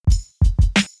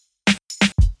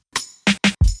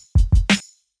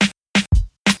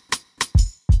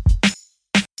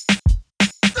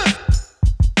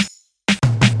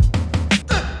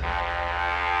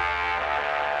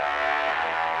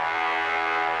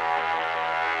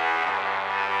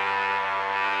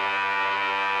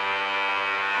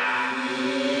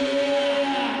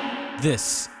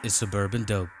This is Suburban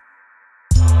Dope.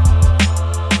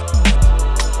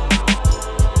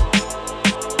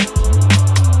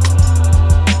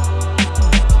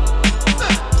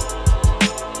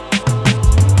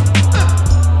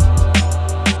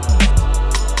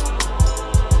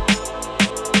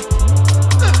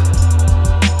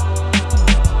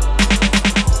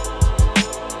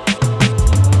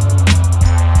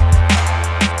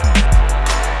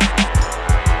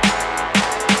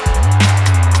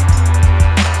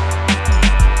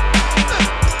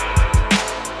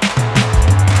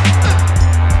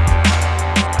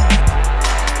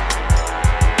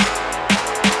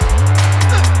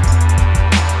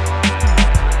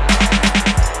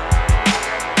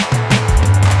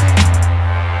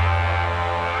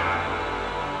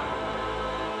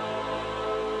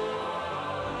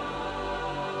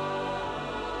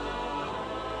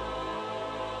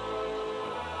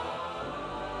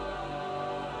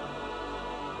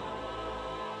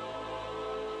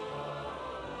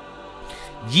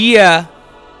 Yeah.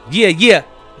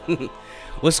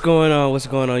 What's going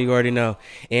on? You already know.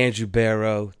 Andrew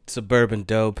Barrow, Suburban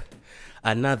Dope.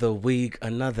 Another week,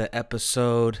 another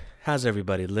episode. How's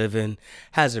everybody living?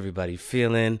 How's everybody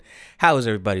feeling? How was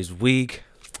everybody's week?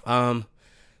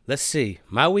 Let's see.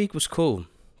 My week was cool.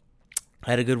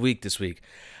 I had a good week this week.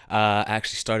 I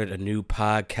actually started a new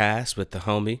podcast with the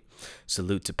homie.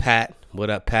 Salute to Pat. What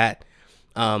up, Pat?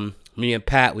 Me and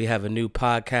Pat, we have a new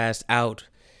podcast out.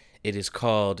 It is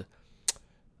called,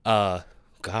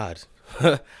 God,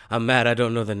 I'm mad I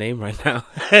don't know the name right now.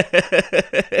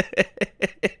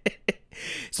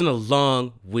 It's been a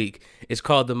long week. It's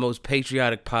called The Most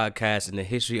Patriotic Podcast in the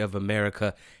History of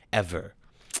America Ever.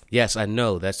 Yes, I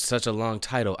know, that's such a long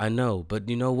title, I know, but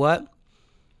you know what?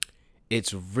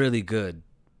 It's really good.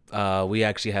 We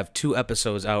actually have 2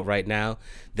 episodes out right now.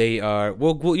 They are,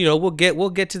 we'll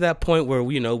get to that point where,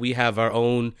 we have our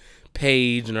own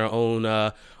page and our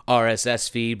own, RSS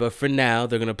feed, but for now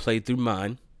they're gonna play through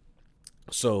mine.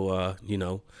 So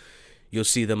you'll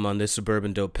see them on this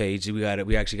Suburban Dope page. We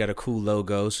actually got a cool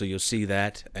logo, so you'll see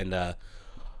that. And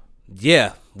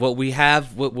what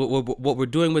we're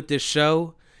doing with this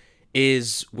show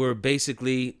is we're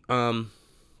basically honestly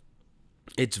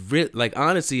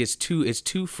it's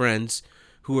two friends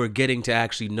who are getting to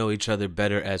actually know each other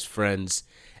better as friends,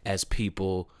 as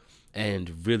people,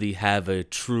 and really have a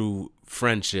true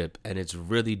friendship. And it's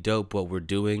really dope what we're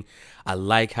doing. I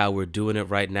like how we're doing it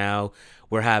right now.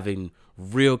 We're having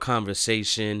real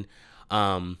conversation.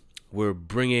 We're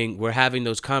having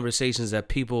those conversations that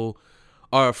people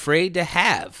are afraid to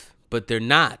have, but they're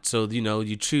not. So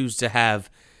you choose to have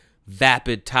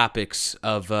vapid topics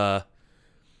of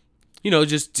you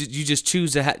just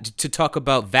choose to talk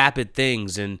about vapid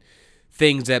things and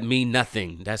things that mean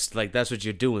nothing. That's what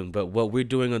you're doing. But what we're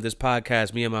doing on this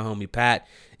podcast, me and my homie Pat,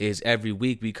 is every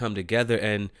week we come together,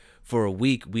 and for a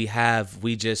week we vent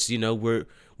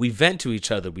to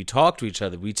each other, we talk to each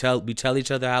other, we tell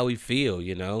each other how we feel.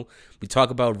 We talk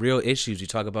about real issues, we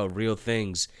talk about real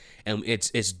things, and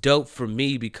it's dope for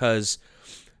me because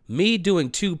me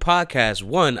doing 2 podcasts.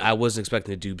 One, I wasn't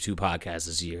expecting to do 2 podcasts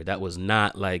this year. That was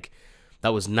not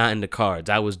in the cards.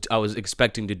 I was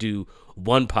expecting to do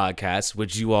 1 podcast,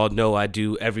 which you all know I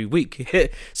do every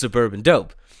week, Suburban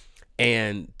Dope.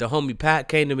 And the homie Pat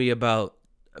came to me about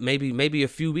maybe a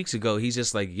few weeks ago. He's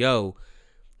just like, "Yo,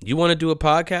 you want to do a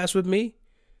podcast with me?"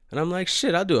 And I'm like,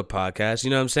 "Shit, I'll do a podcast." You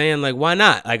know what I'm saying? Like, why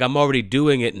not? Like, I'm already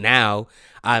doing it now.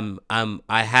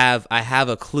 I have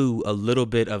a clue, a little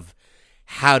bit of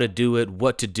how to do it,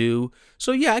 what to do.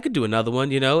 So yeah, I could do another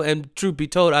one, and truth be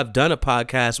told, I've done a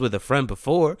podcast with a friend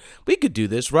before. We could do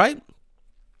this, right?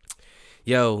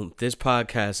 Yo, this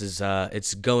podcast is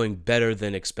it's going better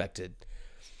than expected.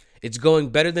 It's going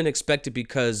better than expected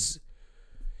because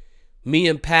me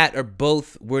and Pat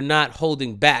we're not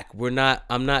holding back.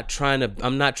 I'm not trying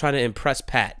to impress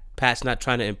Pat. Pat's not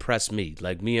trying to impress me.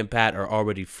 Like, me and Pat are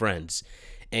already friends.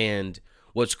 And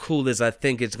what's cool is I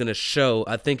think it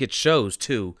shows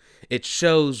too. It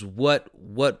shows what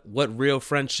real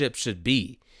friendship should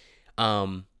be.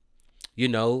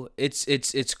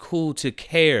 It's cool to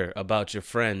care about your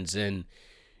friends and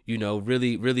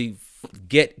really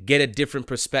get a different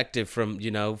perspective from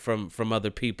other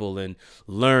people and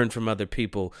learn from other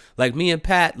people. Like me and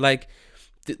Pat, like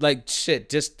shit,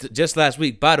 just last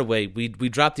week, by the way, we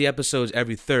drop the episodes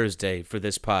every Thursday for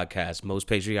this podcast, Most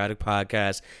Patriotic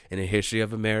Podcast in the History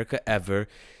of America Ever.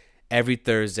 Every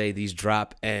Thursday these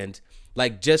drop, and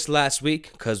like just last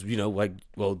week, because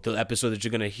the episode that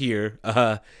you're gonna hear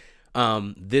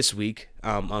this week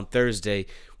on Thursday,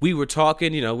 we were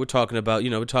talking, we're talking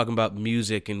about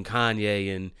music and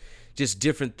Kanye and just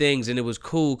different things. And it was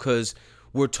cool because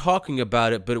we're talking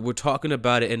about it, but we're talking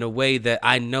about it in a way that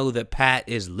I know that Pat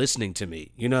is listening to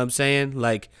me. You know what I'm saying?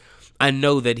 Like, I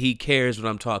know that he cares what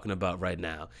I'm talking about right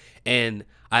now. And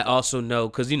I also know,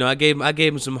 because, I gave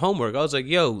him some homework. I was like,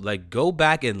 yo, like, go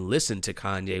back and listen to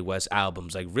Kanye West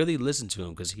albums. Like, really listen to him,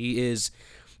 because he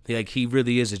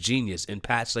really is a genius. And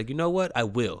Pat's like, you know what? I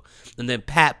will. And then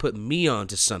Pat put me on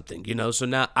to something, so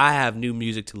now I have new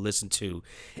music to listen to.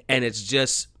 And it's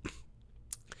just,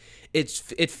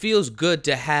 it feels good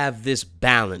to have this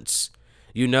balance,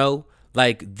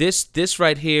 like this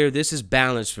right here. This is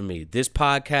balance for me. This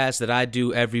podcast that I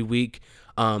do every week,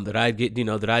 that I get,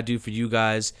 that I do for you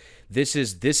guys. This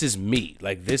is me.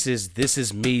 Like, this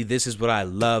is me. This is what I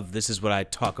love. This is what I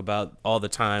talk about all the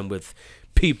time with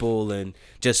people and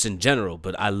just in general.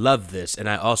 But I love this, and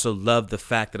I also love the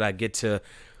fact that I get to,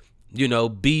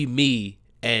 be me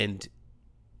and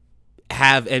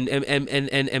have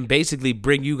and basically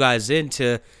bring you guys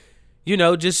into,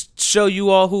 just show you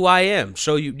all who I am,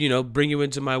 show you, bring you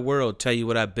into my world, tell you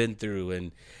what I've been through.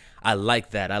 And I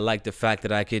like that. I like the fact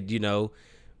that I could,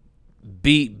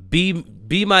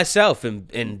 be myself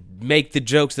and make the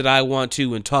jokes that I want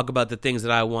to and talk about the things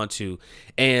that I want to.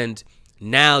 And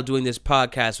now doing this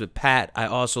podcast with Pat, I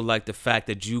also like the fact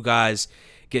that you guys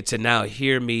get to now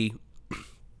hear me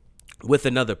with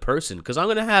another person, because I'm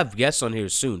going to have guests on here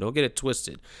soon. Don't get it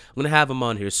twisted. I'm going to have them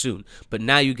on here soon. But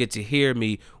now you get to hear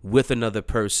me with another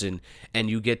person, and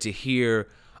you get to hear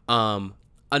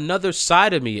another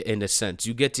side of me, in a sense.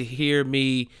 You get to hear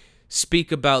me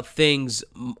speak about things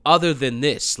other than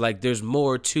this. Like, there's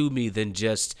more to me than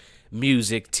just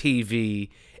music,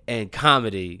 TV, and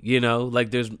comedy,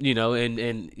 like there's, and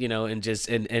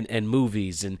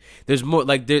movies, and there's more,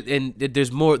 like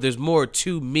there's more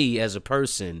to me as a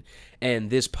person. And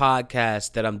this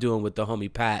podcast that I'm doing with the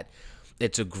homie Pat,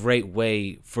 it's a great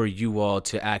way for you all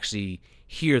to actually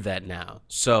hear that now.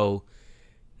 So,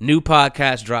 new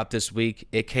podcast dropped this week.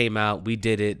 It came out. We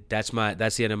did it. That's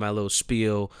the end of my little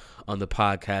spiel on the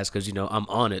podcast, because I'm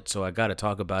on it, so I got to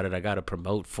talk about it. I got to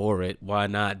promote for it. Why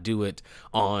not do it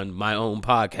on my own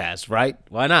podcast, right?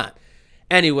 Why not?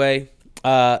 Anyway,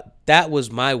 that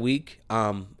was my week.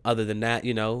 Other than that,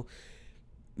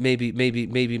 maybe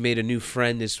made a new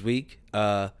friend this week,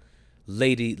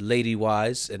 lady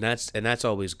wise, and that's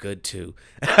always good too.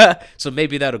 So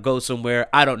maybe that'll go somewhere.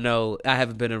 I don't know. I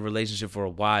haven't been in a relationship for a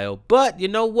while, but you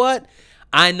know what?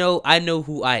 I know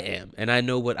who I am, and I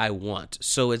know what I want.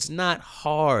 So it's not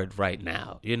hard right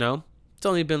now, It's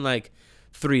only been like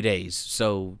 3 days,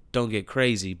 so don't get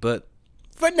crazy. But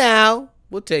for now,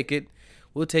 we'll take it.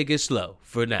 We'll take it slow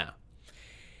for now.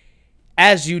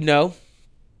 As you know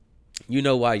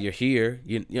why you're here.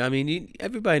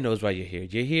 Everybody knows why you're here.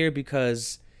 You're here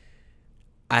because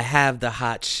I have the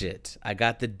hot shit. I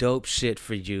got the dope shit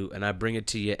for you, and I bring it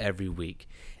to you every week.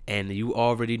 And you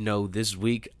already know this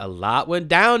week, a lot went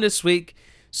down this week.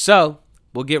 So,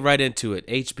 we'll get right into it.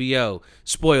 HBO.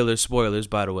 Spoilers,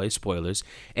 by the way, spoilers.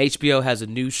 HBO has a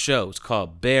new show. It's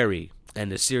called Barry.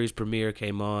 And the series premiere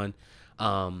came on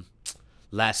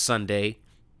last Sunday.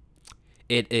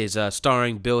 It is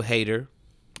starring Bill Hader.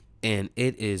 And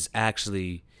it is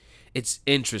actually, it's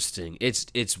interesting. It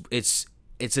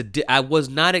was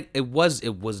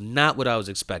not what I was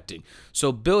expecting.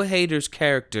 So Bill Hader's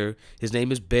character, his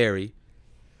name is Barry.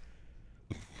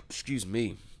 Excuse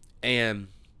me. And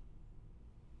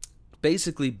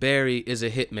basically Barry is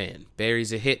a hitman.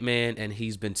 Barry's a hitman, and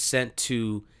he's been sent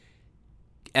to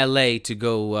LA to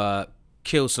go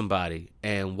kill somebody.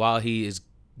 And while he is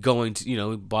going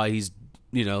to, while he's,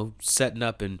 setting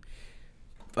up and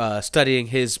studying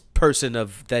his person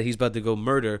that he's about to go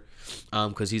murder,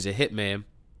 because he's a hitman,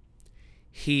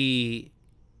 he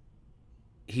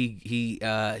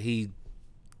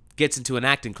gets into an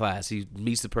acting class. He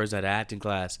meets the person at an acting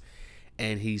class,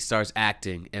 and he starts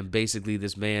acting. And basically,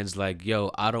 this man's like,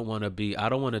 "Yo, I don't want to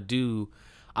do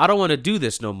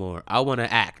this no more. I want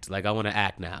to act. Like, I want to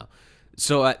act now."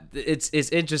 So it's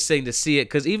interesting to see it,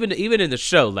 because even in the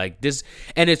show, like this,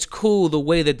 and it's cool the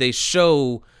way that they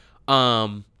show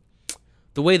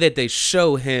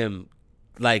him,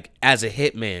 like, as a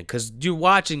hitman, because you're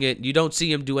watching it, you don't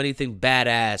see him do anything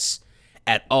badass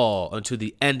at all until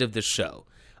the end of the show,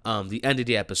 the end of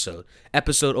the episode.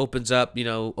 Episode opens up,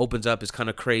 is kind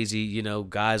of crazy,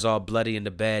 guy's all bloody in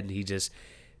the bed, and he just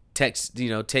takes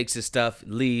his stuff,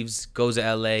 leaves, goes to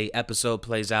LA. Episode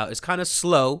plays out. It's kind of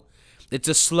slow. It's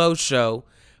a slow show,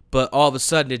 but all of a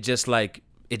sudden it just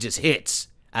hits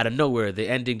out of nowhere. The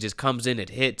ending just comes in,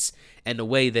 it hits, and the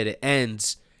way that it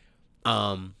ends,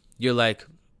 you're like,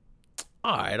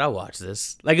 all right, I'll watch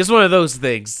this. Like it's one of those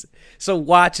things. So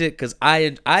watch it because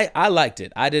I liked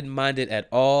it. I didn't mind it at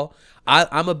all.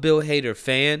 I'm a Bill Hader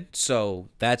fan, so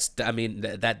that's I mean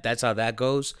that's how that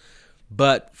goes.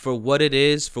 But for what it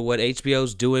is, for what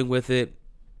HBO's doing with it,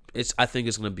 I think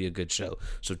it's gonna be a good show.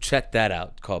 So check that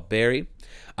out. It's called Barry.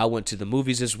 I went to the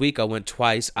movies this week. I went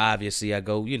twice. Obviously, I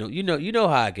go. You know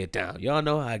how I get down. Y'all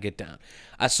know how I get down.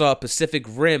 I saw Pacific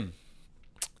Rim,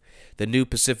 the new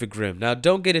Pacific Rim. Now,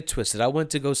 don't get it twisted. I went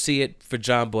to go see it for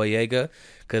John Boyega,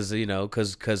 cause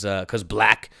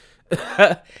black,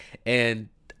 and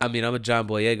I mean I'm a John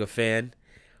Boyega fan.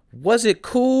 Was it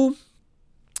cool?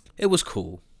 It was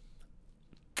cool.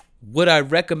 Would I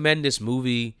recommend this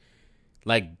movie?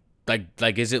 Like,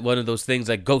 is it one of those things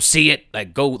like go see it?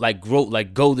 Go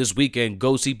this weekend,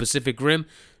 go see Pacific Rim?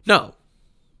 No,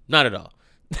 not at all.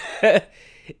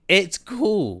 It's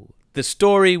cool. The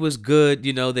story was good.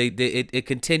 It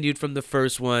continued from the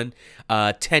first one.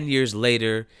 10 years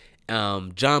later,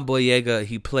 John Boyega,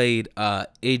 he played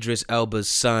Idris Elba's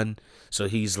son, so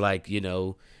he's like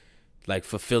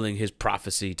fulfilling his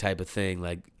prophecy type of thing,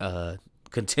 like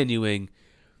continuing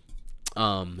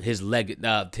his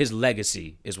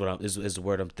legacy is the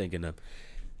word I'm thinking of.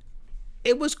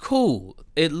 It was cool.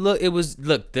 Look,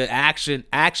 the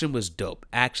action was dope.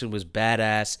 Action was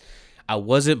badass. I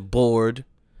wasn't bored.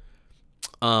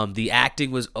 The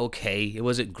acting was okay. It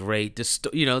wasn't great. The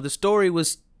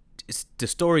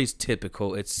story's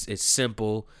typical. It's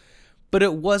simple, but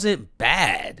it wasn't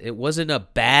bad. It wasn't a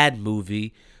bad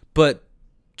movie. But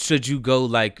should you go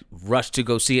like rush to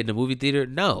go see it in the movie theater?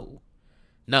 No.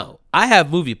 I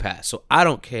have Movie Pass, so I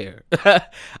don't care.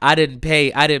 I didn't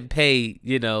pay.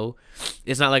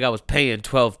 It's not like I was paying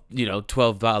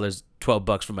 $12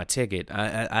 for my ticket.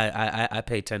 I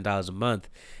pay $10 a month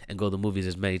and go to the movies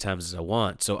as many times as I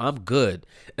want, so I'm good.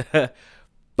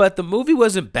 But the movie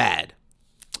wasn't bad.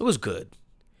 It was good.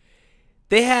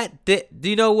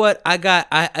 You know what?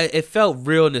 It felt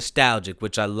real nostalgic,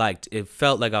 which I liked. It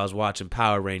felt like I was watching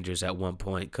Power Rangers at one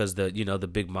point because the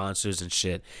big monsters and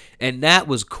shit, and that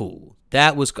was cool.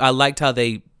 I liked how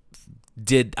they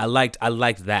did. I liked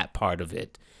that part of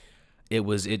it.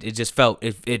 It just felt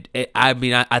I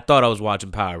mean, I thought I was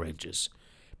watching Power Rangers,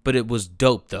 but it was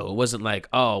dope though. It wasn't like,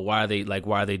 oh, why are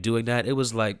they doing that? It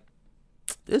was like,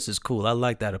 this is cool. I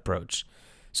like that approach.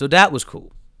 So that was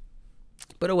cool.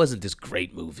 But it wasn't this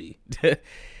great movie.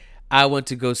 I went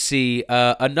to go see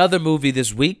another movie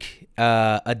this week,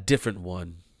 a different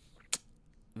one.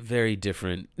 Very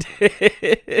different.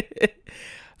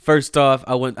 First off,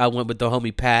 I went with the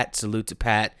homie Pat. Salute to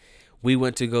Pat. We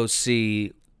went to go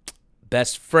see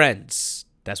Best Friends.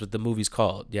 That's what the movie's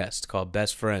called. Yes, it's called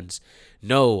Best Friends.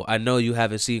 No, I know you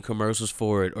haven't seen commercials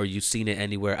for it or you've seen it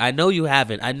anywhere. I know you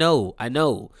haven't. I know.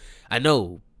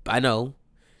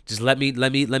 Just let me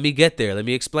get there. Let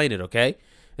me explain it, okay?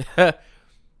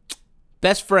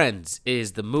 Best Friends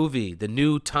is the movie, the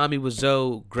new Tommy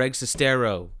Wiseau, Greg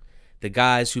Sestero, the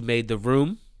guys who made The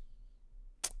Room.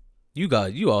 You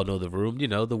all know The Room,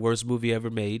 the worst movie ever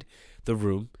made, The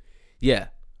Room. Yeah.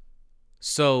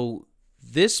 So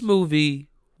this movie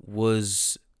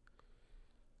was,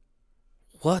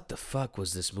 what the fuck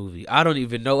was this movie? I don't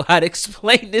even know how to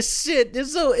explain this shit.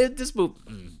 This movie.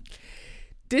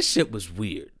 This shit was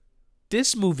weird.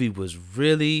 This movie was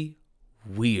really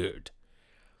weird.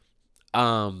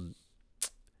 Like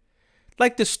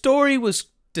the story, what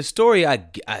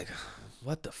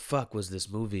the fuck was this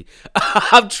movie?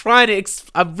 I'm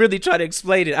really trying to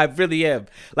explain it. I really am.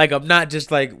 Like, I'm not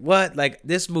just like, what? Like,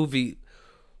 this movie,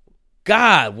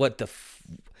 God, what the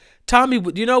Tommy,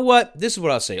 you know what? This is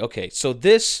what I'll say. Okay, so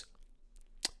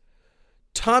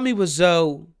Tommy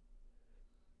Wiseau,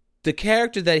 the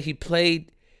character that he played,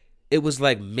 it was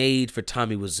like made for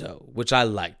Tommy Wiseau, which I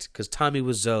liked. Because Tommy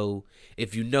Wiseau,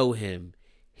 if you know him,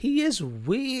 he is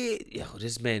weird. Yo,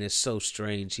 this man is so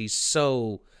strange. He's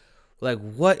so, like,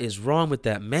 what is wrong with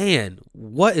that man?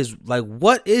 What is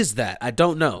that? I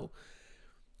don't know.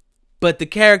 But the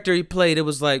character he played, it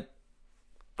was like,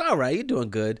 all right, you're doing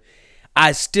good.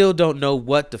 I still don't know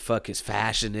what the fuck his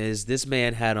fashion is. This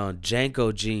man had on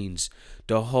Janko jeans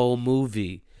the whole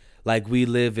movie. Like we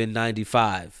live in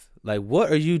 95. Like,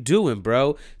 what are you doing,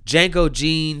 bro? Janko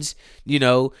jeans,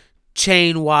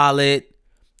 chain wallet,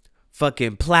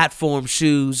 fucking platform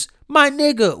shoes. My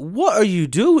nigga, what are you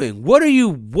doing? What are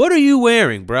you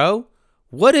wearing, bro?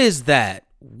 What is that?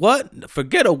 What?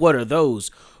 Forget a what are those.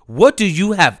 What do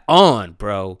you have on,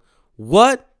 bro?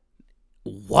 What?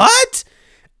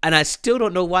 And I still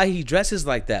don't know why he dresses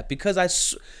like that,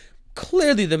 because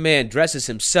clearly the man dresses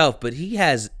himself, but he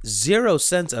has zero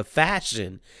sense of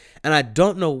fashion. And I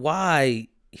don't know why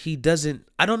he doesn't,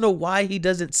 I don't know why he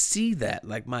doesn't see that.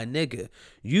 Like, my nigga,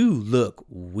 you look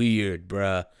weird,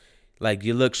 bruh. Like,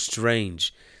 you look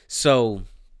strange. So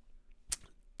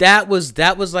that was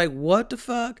like, what the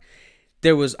fuck?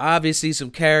 There was obviously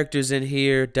some characters in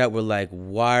here that were like,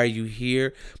 why are you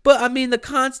here? But I mean,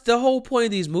 the whole point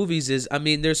of these movies is, I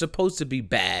mean, they're supposed to be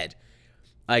bad.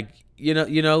 Like,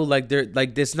 like they're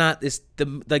like, it's not, it's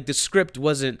the, like, the script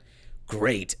wasn't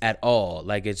great at all.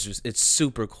 Like, it's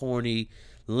super corny,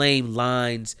 lame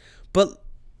lines, but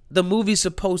the movie's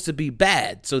supposed to be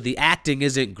bad, so the acting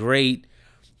isn't great.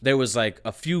 There was like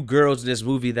a few girls in this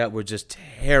movie that were just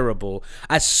terrible.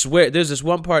 I swear, there's this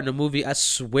one part in the movie, I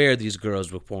swear these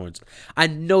girls were porn. I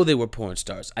know they were porn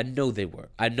stars. I know they were.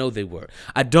 I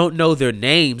don't know their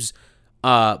names,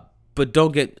 but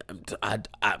don't get.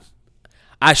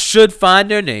 I should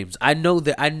find their names. I know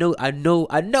that. I know it.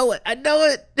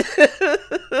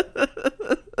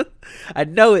 I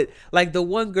know it. Like, the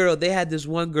one girl, they had this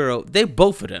one girl,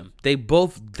 both of them, they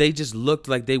just looked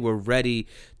like they were ready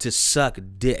to suck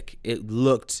dick.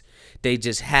 They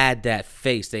just had that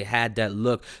face. They had that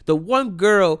look. The one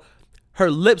girl,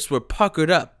 her lips were puckered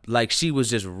up like she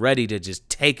was just ready to just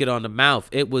take it on the mouth.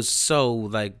 It was so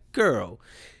like, girl,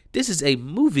 this is a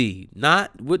movie,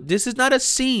 this is not a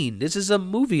scene. This is a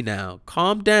movie now.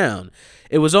 Calm down.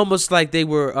 It was almost like they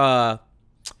were,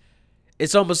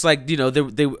 it's almost like,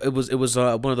 it was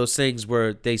one of those things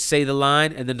where they say the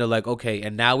line and then they're like, okay,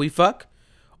 and now we fuck.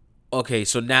 Okay,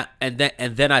 so now, and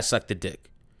then I suck the dick.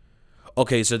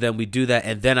 Okay, so then we do that,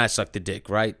 and then I suck the dick,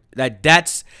 right?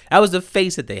 That was the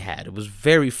face that they had. It was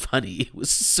very funny. It was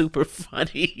super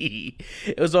funny.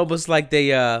 It was almost like they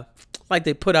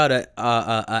put out a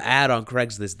ad on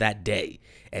Craigslist that day,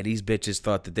 and these bitches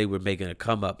thought that they were making a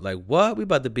come up. Like, what? We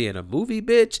about to be in a movie,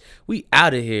 bitch? We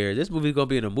out of here. This movie's gonna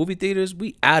be in the movie theaters.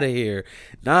 We out of here.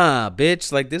 Nah,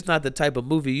 bitch. Like, this not the type of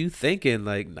movie you thinking.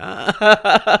 Like, nah,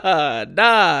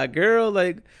 girl.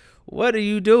 Like, what are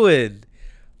you doing?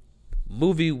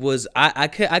 Movie was, I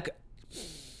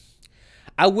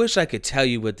wish I could tell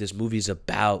you what this movie's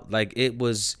about. Like,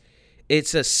 it's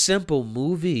a simple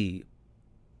movie,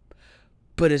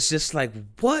 but it's just like,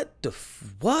 what?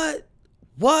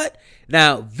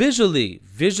 Now, visually,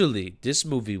 this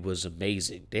movie was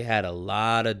amazing. They had a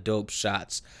lot of dope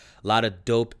shots, a lot of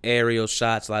dope aerial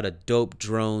shots, a lot of dope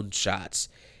drone shots.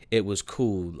 It was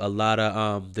cool. A lot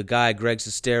of, the guy, Greg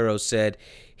Sestero, said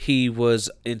he was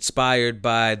inspired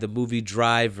by the movie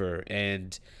Driver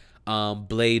and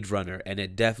Blade Runner, and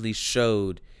it definitely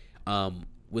showed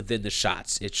within the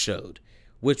shots. It showed,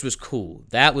 which was cool.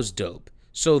 That was dope.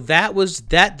 So that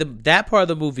part of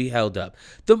the movie held up.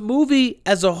 The movie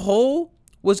as a whole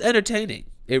was entertaining.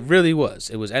 It really was.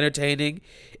 It was entertaining.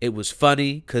 It was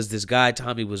funny because this guy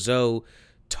Tommy Wiseau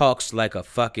talks like a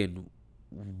fucking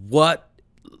what?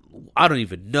 I don't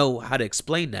even know how to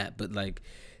explain that, but like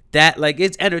that, like,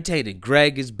 it's entertaining.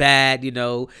 Greg is bad, you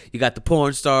got the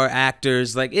porn star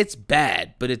actors, like, it's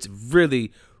bad, but it's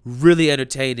really, really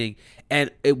entertaining, and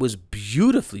it was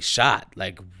beautifully shot.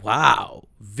 Like, wow,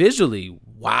 visually,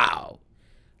 wow,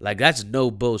 like, that's no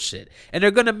bullshit. And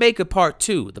they're gonna make a part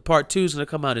 2. The part 2 is gonna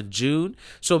come out in June,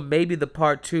 so maybe the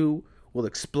part 2 will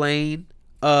explain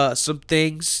some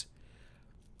things,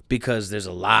 because there's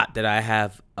a lot that I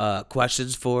have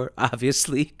questions for,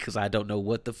 obviously, because I don't know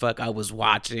what the fuck I was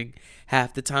watching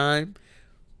half the time.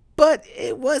 But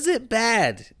it wasn't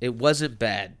bad. It wasn't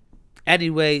bad.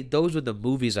 Anyway, those were the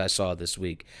movies I saw this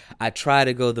week. I tried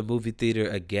to go to the movie theater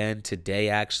again today,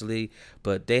 actually,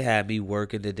 but they had me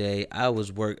working today.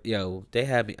 They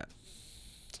had me.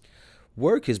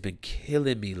 Work has been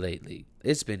killing me lately.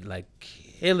 It's been like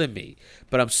killing me.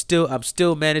 But I'm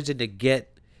still managing to get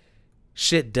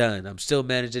shit done. I'm still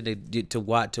managing to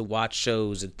watch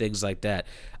shows and things like that.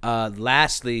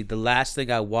 Lastly, the last thing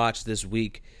I watched this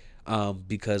week,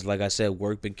 because like I said,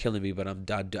 work been killing me, but I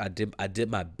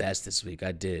did my best this week.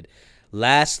 I did.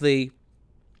 Lastly,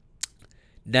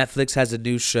 Netflix has a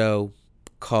new show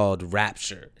called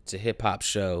Rapture. It's a hip hop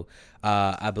show.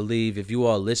 I believe if you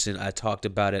all listen, I talked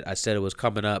about it. I said it was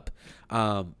coming up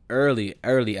early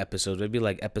episodes, maybe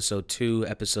like episode 2,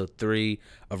 episode 3,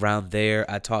 around there.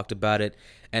 I talked about it,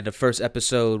 and the first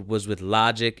episode was with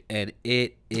Logic, and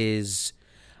it is,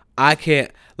 I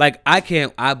wanted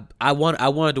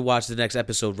to watch the next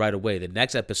episode right away. The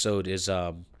next episode is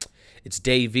it's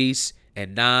Dave East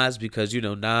and Nas, because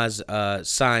Nas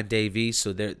signed Dave East,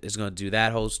 so is going to do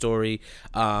that whole story.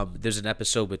 There's an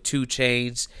episode with 2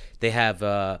 Chainz. They have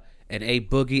an A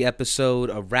Boogie episode,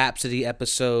 a Rhapsody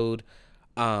episode,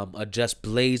 a Just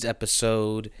Blaze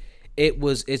episode.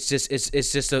 It's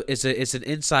an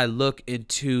inside look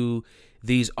into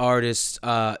these artists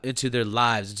into their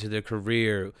lives, into their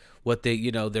career, what they,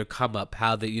 their come up,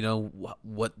 how they,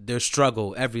 what their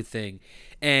struggle, everything.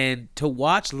 And to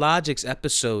watch Logic's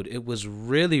episode, it was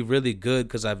really, really good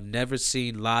because I've never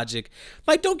seen Logic.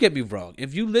 Like, don't get me wrong.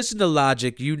 If you listen to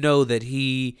Logic, you know that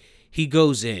he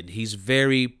goes in. He's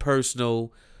very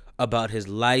personal about his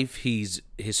life. His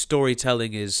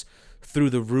storytelling is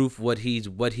through the roof. What he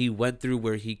went through,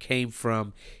 where he came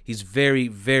from. He's very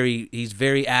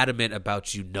adamant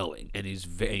about you knowing, and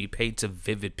he paints a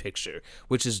vivid picture,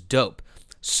 which is dope.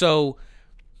 So,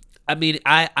 I mean,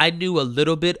 I knew a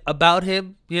little bit about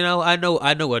him. I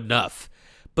know enough,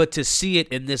 but to see it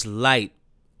in this light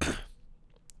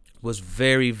was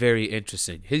very, very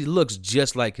interesting. He looks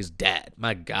just like his dad.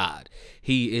 My God,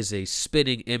 he is a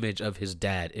spitting image of his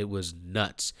dad. It was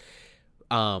nuts.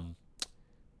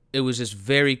 It was just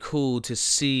very cool to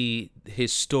see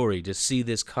his story, to see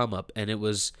this come up, and it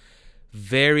was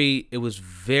very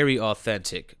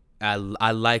authentic. I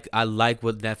like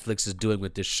what Netflix is doing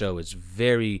with this show. It's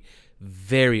very,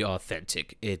 very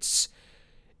authentic. It's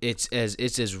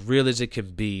as real as it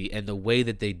can be, and the way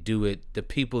that they do it, the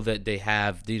people that they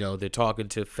have, they're talking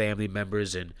to family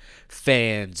members and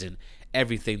fans and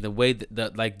everything. The way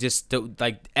that like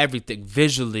everything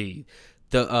visually,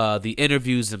 the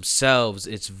interviews themselves,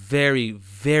 it's very,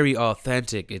 very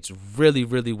authentic. It's really,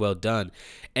 really well done.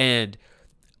 And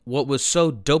what was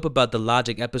so dope about the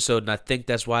Logic episode, and I think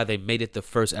that's why they made it the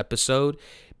first episode,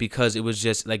 because it was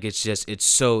just like it's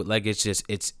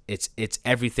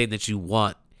everything that you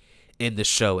want in the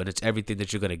show, and it's everything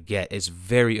that you're gonna get. It's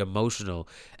very emotional.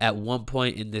 At one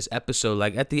point in this episode,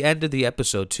 like at the end of the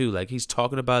episode too, like he's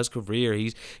talking about his career.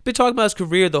 He's been talking about his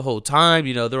career the whole time.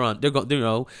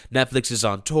 Netflix is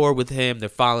on tour with him. They're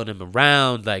following him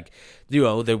around. Like,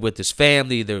 they're with his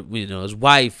family. They're, his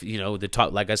wife. They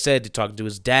talk, like I said, they're talking to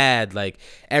his dad. Like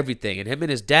everything, and him and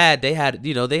his dad, they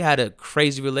had a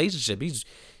crazy relationship. He's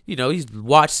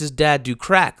watched his dad do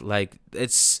crack.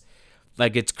 It's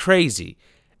crazy.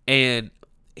 And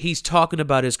he's talking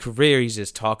about his career. He's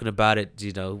just talking about it,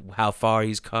 how far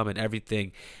he's come and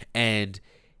everything. And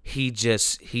he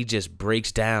just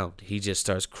breaks down. He just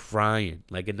starts crying.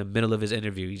 Like in the middle of his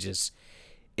interview,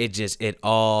 it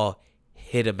all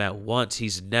hit him at once.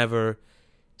 He's never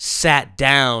sat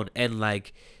down and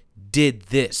like did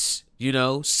this,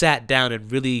 sat down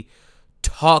and really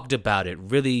talked about it,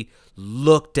 really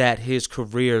looked at his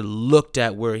career, looked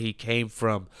at where he came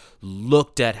from,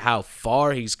 looked at how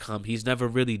far he's come. He's never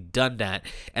really done that.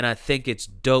 And I think it's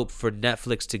dope for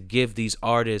Netflix to give these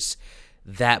artists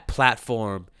that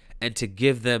platform and to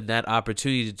give them that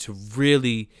opportunity to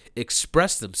really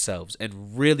express themselves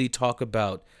and really talk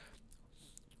about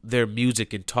their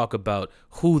music and talk about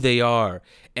who they are,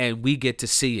 and we get to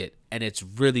see it, and it's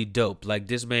really dope. Like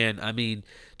this man, I mean,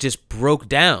 just broke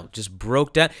down.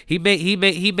 He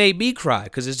made me cry,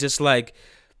 because it's just like,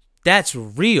 that's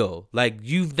real. Like,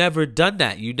 you've never done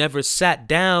that. You never sat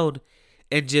down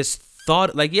and just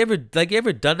thought, like you ever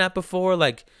done that before?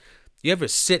 Like, you ever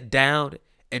sit down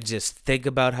and just think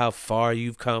about how far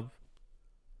you've come?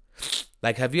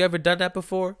 Like, have you ever done that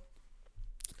before?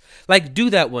 Like, do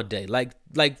that one day. Like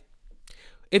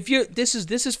if you're, this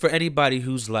is for anybody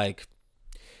who's like,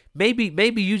 maybe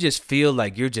you just feel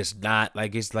like you're just not,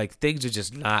 like, it's like things are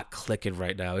just not clicking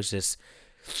right now. It's just,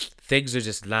 things are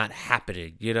just not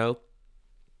happening,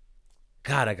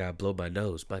 God, I gotta blow my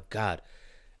nose. My God.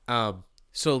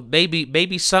 So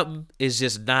maybe something is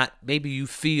just not, maybe you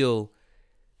feel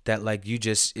that like you're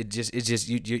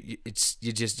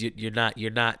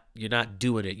not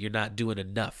doing it. You're not doing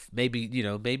enough. Maybe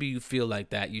you feel like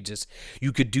that.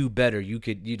 You could do better. You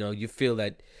could, you feel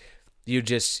that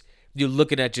you're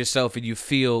looking at yourself and you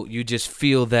just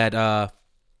feel that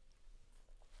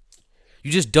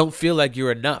you just don't feel like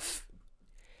you're enough.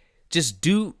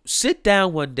 Sit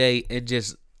down one day and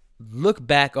just look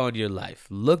back on your life.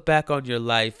 Look back on your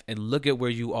life and look at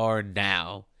where you are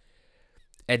now.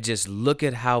 And just look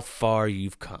at how far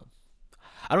you've come.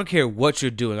 I don't care what you're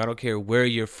doing. I don't care where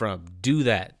you're from. Do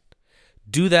that.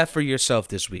 Do that for yourself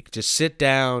this week. Just sit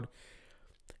down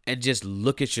and just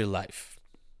look at your life.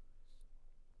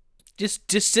 Just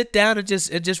sit down and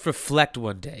just reflect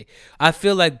one day. I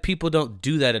feel like people don't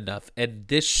do that enough. And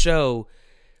this show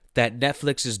that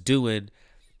Netflix is doing,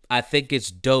 I think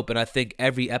it's dope. And I think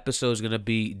every episode is going to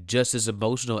be just as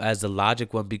emotional as the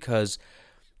Logic one, because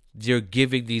you're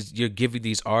giving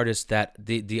these artists that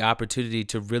the opportunity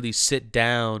to really sit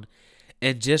down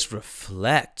and just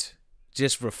reflect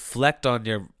on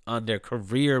their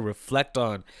career, reflect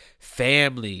on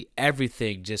family,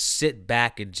 everything. Just sit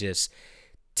back and just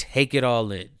take it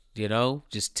all in,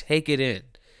 just take it in.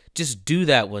 Just do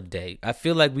that one day. I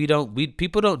feel like we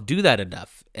people don't do that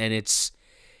enough. And it's,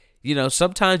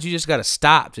 sometimes you just got to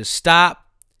stop. Just stop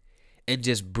and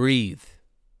just breathe.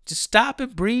 Just stop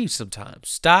and breathe sometimes.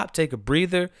 Stop, take a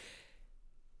breather,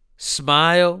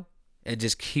 smile, and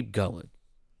just keep going.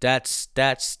 That's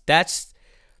the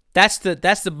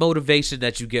motivation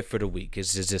that you get for the week.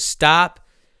 Is to just stop,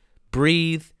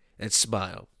 breathe, and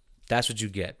smile. That's what you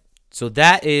get. So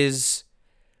that is,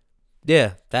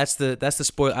 yeah. That's the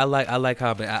spoil. I like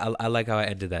how I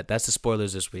ended that. That's the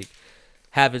spoilers this week.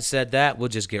 Having said that, we'll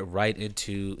just get right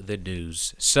into the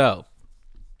news. So,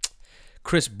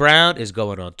 Chris Brown is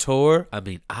going on tour. I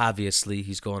mean, obviously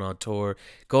he's going on tour.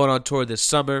 Going on tour this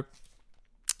summer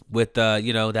with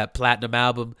that platinum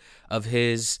album of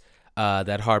his,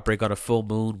 that Heartbreak on a Full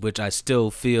Moon, which I still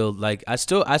feel like I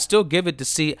still give it the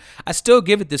C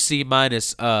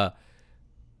minus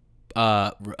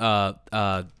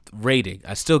rating.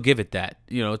 I still give it that.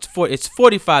 It's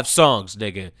 45 songs,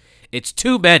 nigga. It's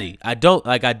too many.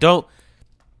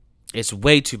 It's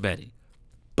way too many.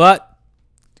 But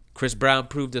Chris Brown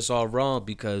proved us all wrong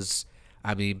because,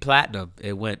 I mean, platinum.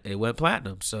 It went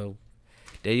platinum. So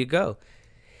there you go.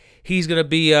 He's going to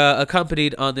be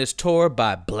accompanied on this tour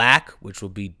by Black, which will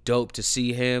be dope to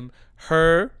see him,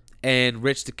 her, and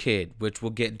Rich the Kid, which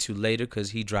we'll get into later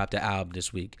because he dropped an album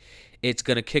this week. It's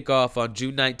going to kick off on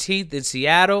June 19th in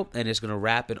Seattle, and it's going to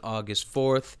wrap in August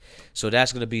 4th. So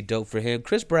that's going to be dope for him.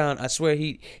 Chris Brown, I swear,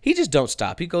 he just don't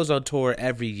stop. He goes on tour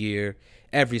every year,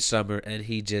 every summer, and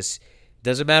he just,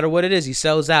 doesn't matter what it is, he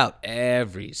sells out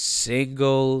every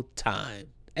single time.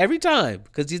 Every time,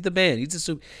 because he's the man. He's a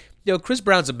super... Chris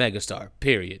Brown's a megastar,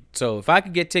 period. So if I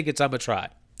can get tickets, I'm going to try.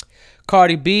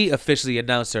 Cardi B officially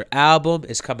announced her album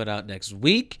is coming out next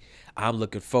week. I'm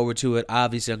looking forward to it.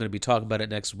 Obviously, I'm going to be talking about it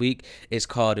next week. It's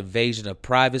called Invasion of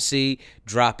Privacy,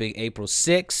 dropping April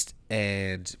 6th.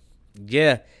 And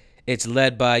yeah, it's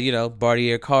led by,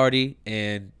 Bartier Cardi.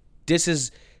 And this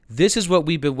is what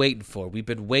we've been waiting for. We've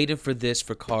been waiting for this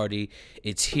for Cardi.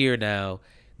 It's here now.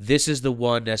 This is the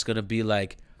one that's going to be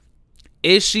like,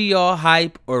 is she all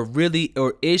hype or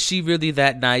is she really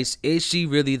that nice? Is she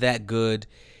really that good?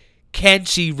 Can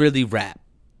she really rap?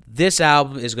 This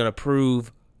album is going to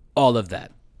prove all of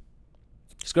that.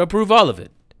 It's going to prove all of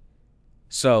it.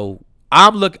 So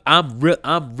I'm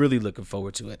really looking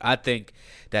forward to it. I think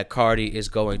that Cardi is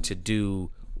going to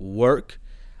do work.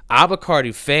 I'm a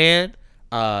Cardi fan,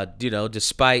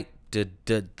 despite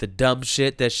the dumb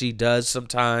shit that she does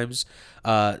sometimes.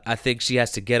 I think she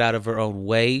has to get out of her own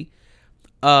way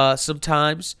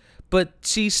sometimes, but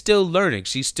she's still learning.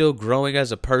 She's still growing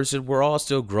as a person. We're all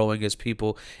still growing as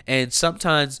people, and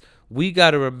sometimes we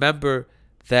got to remember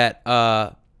that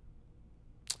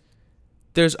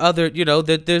there's other,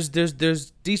 that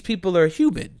there's these people are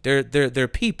human. They're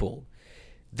people.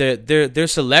 They're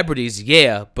celebrities,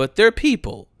 yeah, but they're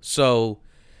people. So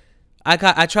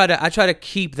I try to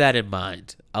keep that in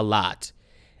mind a lot.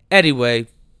 Anyway,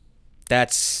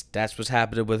 that's what's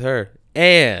happening with her.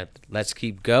 And let's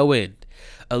keep going.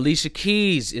 Alicia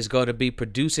Keys is going to be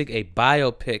producing a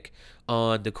biopic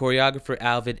on the choreographer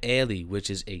Alvin Ailey, which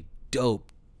is a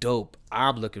dope.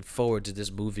 I'm looking forward to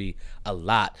this movie a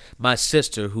lot. My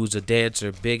sister, who's a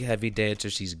dancer, big heavy dancer,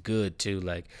 she's good too,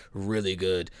 like really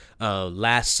good.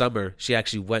 Last summer, she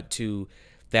actually went to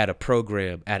a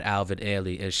program at Alvin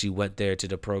Ailey, and she went there to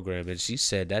the program, and she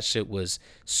said that shit was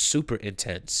super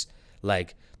intense.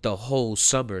 Like, the whole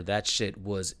summer, that shit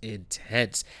was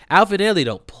intense. Alvin Ailey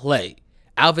don't play.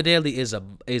 Alvin Ailey is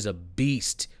a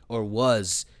beast, or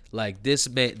was. Like, this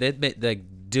man, like,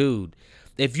 dude.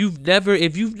 If you've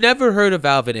never heard of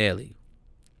Alvin Ailey,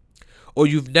 or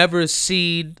you've never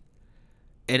seen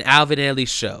an Alvin Ailey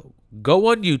show,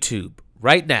 go on YouTube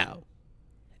right now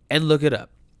and look it up.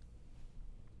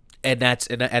 And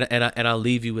I'll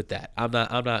leave you with that. I'm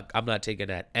not taking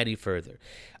that any further.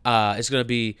 It's gonna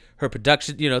be her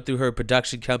production, through her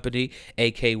production company,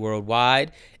 AK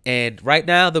Worldwide. And right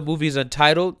now the movie is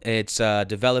untitled. It's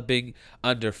developing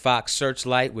under Fox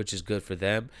Searchlight, which is good for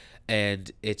them.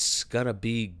 And it's gonna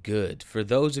be good. For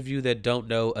those of you that don't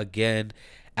know, again,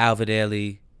 Alvin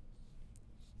Ailey,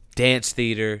 dance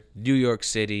theater, New York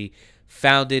City,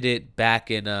 founded it back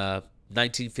in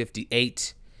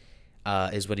 1958.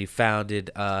 Is when he founded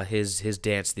his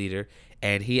dance theater,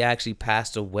 and he actually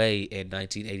passed away in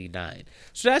 1989.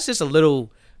 So that's just a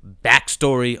little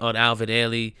backstory on Alvin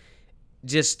Ailey.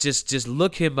 Just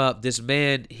look him up. This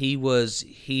man, he was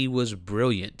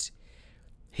brilliant.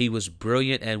 He was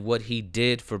brilliant, and what he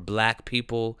did for black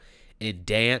people in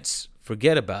dance,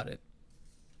 forget about it.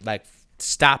 Like,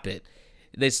 stop it.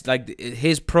 This like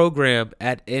his program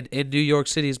in New York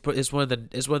City is one of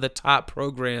the top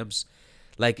programs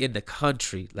like in the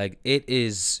country. Like it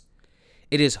is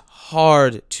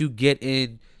hard to get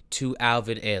into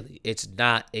Alvin Ailey. It's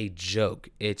not a joke.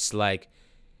 It's like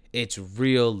it's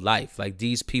real life. Like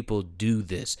these people do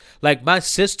this. Like my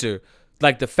sister,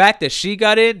 like the fact that she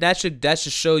got in, that should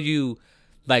show you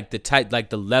like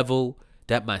the level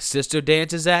that my sister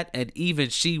dances at. And even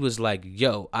she was like,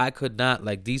 yo, I could not,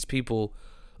 like these people,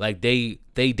 like they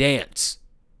dance.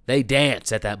 They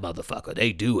dance at that motherfucker.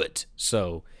 They do it.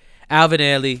 So Alvin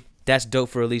Ailey, that's dope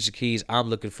for Alicia Keys. I'm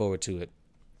looking forward to it.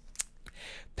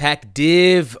 Pac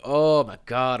Div. Oh my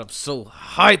god, I'm so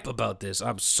hype about this. I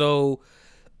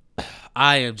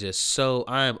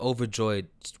am overjoyed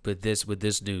with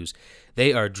this news.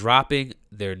 They are dropping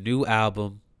their new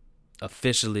album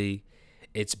officially.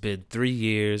 It's been 3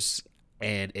 years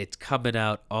and it's coming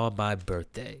out on my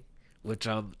birthday, which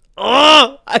I'm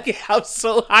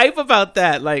so hype about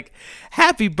that. Like,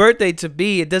 happy birthday to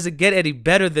me. It doesn't get any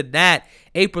better than that.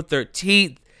 April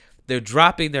 13th, they're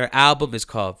dropping their album. It's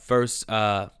called First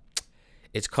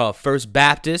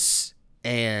Baptist,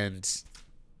 and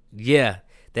yeah,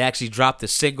 they actually dropped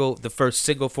the first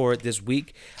single for it this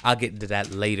week. I'll get into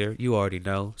that later. You already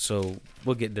know, so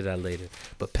we'll get into that later.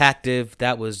 But Pactive,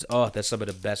 that's some of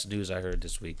the best news I heard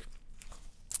this week.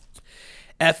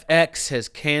 FX has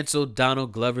canceled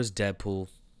Donald Glover's Deadpool.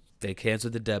 They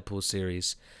canceled the Deadpool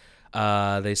series.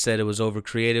 They said it was over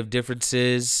creative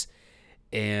differences,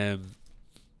 and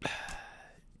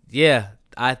yeah,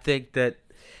 I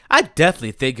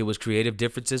definitely think it was creative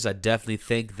differences. I definitely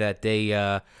think that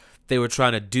they were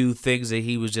trying to do things that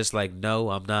he was just like, no,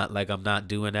 I'm not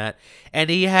doing that. And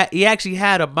he actually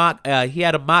had a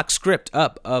mock script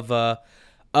up of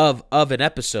an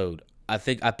episode.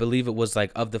 I believe it was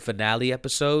like of the finale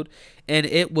episode, and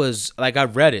it was like I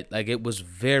read it, like it was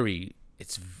really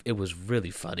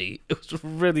funny. It was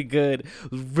really good,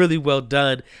 it was really well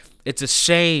done. It's a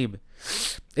shame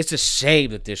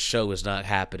that this show is not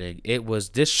happening.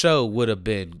 This show would have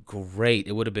been great.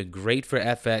 It would have been great for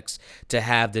FX to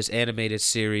have this animated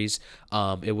series.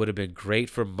 It would have been great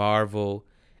for Marvel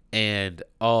and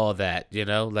all that,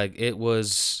 like it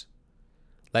was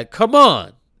like, come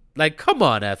on,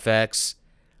 FX.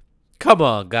 Come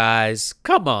on, guys.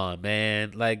 Come on,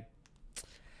 man. Like,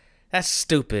 that's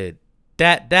stupid.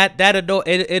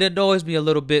 It annoys me a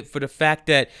little bit for the fact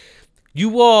that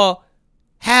you all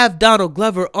have Donald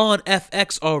Glover on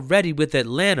FX already with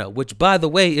Atlanta, which, by the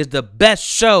way, is the best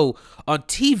show on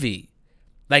TV.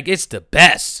 Like, it's the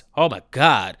best. Oh, my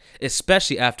God.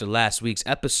 Especially after last week's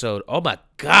episode. Oh, my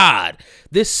God.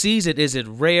 This season is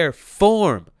in rare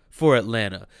form for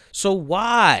Atlanta. So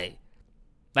why?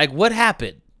 Like, what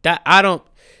happened?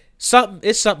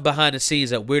 It's something behind the scenes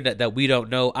that we don't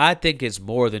know. I think it's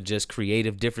more than just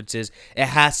creative differences. It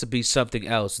has to be something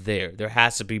else there. There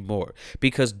has to be more,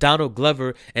 because Donald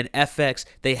Glover and FX,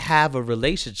 they have a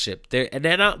relationship there, and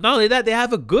then not only that, they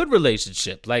have a good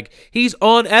relationship. Like, he's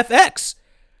on FX,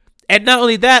 and not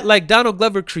only that, like, Donald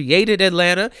Glover created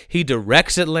Atlanta, he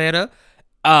directs Atlanta,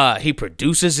 he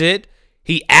produces it,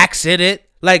 he acts in it.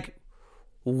 Like,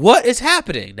 what is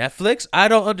happening, Netflix? I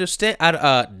don't understand.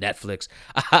 Netflix.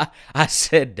 I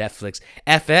said Netflix.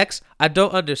 FX. I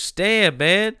don't understand,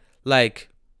 man. Like,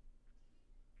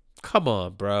 come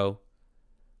on, bro.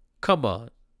 Come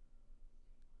on.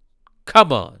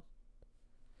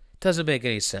 Doesn't make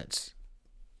any sense.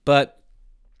 But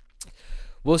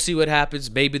we'll see what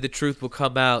happens. Maybe the truth will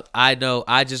come out. I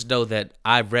just know that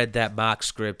I read that mock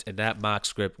script, and that mock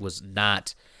script was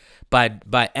not,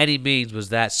 by any means, was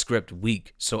that script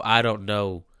weak. So I don't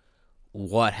know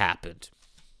what happened.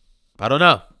 I don't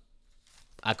know.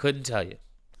 I couldn't tell you.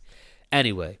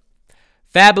 Anyway,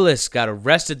 Fabulous got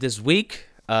arrested this week.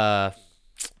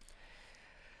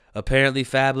 Apparently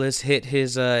Fabulous hit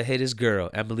his girl,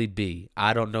 Emily B.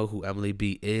 I don't know who Emily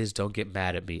B is. Don't get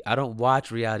mad at me. I don't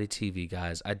watch reality TV,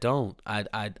 guys. I don't.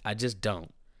 I just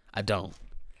don't. I don't.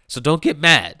 So don't get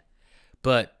mad.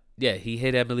 But yeah, he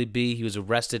hit Emily B. He was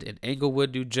arrested in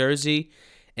Englewood, New Jersey,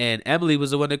 and Emily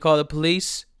was the one that called the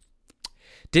police.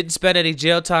 Didn't spend any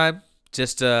jail time.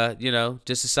 Just a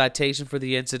citation for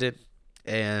the incident.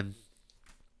 And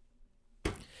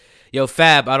yo,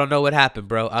 Fab, I don't know what happened,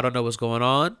 bro. I don't know what's going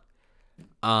on.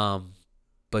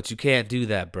 But you can't do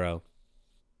that, bro.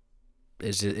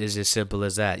 It's as simple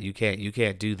as that. You can't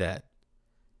do that.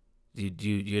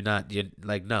 You're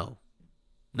like, no.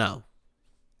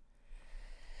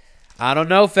 I don't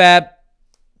know, Fab.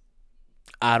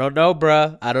 I don't know,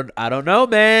 bruh. I don't know,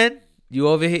 man. You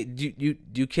over here,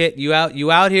 you can't, you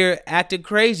out here acting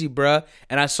crazy, bruh.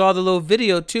 And I saw the little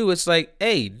video too. It's like,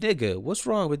 hey, nigga, what's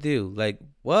wrong with you? Like,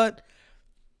 what?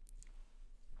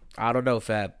 I don't know,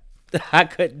 Fab. I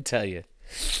couldn't tell you.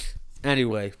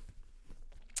 Anyway,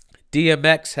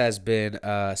 DMX has been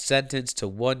sentenced to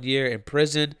 1 year in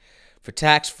prison for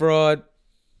tax fraud.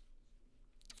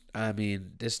 I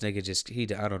mean, this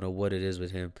nigga I don't know what it is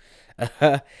with him.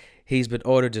 He's been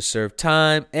ordered to serve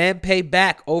time and pay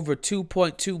back over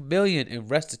 2.2 million in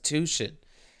restitution,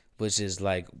 which is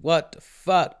like, what the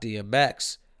fuck,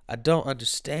 DMX? I don't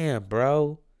understand,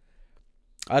 bro.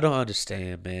 I don't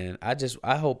understand, man. I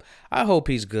hope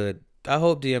he's good. I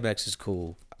hope DMX is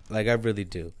cool. Like, I really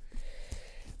do.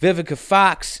 Vivica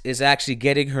Fox is actually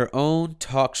getting her own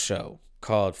talk show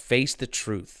called Face the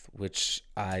Truth, which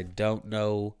I don't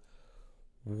know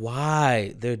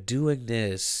why they're doing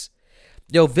this.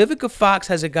 Yo, Vivica Fox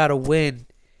hasn't got a win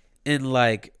in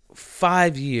like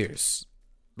 5 years.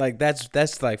 Like,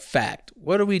 that's like fact.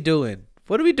 What are we doing?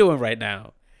 What are we doing right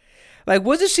now? Like,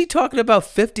 wasn't she talking about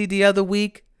 50 the other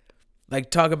week? Like,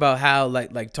 talking about how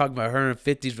like talking about her and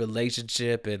 50's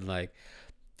relationship and like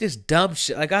this dumb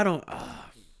shit. Like, I don't.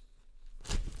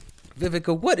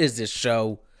 Vivica, what is this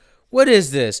show? What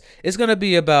is this? It's gonna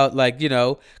be about like,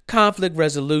 conflict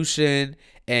resolution,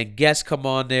 and guests come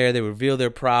on there, they reveal their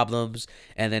problems,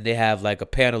 and then they have like a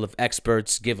panel of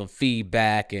experts give them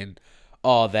feedback and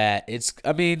all that.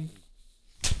 I mean,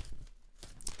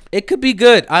 it could be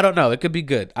good. I don't know. It could be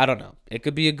good. I don't know. It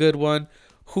could be a good one.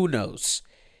 Who knows?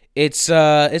 It's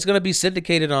gonna be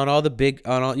syndicated on all the big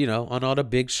on all the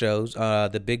big shows,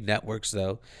 the big networks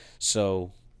though.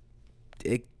 So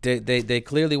they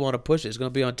clearly want to push it. It's going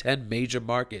to be on 10 major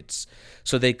markets.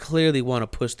 So they clearly want to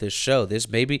push this show.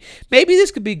 Maybe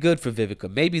this could be good for Vivica.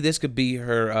 Maybe this could be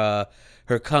her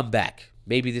comeback.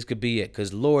 Maybe this could be it,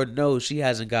 cuz Lord knows she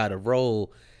hasn't got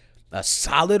a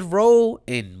solid role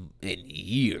in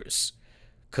years.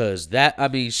 Cuz that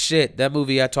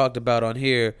movie I talked about on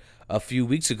here a few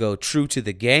weeks ago, True to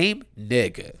the Game,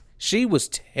 nigga. She was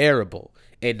terrible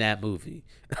in that movie.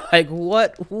 Like,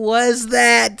 what was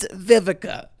that,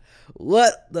 Vivica?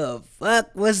 What the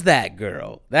fuck was that,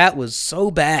 girl? That was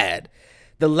so bad.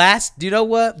 You know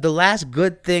what? The last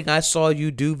good thing I saw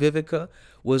you do, Vivica,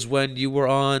 was when you were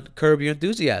on Curb Your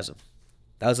Enthusiasm.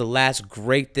 That was the last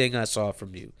great thing I saw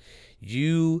from you.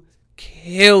 You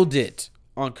killed it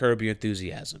on Curb Your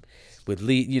Enthusiasm. With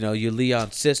your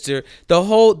Leon's sister. The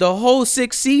whole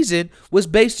sixth season was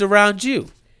based around you.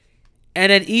 And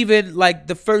then even like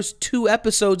the first 2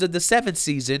 episodes of the 7th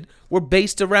season were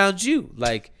based around you.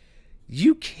 Like,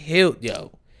 you killed,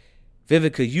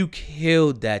 Vivica, you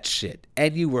killed that shit.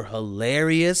 And you were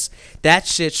hilarious. That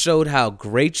shit showed how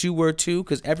great you were too,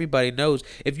 because everybody knows,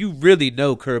 if you really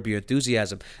know Curb Your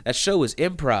Enthusiasm, that show is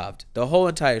improv. The whole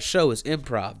entire show is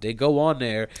improv. They go on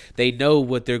there, they know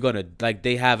what they're gonna, like,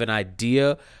 they have an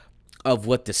idea of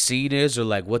what the scene is or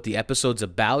like what the episode's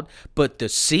about, but the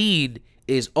scene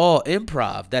is all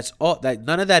improv. That's all.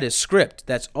 None of that is script.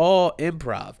 That's all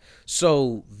improv.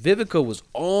 So Vivica was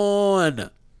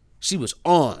on. She was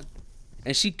on,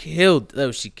 and she killed.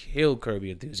 She killed Curb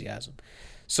Your Enthusiasm.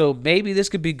 So maybe this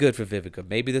could be good for Vivica.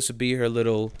 Maybe this would be her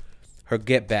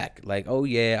get back. Like, oh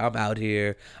yeah, I'm out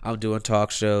here. I'm doing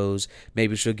talk shows.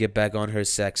 Maybe she'll get back on her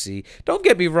sexy. Don't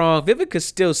get me wrong. Vivica's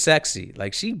still sexy.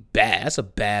 Like, she bad. That's a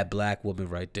bad black woman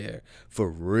right there, for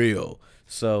real.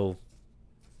 So,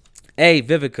 hey,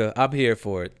 Vivica, I'm here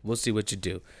for it. We'll see what you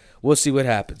do. We'll see what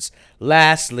happens.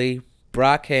 Lastly,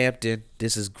 Brockhampton.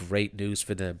 This is great news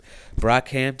for them.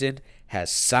 Brockhampton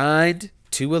has signed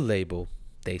to a label.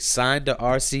 They signed to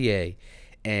RCA,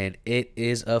 and it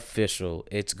is official.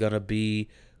 It's going to be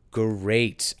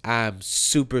great. I'm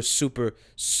super, super,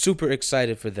 super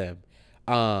excited for them.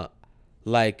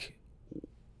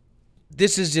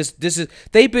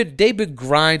 They've been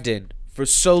grinding for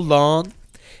so long.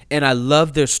 And I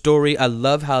love their story. I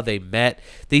love how they met.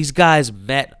 These guys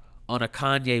met on a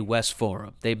Kanye West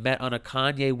forum. They met on a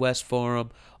Kanye West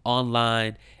forum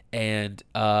online, and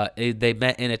they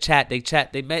met in a chat.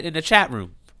 They met in a chat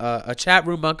room. A chat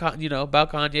room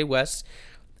about Kanye West,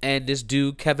 and this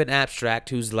dude Kevin Abstract,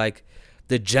 who's like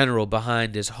the general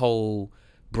behind this whole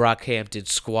Brockhampton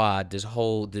squad. This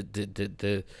whole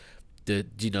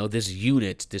this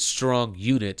unit, this strong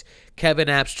unit. Kevin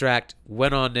Abstract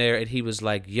went on there and he was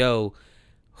like, yo,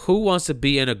 who wants to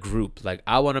be in a group? Like,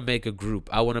 I want to make a group.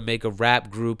 I want to make a rap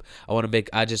group.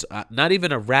 Not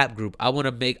even a rap group. I want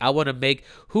to make,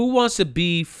 who wants to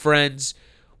be friends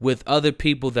with other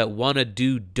people that want to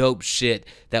do dope shit,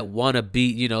 that want to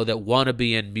be, that want to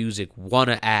be in music, want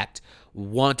to act,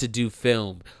 want to do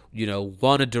film,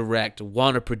 want to direct,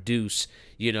 want to produce,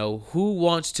 who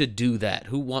wants to do that?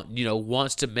 Who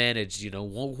wants to manage,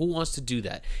 who wants to do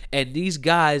that? And these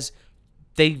guys,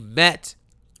 they met,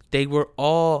 they were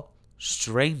all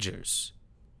strangers.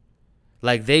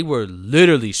 Like, they were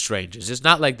literally strangers. It's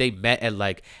not like they met at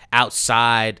like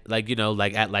outside, like,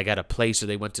 at a place, or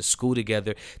they went to school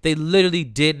together. They literally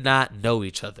did not know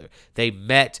each other. They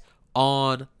met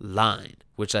online,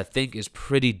 which I think is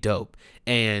pretty dope.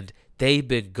 And they've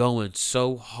been going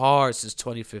so hard since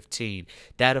 2015.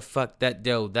 That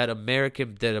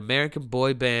American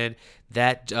boy band,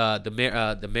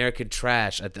 the American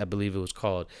Trash, I believe it was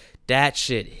called. That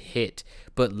shit hit.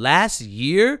 But last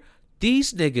year,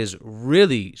 these niggas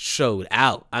really showed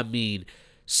out. I mean,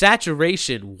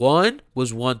 Saturation 1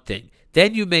 was one thing.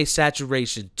 Then you made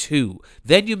Saturation 2.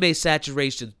 Then you made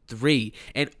Saturation 3.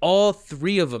 And all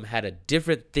three of them had a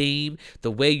different theme. The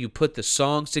way you put the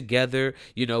songs together,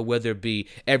 whether it be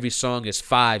every song is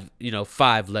 5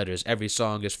 letters. Every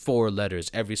song is 4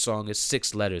 letters. Every song is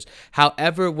 6 letters.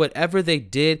 However, whatever they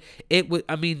did,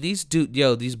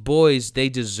 these boys, they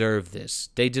deserve this.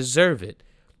 They deserve it.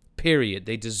 Period.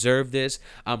 They deserve this.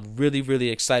 I'm really, really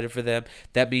excited for them.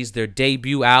 That means their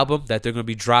debut album that they're going to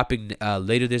be dropping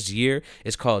later this year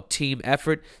is called Team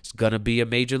Effort. It's going to be a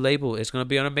major label. It's going to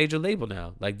be on a major label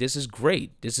now. Like, this is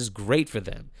great. This is great for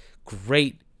them.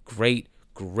 Great, great,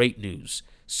 great news.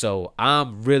 So I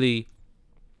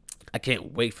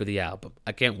can't wait for the album.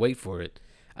 I can't wait for it.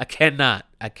 I cannot.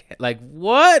 Like,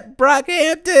 what?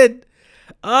 Brockhampton?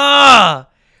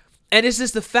 And it's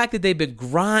just the fact that they've been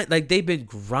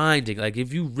grinding. Like,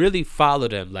 if you really follow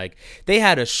them, like, they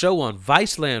had a show on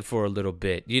Viceland for a little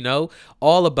bit,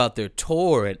 all about their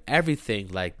tour and everything.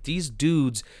 Like, these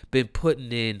dudes been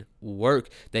putting in work.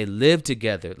 They live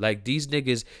together. Like, these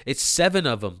niggas, it's 7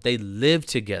 of them. They live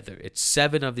together. It's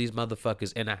 7 of these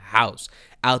motherfuckers in a house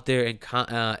out there in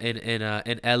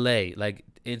LA. Like,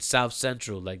 in South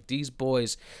Central. Like, these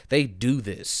boys, they do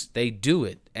this. They do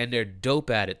it. And they're dope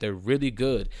at it. They're really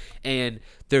good. And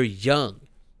they're young.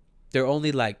 They're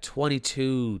only like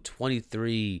 22,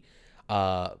 23,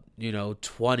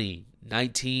 20,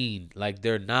 19. Like,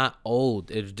 they're not old.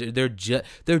 They're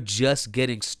just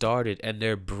getting started. And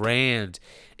their brand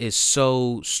is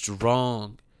so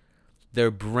strong. Their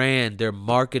brand, their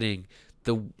marketing,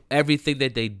 everything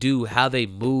that they do, how they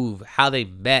move, how they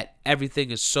met, everything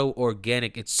is so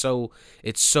organic. It's so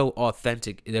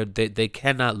authentic. They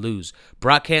cannot lose.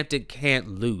 Brockhampton can't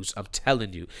lose. I'm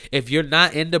telling you. If you're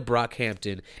not into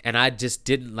Brockhampton and I just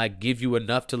didn't like give you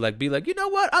enough to like be like, you know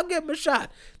what, I'll give them a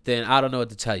shot, then I don't know what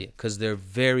to tell you, because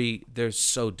they're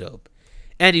so dope.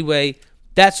 Anyway,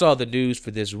 that's all the news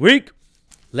for this week.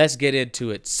 Let's get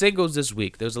into it. Singles this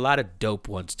week. There's a lot of dope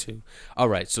ones too. All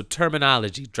right, so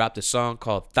Terminology dropped a song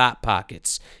called Thought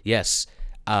Pockets. Yes,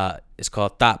 it's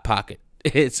called Thought Pocket.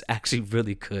 It's actually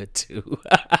really good too.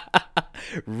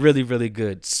 Really, really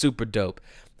good. Super dope.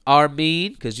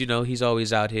 Armin, because he's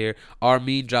always out here.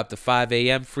 Armin dropped the 5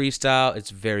 a.m. freestyle.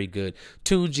 It's very good.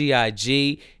 Tune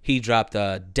G.I.G. He dropped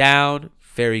Down.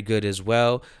 Very good as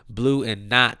well. Blue and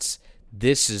Knots.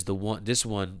 This is the one. This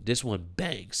one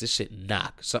bangs. This shit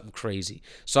knock. Something crazy.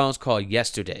 Song's called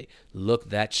Yesterday. Look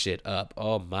that shit up.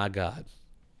 Oh my god.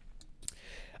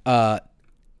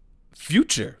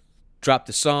 Future dropped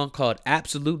a song called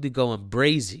Absolutely Going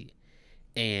Brazy,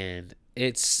 and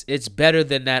it's better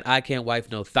than that I Can't Wife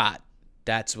No Thought.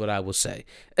 That's what I will say.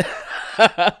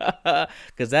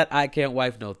 Cause that I Can't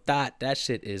Wife No Thought, that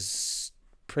shit is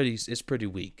pretty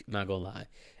weak. Not gonna lie.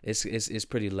 It's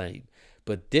pretty lame.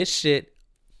 But this shit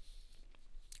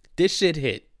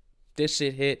hit. This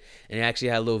shit hit, and it actually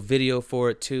had a little video for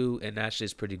it too, and that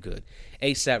shit's pretty good.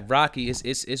 ASAP Rocky,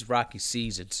 it's Rocky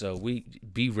season, so we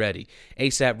be ready.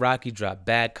 ASAP Rocky dropped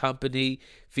Bad Company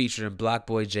featuring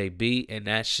Blockboy JB, and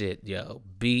that shit,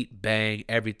 beat, bang,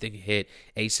 everything hit.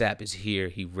 ASAP is here,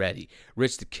 he ready.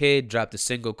 Rich the Kid dropped a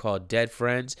single called Dead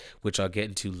Friends, which I'll get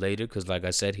into later, because like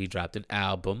I said, he dropped an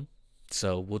album.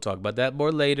 So we'll talk about that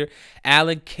more later.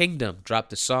 Alan Kingdom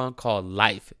dropped a song called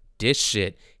Life. This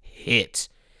shit hit.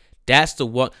 That's the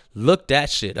one. Look that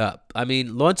shit up. I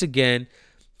mean, once again,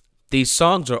 these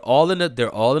songs are all in a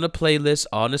playlist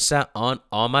on my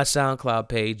SoundCloud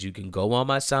page. You can go on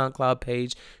my SoundCloud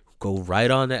page, go right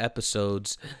on the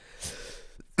episodes.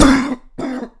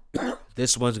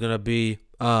 This one's gonna be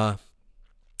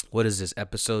what is this,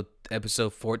 episode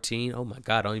 14? Oh my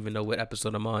god, I don't even know what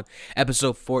episode I'm on.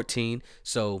 Episode 14.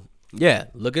 So yeah,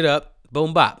 look it up.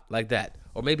 Boom bop, like that.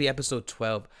 Or maybe episode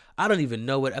 12. I don't even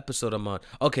know what episode I'm on.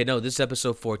 Okay, no, this is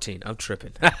episode 14. I'm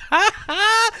tripping.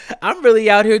 I'm really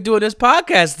out here doing this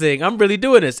podcast thing. I'm really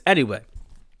doing this. Anyway,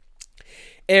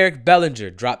 Eric Bellinger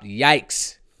dropped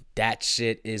Yikes. That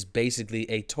shit is basically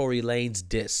a Tory Lanez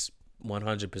diss,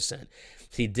 100%.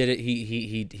 He did it.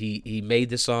 He made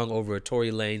the song over a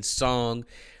Tory Lanez song,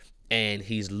 and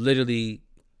he's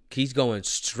going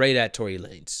straight at Tory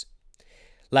Lanez.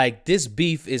 Like, this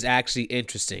beef is actually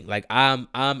interesting. Like, I'm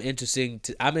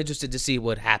interested to see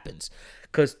what happens,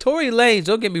 cause Tory Lanez,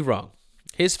 don't get me wrong,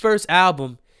 his first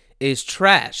album is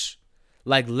trash.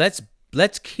 Like,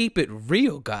 let's keep it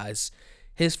real, guys.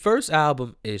 His first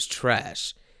album is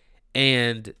trash,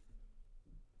 and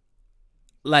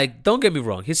like, don't get me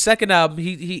wrong, his second album,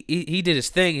 he did his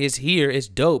thing. His Here is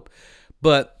dope,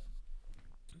 but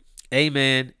hey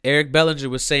man, Eric Bellinger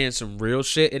was saying some real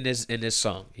shit in this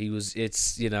song.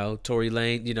 It's Tory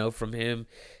Lanez, from him,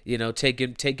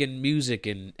 taking music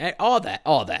and all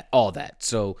that.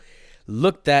 So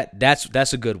look,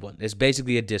 that's a good one. It's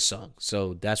basically a diss song.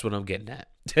 So that's what I'm getting at.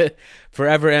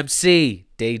 Forever MC,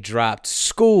 they dropped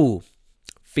School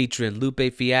featuring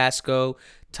Lupe Fiasco,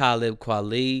 Talib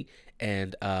Kweli,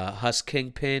 and Hus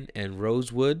Kingpin and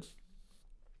Rosewood.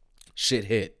 Shit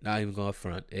hit. Not even going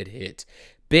front. It hit.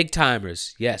 Big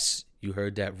Timers. Yes, you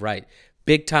heard that right.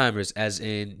 Big Timers, as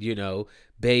in,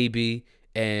 Baby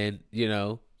and,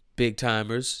 Big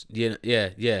Timers.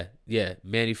 Yeah.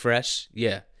 Manny Fresh.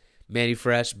 Yeah. Manny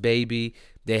Fresh, Baby.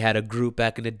 They had a group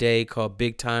back in the day called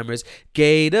Big Timers.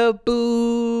 Gator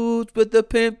boots with the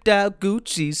pimped out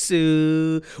Gucci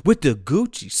suit. With the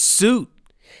Gucci suit.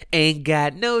 Ain't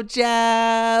got no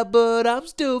job, but I'm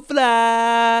still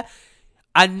fly.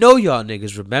 I know y'all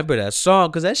niggas remember that song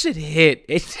because that shit hit.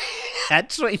 That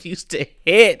joint used to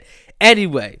hit.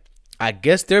 Anyway, I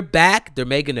guess they're back. They're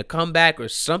making a comeback or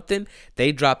something.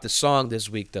 They dropped a song this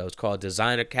week, though. It's called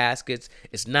Designer Caskets.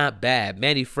 It's not bad.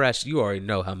 Manny Fresh, you already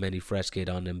know how Manny Fresh get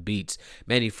on them beats.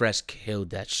 Manny Fresh killed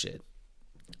that shit.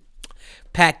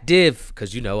 Pac Div,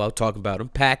 because I'm talking about them.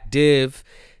 Pac Div,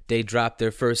 they dropped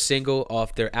their first single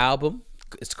off their album.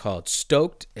 It's called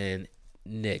Stoked and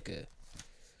Nigga.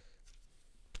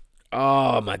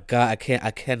 Oh my God,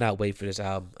 I cannot wait for this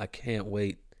album. I can't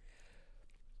wait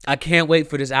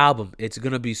for this album. It's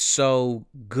gonna be so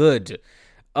good.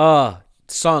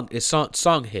 Song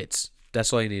hits.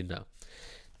 That's all you need to know.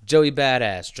 Joey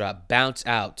Badass dropped Bounce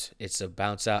Out. It's a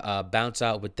bounce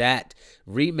out with that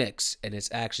remix, and it's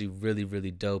actually really,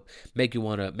 really dope. Make you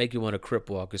wanna crip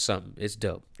walk or something. It's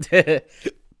dope.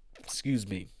 Excuse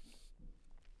me.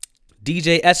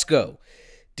 DJ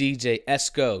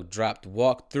Esco dropped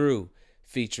Walk Through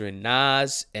featuring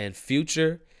Nas and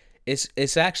Future.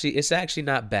 It's actually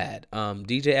not bad.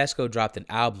 DJ Esco dropped an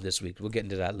album this week. We'll get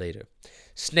into that later.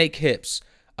 Snake Hips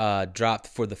dropped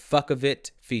For the Fuck of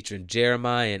It featuring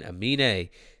Jeremiah and Amine.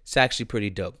 It's actually pretty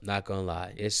dope, not gonna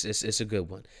lie. It's a good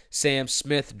one. Sam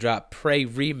Smith dropped Pray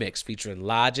Remix featuring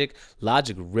Logic.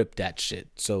 Logic ripped that shit.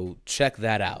 So check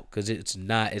that out, because it's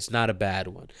not a bad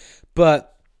one. But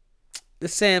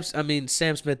Sam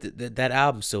Smith, that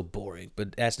album's so boring,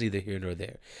 but that's neither here nor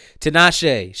there.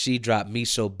 Tinashe, she dropped Me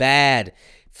So Bad,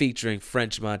 featuring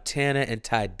French Montana and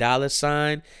Ty Dolla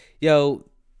 $ign. Yo,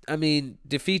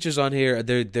 the features on here,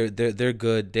 they're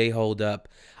good. They hold up.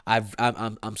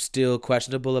 I'm still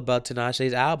questionable about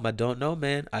Tinashe's album. I don't know,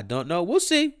 man. I don't know. We'll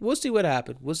see what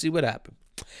happened.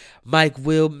 Mike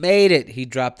Will made it. He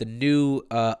dropped the new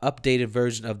updated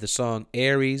version of the song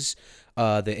Aries.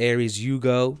 The Aries You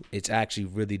Go. It's actually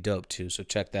really dope too, so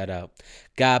check that out.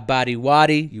 God Body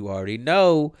Waddy, you already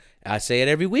know. I say it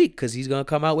every week because he's gonna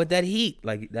come out with that heat.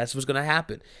 Like, that's what's gonna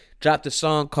happen. Dropped a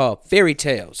song called Fairy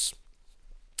Tales.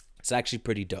 It's actually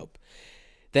pretty dope.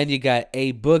 Then you got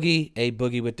A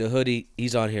Boogie with the hoodie.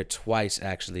 He's on here twice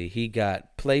actually. He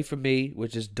got Play For Me,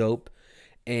 which is dope.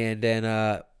 And then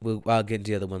I'll get into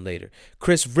the other one later.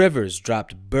 Chris Rivers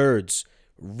dropped Birds.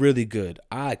 Really good.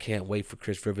 I can't wait for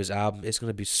Chris Rivers' album. It's going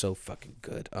to be so fucking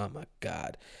good. Oh my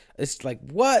God. It's like,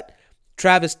 what?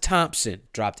 Travis Thompson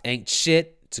dropped Ain't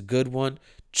Shit. It's a good one.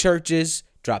 Churches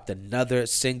dropped another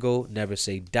single, Never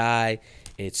Say Die.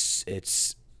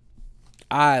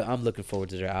 I'm looking forward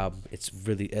to their album. It's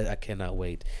really, I cannot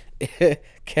wait.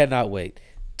 Cannot wait.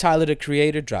 Tyler, the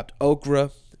Creator, dropped Okra.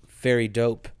 Very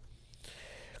dope.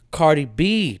 Cardi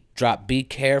B dropped Be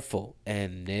Careful.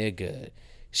 And nigga,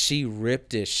 she ripped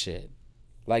this shit.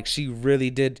 Like, she really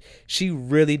did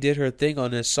her thing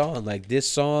on this song. Like, this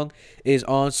song is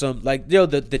on some, like,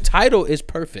 the title is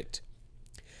perfect.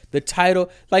 The title,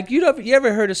 like, you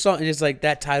ever heard a song and it's like,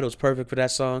 that title's perfect for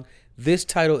that song? This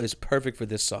title is perfect for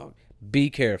this song. Be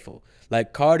Careful.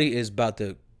 Like, Cardi is about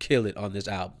to kill it on this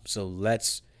album. So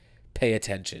let's pay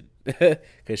attention. Because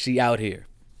she out here.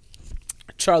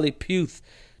 Charlie Puth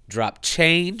dropped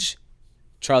Change.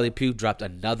 Charlie Puth dropped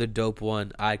another dope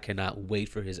one. I cannot wait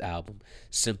for his album.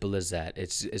 Simple as that.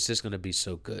 It's just gonna be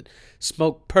so good.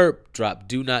 Smoke Perp dropped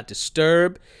Do Not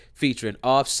Disturb featuring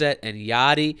Offset and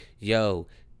Yachty. Yo,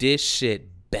 this shit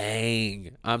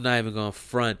bang. I'm not even gonna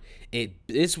front.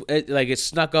 It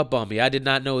snuck up on me. I did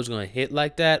not know it was gonna hit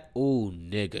like that. Ooh,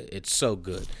 nigga, it's so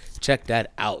good. Check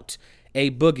that out. A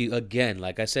Boogie, again,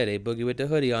 like I said, A Boogie with the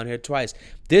hoodie on here twice.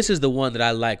 This is the one that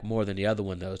I like more than the other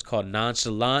one, though. It's called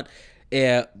Nonchalant.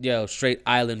 Yeah, yo, straight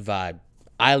island vibe.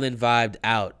 Island vibed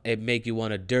out. It make you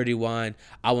want a dirty wine.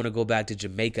 I want to go back to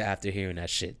Jamaica after hearing that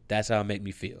shit. That's how it make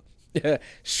me feel.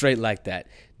 Straight like that.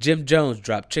 Jim Jones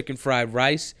dropped Chicken Fried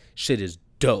Rice. Shit is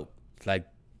dope. Like,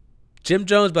 Jim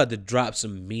Jones about to drop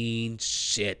some mean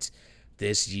shit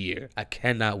this year. I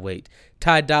cannot wait.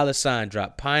 Ty Dolla $ign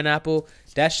dropped Pineapple.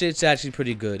 That shit's actually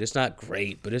pretty good. It's not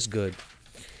great, but it's good.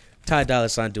 Ty Dolla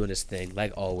 $ign doing his thing,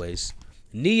 like always.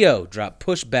 Neo dropped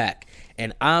Pushback,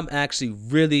 and I'm actually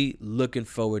really looking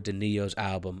forward to Neo's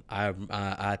album.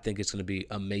 I think it's gonna be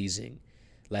amazing,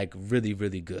 like really,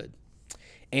 really good.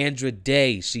 Andra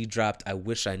Day, she dropped I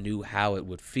Wish I Knew How It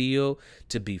Would Feel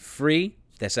to Be Free.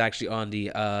 That's actually on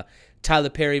the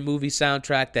Tyler Perry movie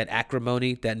soundtrack, that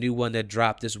Acrimony, that new one that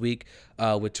dropped this week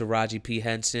with Taraji P.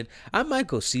 Henson. I might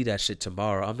go see that shit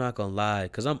tomorrow. I'm not gonna lie,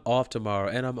 cause I'm off tomorrow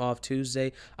and I'm off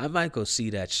Tuesday. I might go see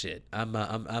that shit. I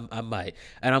might,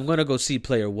 and I'm gonna go see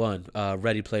Player One,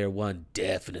 Ready Player One,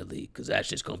 definitely, cause that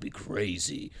shit's gonna be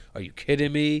crazy. Are you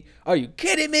kidding me? Are you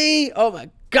kidding me? Oh my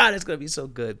god, it's gonna be so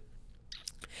good.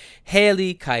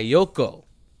 Haley Kayoko.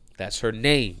 That's her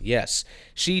name, yes.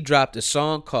 She dropped a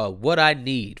song called What I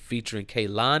Need featuring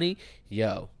Kehlani.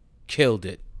 Yo, killed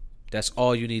it. That's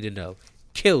all you need to know.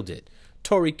 Killed it.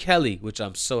 Tori Kelly, which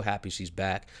I'm so happy she's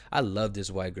back. I love this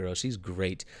white girl. She's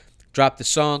great. Dropped a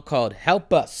song called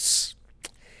Help Us.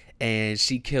 And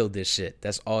she killed this shit.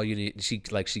 That's all you need. She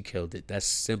killed it. That's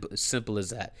simple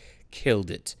as that. Killed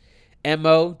it.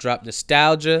 Mo dropped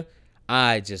Nostalgia.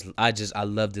 I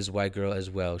love this white girl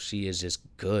as well. She is just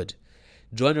good.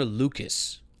 Joyner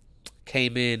Lucas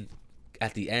came in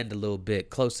at the end a little bit,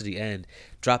 close to the end,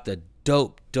 dropped a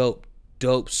dope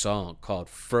song called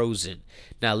Frozen.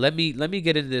 Now let me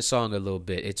get into this song a little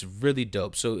bit. It's really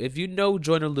dope. So if you know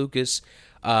Joyner Lucas,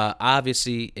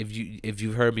 obviously if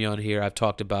you've heard me on here, I've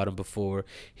talked about him before.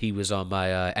 He was on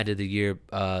my end of the year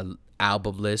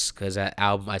album list, because that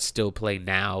album I still play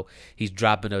now. He's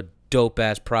dropping a dope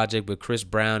ass project with Chris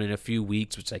Brown in a few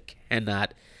weeks, which I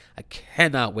cannot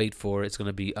wait for. It's going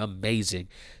to be amazing.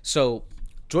 So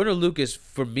Joyner Lucas,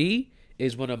 for me,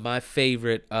 is one of my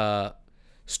favorite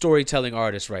storytelling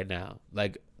artists right now.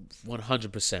 Like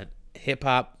 100%. Hip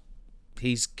hop,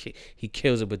 he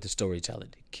kills it with the storytelling.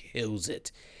 He kills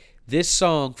it. This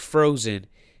song, Frozen,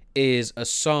 is a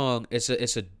song. It's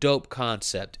a dope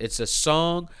concept. It's a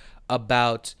song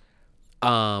about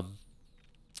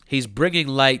he's bringing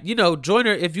light. You know,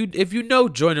 Joyner, if you know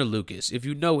Joyner Lucas, if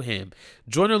you know him,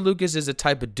 Joyner Lucas is the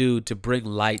type of dude to bring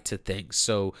light to things.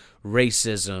 So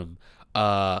racism,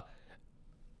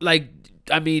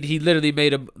 he literally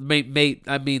made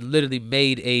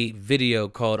a video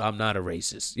called "I'm Not a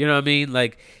Racist." You know what I mean?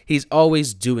 Like, he's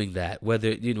always doing that. Whether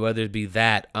it be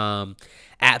that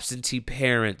absentee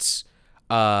parents,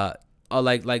 or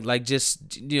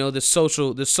just the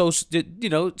social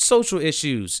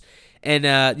issues. And,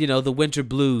 the winter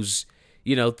blues,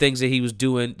 things that he was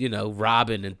doing,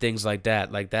 robbing and things like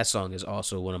that. Like, that song is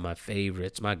also one of my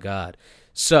favorites. My God.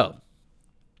 So,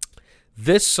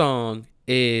 this song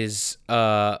is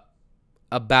it's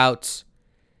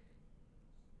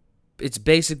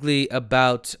basically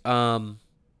about the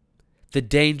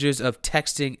dangers of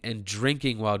texting and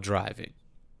drinking while driving.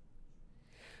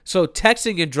 So,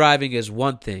 texting and driving is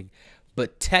one thing.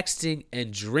 But texting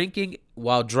and drinking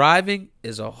while driving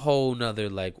is a whole nother,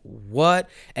 like, what?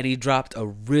 And he dropped a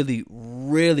really,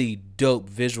 really dope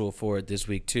visual for it this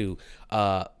week, too.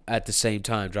 At the same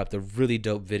time, dropped a really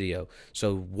dope video.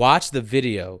 So watch the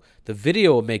video. The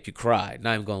video will make you cry,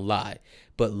 not even gonna lie.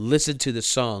 But listen to the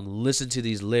song. Listen to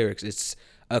these lyrics. It's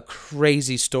a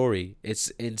crazy story.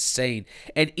 It's insane.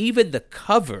 And even the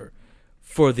cover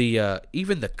for the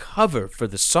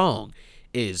song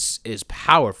is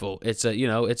powerful. It's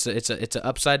a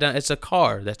upside down. It's a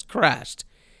car that's crashed.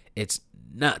 It's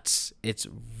nuts. It's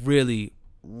really,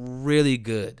 really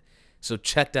good. So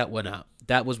check that one out.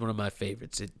 That was one of my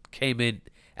favorites. It came in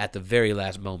at the very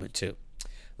last moment too.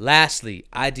 Lastly,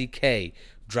 IDK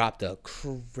dropped a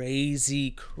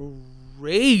crazy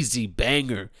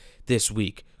banger this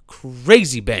week.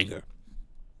 Crazy banger.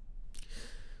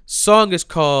 Song is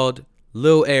called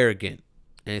Lil Arrogant.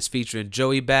 And it's featuring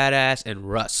Joey Badass and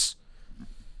Russ.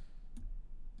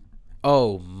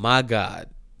 Oh my god.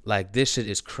 Like this shit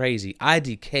is crazy.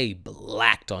 IDK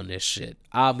blacked on this shit.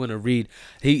 I'm gonna read.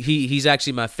 He's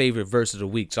actually my favorite verse of the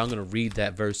week, so I'm gonna read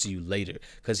that verse to you later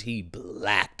because he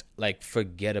blacked. Like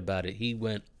forget about it. He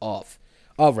went off.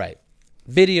 All right,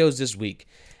 videos this week.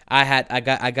 I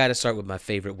got to start with my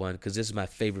favorite one because this is my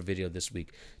favorite video this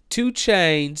week. 2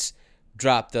 Chainz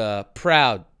dropped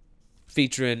Proud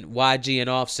featuring YG and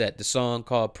Offset, the song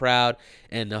called Proud,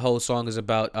 and the whole song is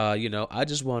about I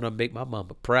just want to make my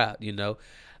mama proud.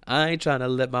 I ain't trying to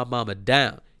let my mama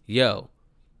down. Yo,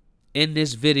 in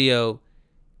this video,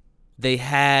 they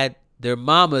had their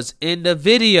mamas in the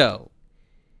video.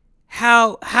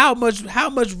 How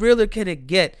much realer can it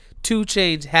get? 2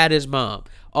 Chainz had his mom.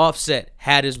 Offset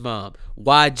had his mom.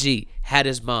 YG had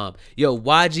his mom. Yo,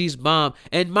 YG's mom,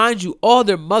 and mind you, all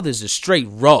their mothers are straight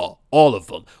raw. All of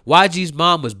them. YG's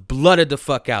mom was blooded the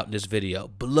fuck out in this video.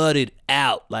 Blooded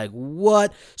out. Like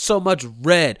what? So much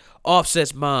red.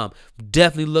 Offset's mom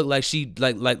definitely looked like she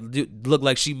looked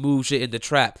like she moved shit in the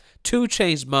trap. 2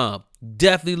 Chainz mom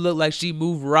definitely looked like she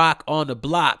moved rock on the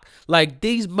block. Like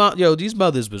these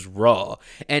mothers was raw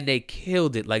and they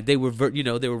killed it. Like they were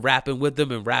they were rapping with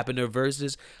them and rapping their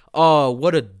verses. Oh,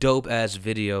 what a dope ass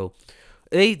video.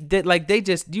 They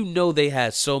just they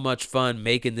had so much fun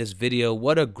making this video.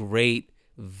 What a great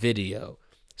video.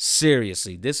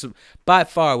 Seriously, this by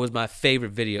far was my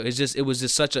favorite video.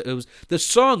 The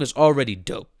song is already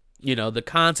dope. The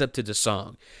concept to the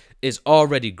song is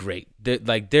already great.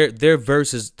 Their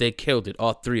verses, they killed it,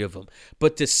 all 3 of them.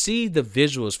 But to see the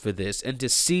visuals for this and to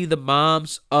see the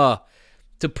moms, to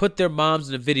put their moms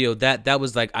in the video, that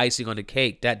was like icing on the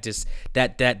cake. That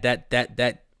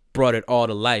brought it all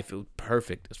to life. It was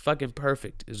perfect. It's fucking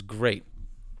perfect. It's great.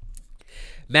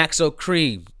 Maxo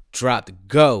Cream dropped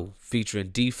Go featuring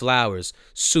D Flowers.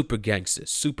 Super gangster,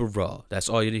 super raw. That's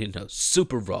all you need to know.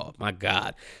 Super raw. My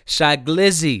God. Shy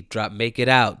Glizzy dropped Make It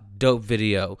Out. Dope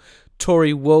video.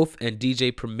 Tory Wolf and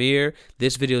DJ Premier.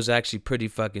 This video is actually pretty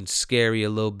fucking scary a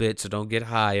little bit, so don't get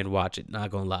high and watch it.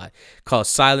 Not gonna lie. Called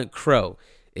Silent Crow.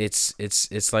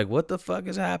 It's like, what the fuck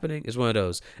is happening? It's one of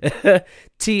those.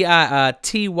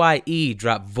 TYE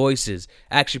dropped Voices.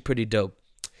 Actually pretty dope.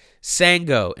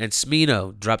 Sango and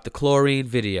Smino dropped the Chlorine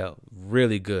video.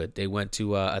 Really good. They went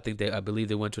to I believe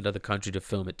they went to another country to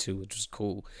film it too, which was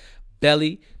cool.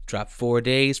 Belly dropped 4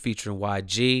 Days featuring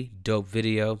YG. Dope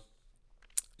video.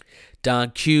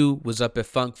 Don Q was up at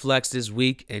Funk Flex this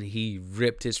week and he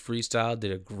ripped his freestyle,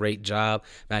 did a great job.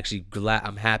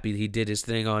 I'm happy he did his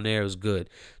thing on there. It was good.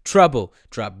 Trouble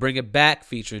dropped Bring It Back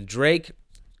featuring Drake.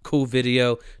 Cool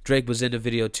video. Drake was in the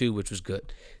video too, which was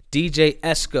good. DJ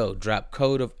Esco dropped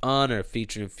Code of Honor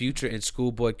featuring Future and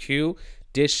Schoolboy Q.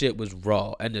 This shit was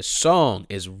raw and the song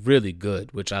is really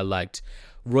good, which I liked.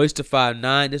 Royce da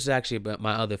 5'9", this is actually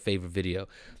my other favorite video.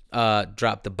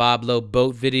 Dropped the Boblo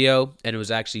Boat video, and it was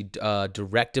actually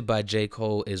directed by J.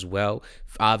 Cole as well,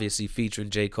 obviously featuring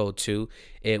J. Cole too.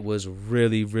 It was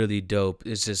really, really dope.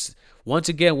 It's just, once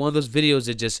again, one of those videos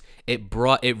that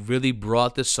it really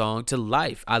brought the song to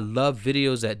life. I love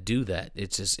videos that do that.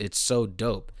 It's so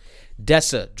dope.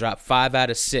 Dessa dropped 5 out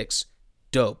of 6.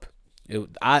 Dope.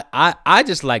 I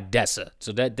just like Dessa,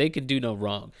 so that they can do no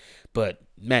wrong. But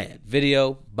man,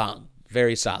 video bang,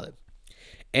 very solid.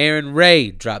 Aaron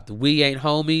Ray dropped We Ain't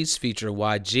Homies featuring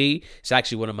YG. It's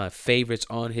actually one of my favorites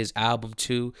on his album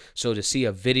too. So to see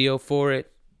a video for it,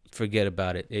 forget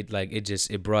about it. It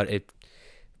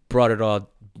brought it all,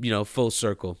 full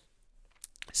circle.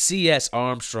 CS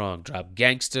Armstrong dropped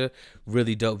Gangsta,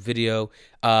 really dope video.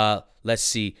 Let's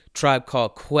see, Tribe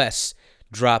Called Quest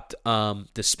dropped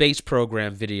the Space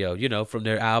Program video, from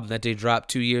their album that they dropped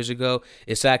 2 years ago.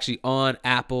 It's actually on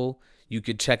Apple. You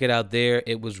could check it out there.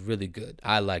 It was really good.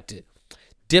 I liked it.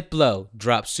 Diplo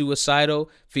dropped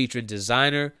Suicidal featuring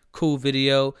Designer. Cool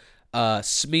video.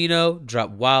 Smino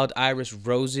dropped Wild Iris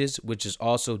Roses, which is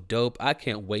also dope. I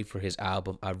can't wait for his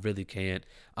album. I really can't.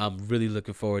 I'm really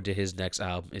looking forward to his next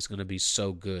album. It's going to be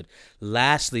so good.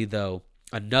 Lastly, though,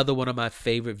 another one of my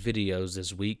favorite videos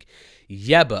this week,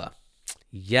 Yebba.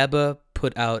 Yebba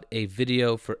put out a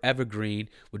video for Evergreen,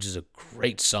 which is a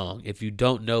great song. If you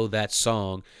don't know that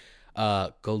song,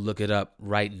 go look it up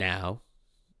right now,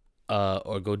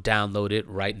 or go download it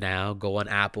right now. Go on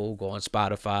Apple, go on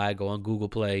Spotify, go on Google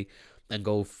Play, and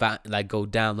go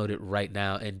download it right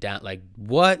now. And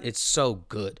what? It's so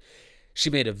good. She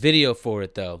made a video for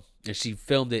it though, and she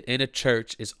filmed it in a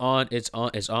church. It's on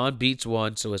Beats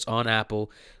One, so it's on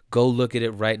Apple. Go look at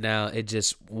it right now. It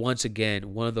just, once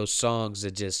again, one of those songs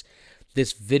that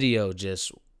this video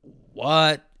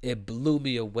it blew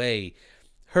me away.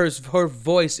 Her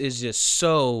voice is just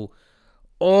so,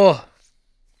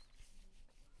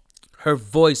 Her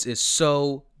voice is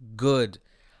so good.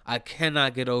 I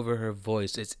cannot get over her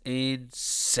voice. It's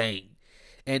insane.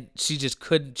 And she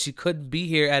couldn't be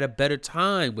here at a better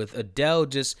time with Adele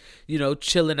just,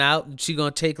 chilling out, and she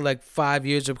gonna take like 5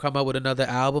 years to come out with another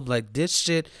album. Like this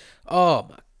shit, oh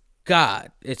my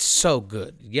God, it's so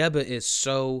good. Yeba is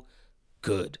so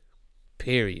good.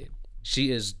 Period.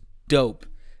 She is dope.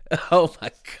 Oh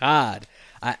my God.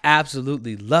 I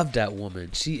absolutely love that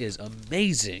woman. She is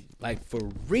amazing. Like for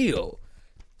real.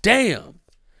 Damn.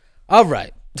 All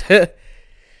right.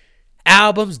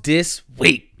 Albums this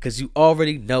week, because you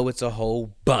already know it's a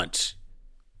whole bunch.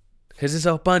 Because it's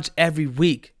a bunch every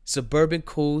week. Suburban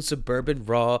Cool, Suburban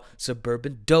Raw,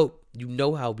 Suburban Dope. You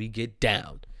know how we get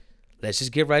down. Let's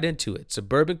just get right into it.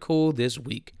 Suburban Cool this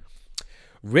week.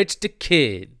 Rich the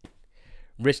Kid.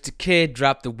 Rich the Kid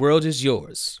dropped The World Is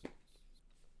Yours.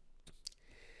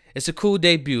 It's a cool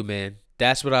debut, man.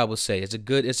 That's what I will say. It's a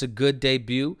good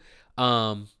debut.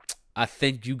 I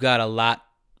think you got a lot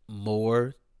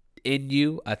more in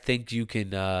you. I think you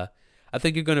can I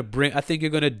think you're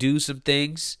gonna do some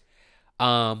things.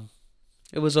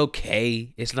 It was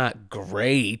okay. It's not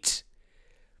great,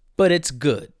 but it's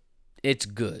good. It's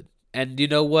good. And you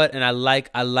know what? And I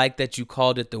like that you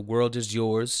called it The World Is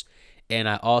Yours. And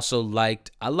I also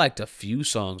liked a few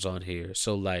songs on here.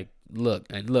 So like look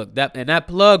that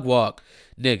plug walk,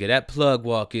 nigga, that plug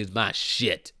walk is my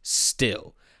shit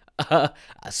still.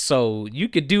 So you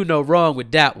could do no wrong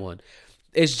with that one.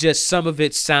 It's just some of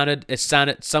it sounded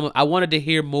I wanted to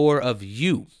hear more of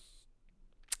you,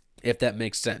 if that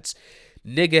makes sense.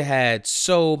 Nigga had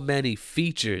so many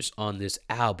features on this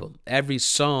album. Every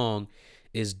song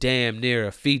is damn near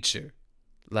a feature.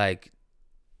 Like,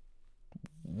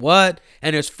 what?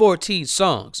 And there's 14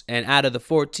 songs. And out of the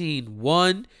 14,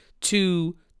 1,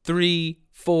 2, 3,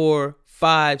 4,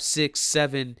 5, 6,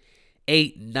 7,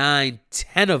 8, 9,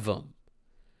 10 of them,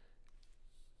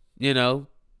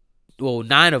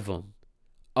 9 of them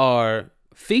are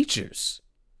features.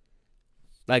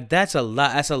 Like that's a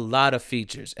lot. That's a lot of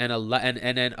features, and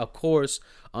then of course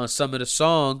on some of the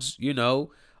songs,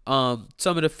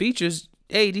 some of the features.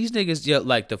 Hey, these niggas,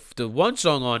 like the one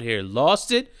song on here,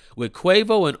 "Lost It" with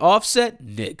Quavo and Offset,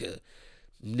 nigga.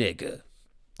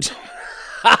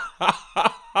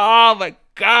 Oh my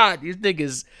God, these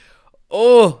niggas.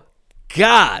 Oh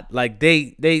God, like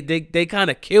they kind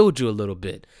of killed you a little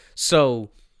bit. So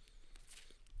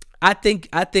I think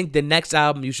the next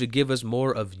album you should give us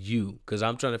more of you, because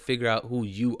I'm trying to figure out who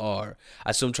you are.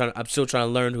 I'm still trying to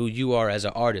learn who you are as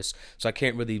an artist. So I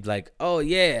can't really like, oh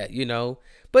yeah,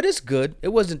 But it's good. It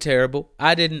wasn't terrible.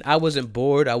 I wasn't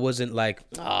bored. I wasn't like,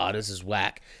 oh, this is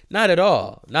whack. Not at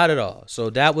all. Not at all.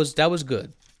 So that was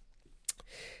good.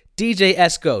 DJ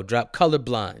Esco dropped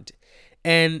Colorblind,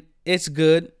 and it's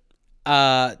good.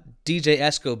 DJ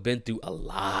Esco been through a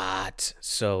lot,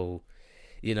 so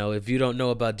if you don't know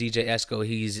about DJ Esco,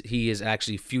 he is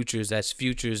actually Futures. That's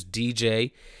Futures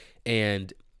DJ,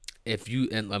 and we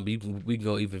can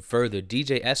go even further.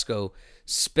 DJ Esco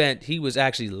he was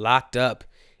actually locked up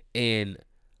in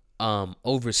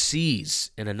overseas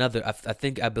in another.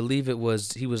 I believe it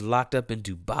was he was locked up in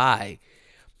Dubai,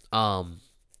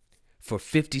 for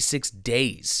 56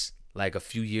 days. Like a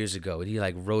few years ago, and he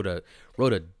like wrote a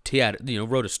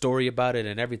story about it,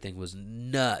 and everything was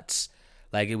nuts.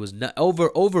 Like it was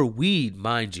over weed,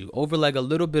 mind you, over like a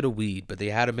little bit of weed, but they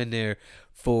had him in there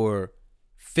for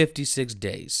 56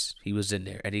 days. He was in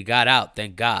there, and he got out,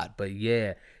 thank God. But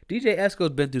yeah, DJ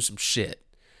Esco's been through some shit.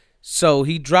 So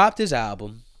he dropped his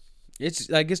album. It's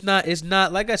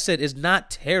not like I said, it's not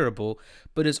terrible,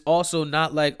 but it's also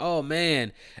not like, oh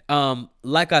man,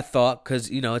 like I thought, because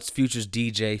it's Future's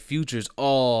DJ. Future's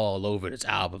all over this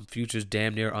album. Future's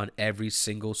damn near on every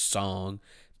single song.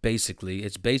 Basically,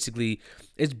 it's basically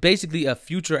a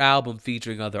Future album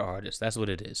featuring other artists. That's what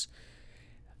it is.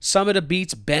 Some of the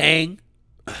beats bang.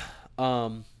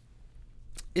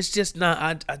 It's just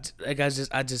not.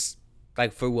 I just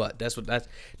like, for what?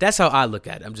 That's how I look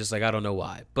at it. I'm just like, I don't know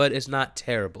why, but it's not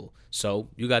terrible. So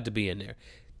you got to be in there.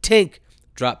 Tink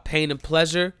dropped Pain and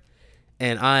Pleasure,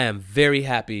 and I am very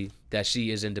happy that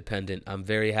she is independent. I'm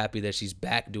very happy that she's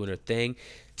back doing her thing.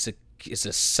 It's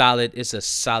a solid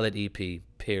EP.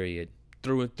 Period.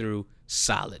 Through and through,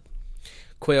 solid.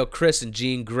 Quail Chris and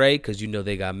Jean Grae, because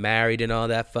they got married and all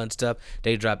that fun stuff.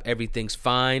 They dropped Everything's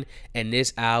Fine, and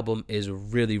this album is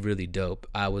really, really dope.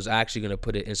 I was actually going to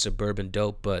put it in Suburban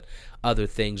Dope, but other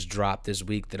things dropped this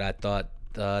week that I thought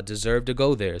deserved to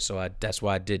go there, so that's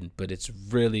why I didn't. But it's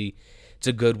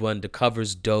a good one. The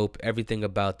cover's dope. Everything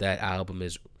about that album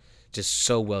is just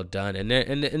so well done, and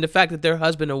the fact that they're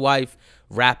husband and wife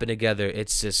rapping together,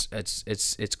 it's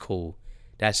cool.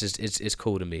 That's just it's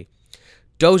cool to me.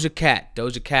 Doja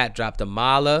Cat dropped a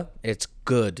Mala. It's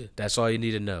good. That's all you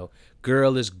need to know.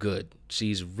 Girl is good.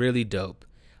 She's really dope.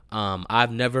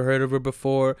 I've never heard of her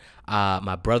before.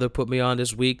 My brother put me on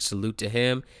this week. Salute to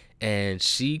him. And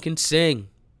she can sing.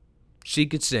 She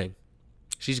could sing.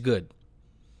 She's good.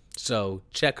 So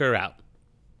check her out.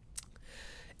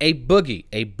 A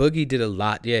Boogie did a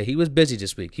lot. Yeah, he was busy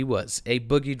this week. He was. A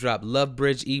Boogie dropped Love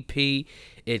Bridge EP.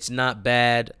 It's not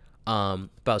bad.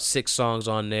 About 6 songs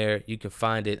on there. You can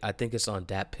find it. I think it's on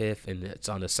Dat Piff and it's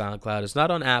on the SoundCloud. It's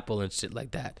not on Apple and shit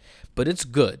like that. But it's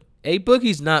good. A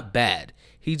Boogie's not bad.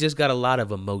 He just got a lot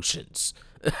of emotions.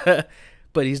 But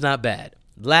he's not bad.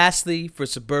 Lastly, for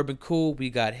Suburban Cool,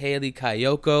 we got Haley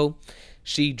Kayoko.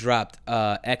 She dropped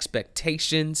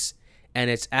Expectations, and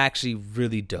it's actually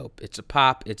really dope. It's a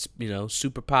pop. It's,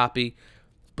 super poppy,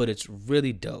 but it's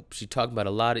really dope. She talking about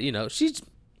a lot of, she's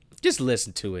just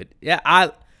listen to it. Yeah,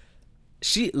 I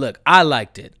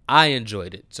liked it. I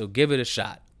enjoyed it. So give it a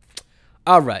shot.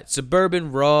 All right,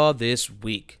 Suburban Raw this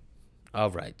week.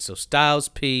 All right, so Styles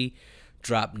P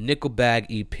dropped Nickelbag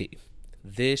EP.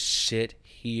 This shit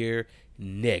here,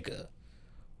 nigga.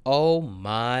 Oh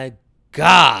my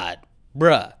God.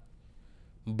 Bruh.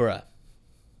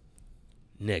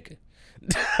 Nigga.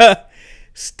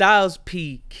 Styles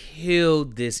P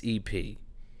killed this EP.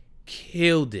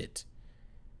 Killed it.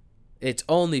 It's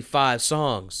only 5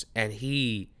 songs, and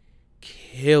he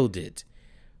killed it.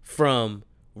 From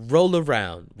Roll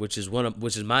Around, which is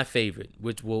my favorite,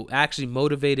 which will actually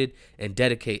Dedicated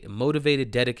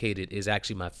is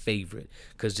actually my favorite,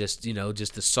 because just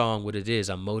the song, what it is,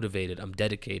 I'm motivated, I'm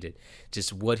dedicated,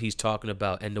 just what he's talking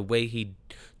about, and the way he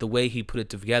put it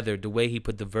together, the way he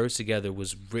put the verse together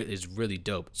is really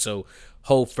dope. So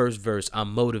whole first verse,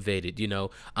 I'm motivated,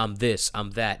 I'm this,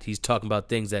 I'm that. He's talking about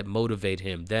things that motivate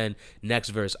him. Then next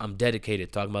verse, I'm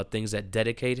dedicated, talking about things that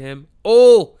dedicate him.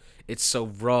 Oh, it's so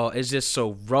raw. It's just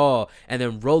so raw. And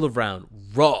then Roll Around,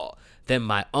 raw. Then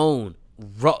My Own,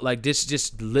 raw. Like this,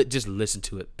 just listen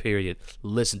to it, period.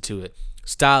 Listen to it.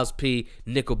 Styles P,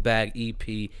 Nickelbag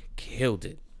EP, killed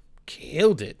it.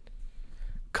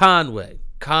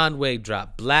 Conway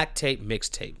dropped Black Tape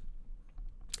mixtape.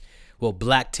 Well,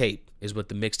 Black Tape is what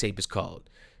the mixtape is called.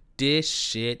 This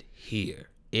shit here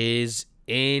is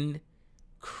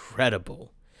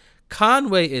incredible.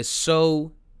 Conway is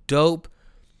so dope.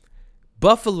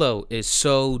 Buffalo is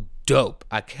so dope.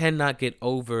 I cannot get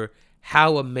over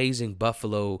how amazing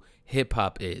Buffalo hip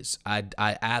hop is. I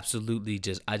absolutely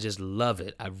just love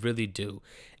it. I really do.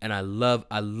 And I love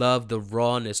the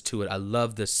rawness to it. I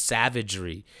love the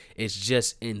savagery. It's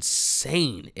just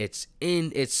insane. It's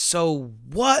so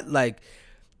what? Like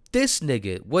this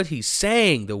nigga, what he's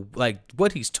saying,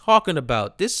 what he's talking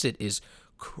about, this shit is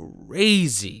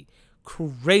crazy.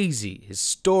 His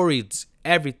stories,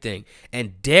 everything.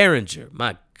 And Derringer,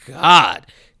 my God,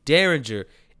 Derringer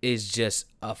is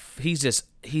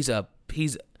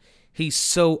he's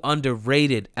so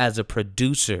underrated as a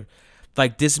producer.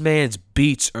 Like this man's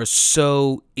beats are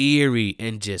so eerie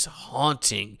and just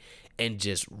haunting and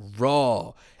just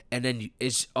raw. And then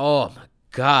it's, oh my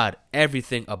God,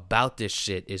 everything about this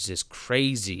shit is just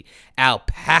crazy.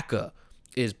 Alpaca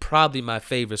is probably my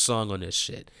favorite song on this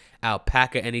shit.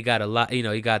 Alpaca, and he got a lot,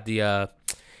 he got the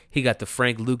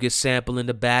Frank Lucas sample in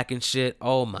the back and shit.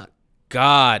 Oh my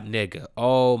God, nigga.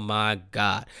 Oh my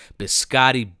God.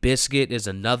 Biscotti Biscuit is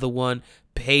another one.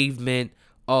 Pavement.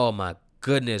 Oh my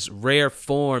goodness. Rare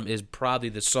Form is probably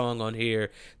the song on here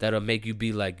that'll make you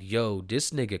be like, yo, this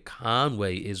nigga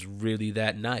Conway is really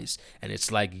that nice. And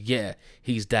it's like, yeah,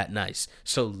 he's that nice.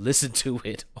 So listen to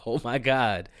it. Oh my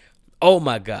God.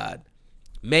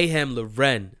 Mayhem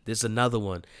Loren, this is another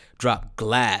one. Drop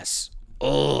Glass.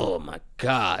 Oh my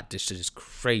God, this shit is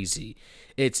crazy.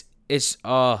 It's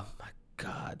oh my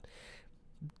God.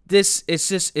 The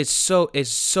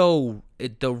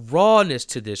rawness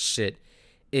to this shit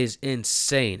is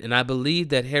insane. And I believe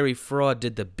that Harry Fraud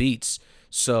did the beats,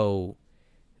 so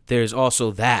there's also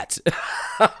that.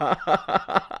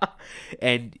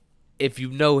 And if you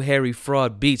know Harry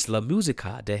Fraud beats, La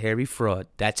Musica de Harry Fraud,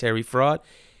 that's Harry Fraud.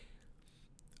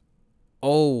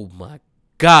 Oh my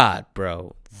God,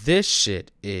 bro. This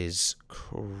shit is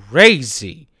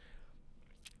crazy.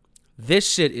 This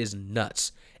shit is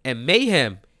nuts. And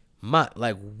Mayhem,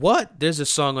 what? There's a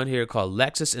song on here called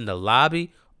Lexus in the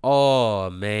Lobby. Oh,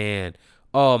 man.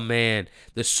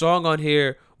 The song on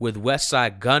here with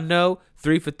Westside Gunno,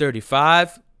 3 for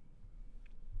 35.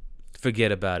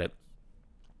 Forget about it.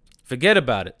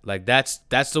 Like, that's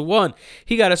the one.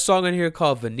 He got a song on here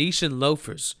called Venetian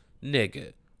Loafers.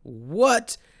 Nigga.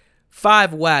 What?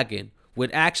 5 Wagon with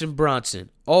Action Bronson.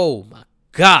 Oh my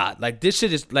God, like this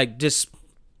shit is like just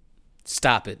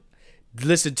stop it.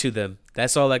 Listen to them.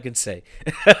 That's all I can say.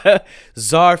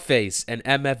 Czarface and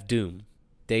MF Doom.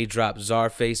 They dropped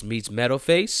Czarface meets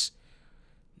Metalface.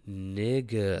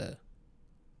 Nigga.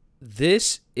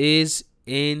 This is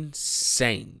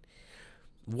insane.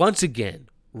 Once again,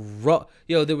 raw.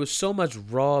 Yo, there was so much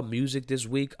raw music this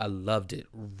week. I loved it.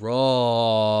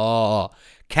 Raw.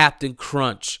 Captain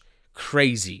Crunch.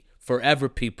 Crazy. Forever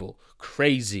People.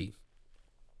 Crazy.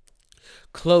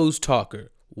 Close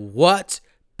Talker. What?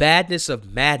 Badness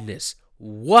of Madness.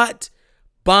 What?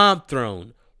 Bomb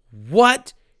Throne.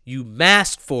 What? You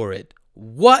masked for it.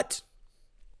 What?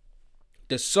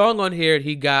 The song on here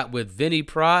he got with Vinny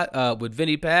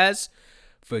Paz,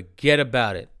 forget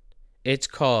about it. It's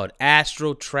called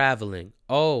Astral Traveling.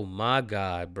 Oh my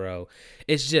God, bro.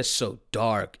 It's just so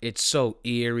dark. It's so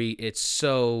eerie. It's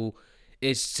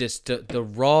just the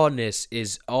rawness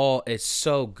is all, it's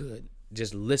so good.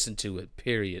 Just listen to it,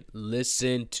 period.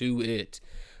 Listen to it.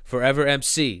 Forever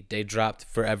MC. They dropped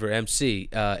Forever MC.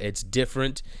 It's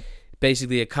different.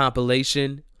 Basically a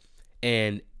compilation,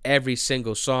 and every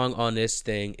single song on this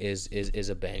thing is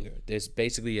a banger. There's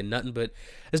basically nothing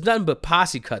but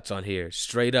posse cuts on here,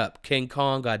 straight up. King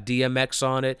Kong got DMX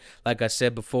on it. Like I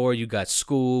said before, you got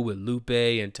School with Lupe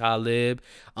and Talib.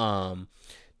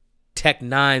 Tech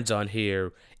Nine's on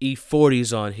here,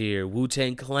 E40's on here,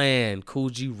 Wu-Tang Clan, Kool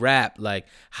G Rap, like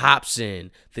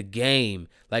Hopsin, The Game.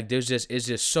 Like it's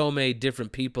just so many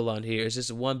different people on here. It's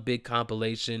just one big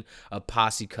compilation of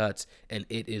posse cuts, and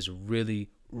it is really,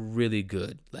 really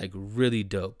good, like really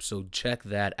dope. So check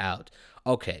that out.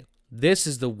 Okay, this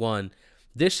is the one.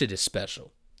 This shit is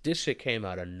special. This shit came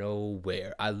out of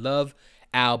nowhere. I love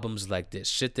albums like this.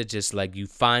 Shit that just like you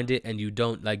find it and you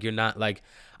don't like, you're not like,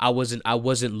 I wasn't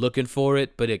looking for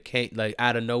it, but it came like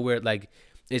out of nowhere. Like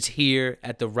it's here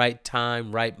at the right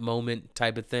time, right moment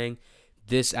type of thing.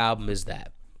 This album is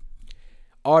that.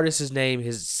 Artist's name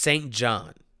is St.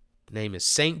 John. Name is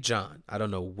St. John. I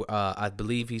don't know. I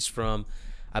believe he's from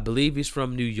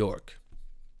New York.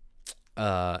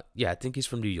 Yeah, I think he's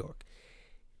from New York.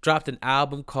 Dropped an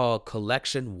album called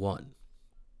Collection 1.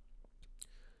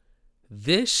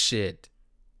 This shit.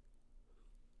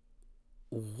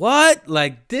 What?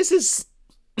 Like this is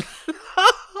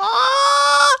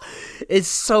it's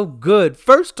so good.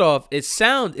 First off, it's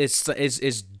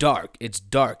dark. It's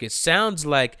dark. It sounds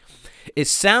like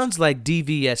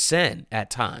DVSN at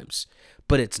times,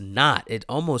 but it's not. It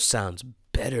almost sounds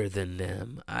better than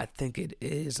them. I think it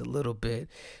is a little bit.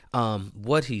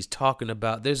 What he's talking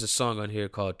about. There's a song on here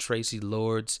called Tracy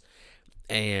Lords,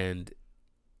 and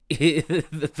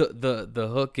the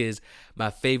hook is, my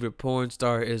favorite porn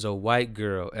star is a white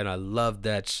girl, and I love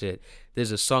that shit.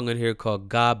 There's a song on here called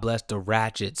God Bless the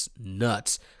Ratchets,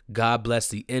 nuts. God Bless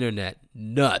the Internet,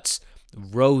 nuts.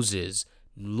 Roses,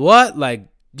 what? Like,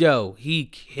 yo,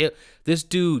 this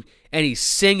dude, and he's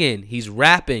singing, he's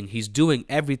rapping, he's doing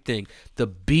everything. The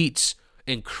beats,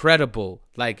 incredible.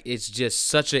 Like, it's just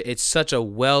such a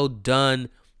well done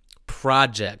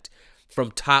project.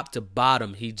 From top to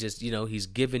bottom, he just, he's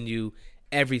giving you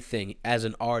everything as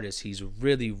an artist. He's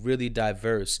really, really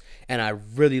diverse, and I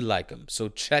really like him. So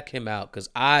check him out, because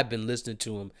I've been listening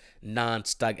to him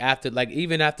nonstop.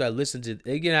 Even after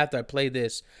I play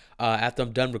this, after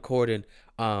I'm done recording,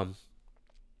 I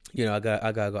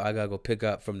gotta go pick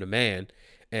up from the man,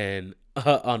 and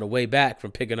on the way back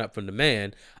from picking up from the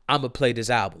man, I'm gonna play this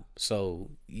album. So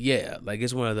yeah, like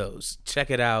it's one of those.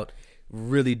 Check it out,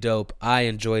 really dope. I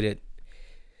enjoyed it.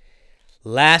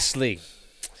 Lastly,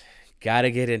 gotta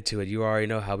get into it. You already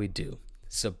know how we do.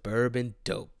 Suburban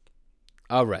Dope.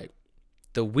 All right.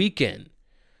 The Weeknd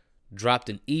dropped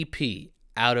an EP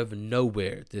out of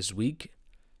nowhere this week.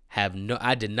 I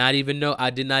did not even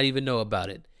know about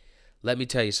it. Let me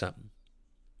tell you something.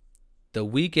 The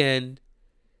Weeknd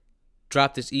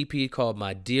dropped this EP called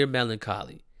My Dear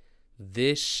Melancholy.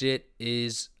 This shit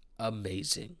is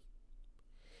amazing.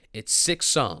 It's 6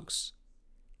 songs.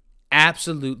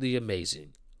 Absolutely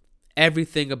amazing.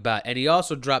 Everything about, and he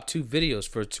also dropped 2 videos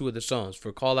for 2 of the songs,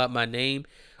 for Call Out My Name,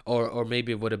 or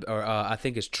maybe it would have, or I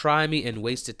think it's Try Me and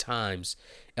Wasted Times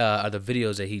are the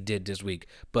videos that he did this week.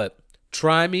 But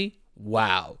Try Me,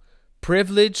 wow.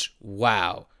 Privilege,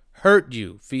 wow. Hurt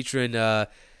You, featuring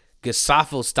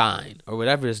Gesaffelstein, or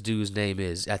whatever this dude's name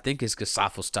is. I think it's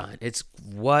Gesaffelstein. It's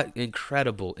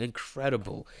incredible.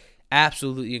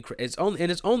 Absolutely incredible.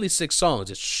 It's only 6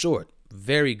 songs. It's short.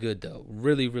 Very good though.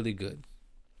 Really, really good.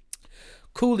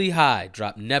 Cooley High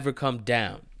dropped Never Come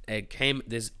Down. It came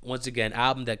this once again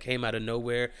album that came out of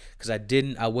nowhere, because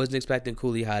I wasn't expecting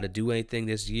Cooley High to do anything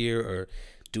this year or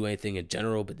do anything in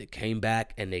general, but they came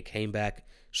back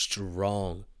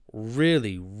strong.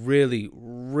 Really, really,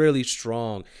 really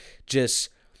strong. Just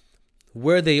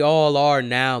where they all are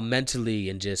now mentally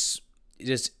and just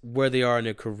where they are in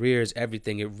their careers,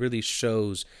 everything, it really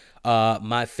shows.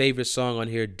 My favorite song on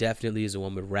here definitely is the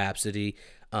one with Rhapsody.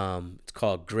 It's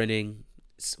called Grinning.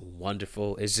 It's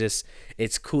wonderful.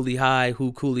 It's Cooley High,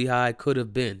 who Cooley High could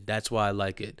have been. That's why I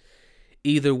like it.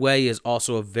 Either Way is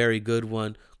also a very good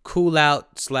one. Cool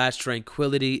Out /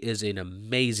 Tranquility is an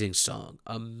amazing song.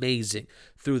 Amazing.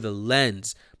 Through the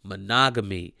Lens,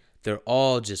 Monogamy. They're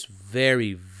all just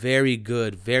very, very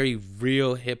good. Very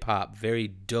real hip hop. Very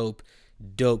dope,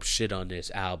 dope shit on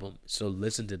this album. So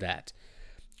listen to that.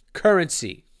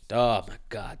 Currency. Oh my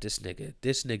God, this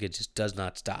nigga just does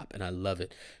not stop, and I love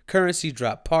it. Currency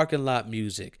dropped Parking Lot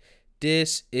Music.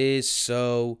 This is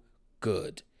so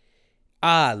good.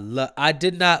 I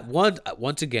did not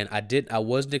once again I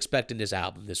wasn't expecting this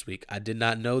album this week. I did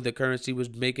not know that Currency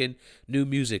was making new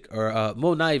music or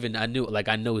well, not even I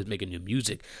know he's making new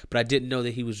music, but I didn't know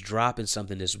that he was dropping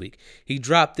something this week. He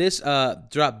dropped this EP, or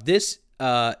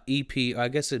I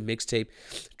guess a mixtape.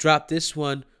 Dropped this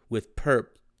one with Perp.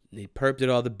 He perped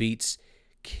all the beats.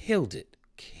 Killed it.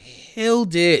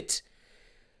 Killed it.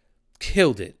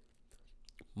 Killed it.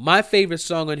 My favorite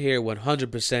song on here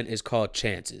 100% is called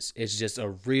Chances. It's just a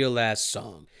real ass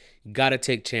song. You got to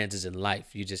take chances in life.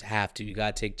 You just have to. You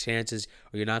got to take chances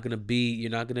or you're not going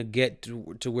to get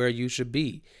to where you should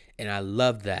be. And I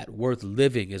love that. Worth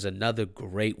Living is another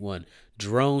great one.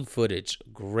 Drone Footage,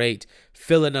 great.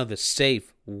 Fill Another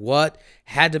Safe. What?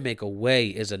 Had to Make a Way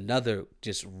is another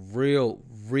just real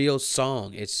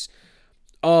song. It's,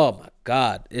 oh my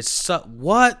God. It's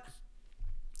what?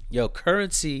 Yo,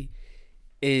 Currency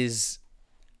he is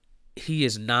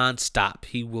nonstop.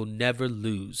 He will never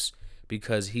lose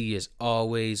because he is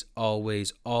always,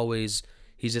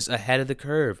 he's just ahead of the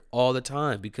curve all the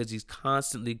time because he's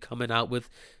constantly coming out with,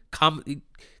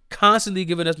 constantly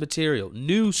giving us material.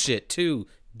 New shit too.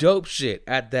 Dope shit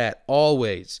at that,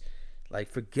 always. Like,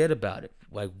 forget about it.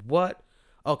 Like, what?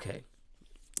 Okay.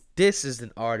 This is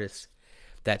an artist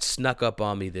that snuck up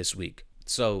on me this week.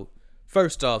 So,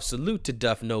 first off, salute to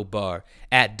Duff No Bar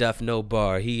at Duff No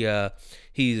Bar.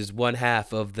 He's one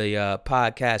half of the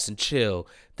podcast and chill.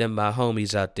 Them my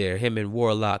homies out there, him and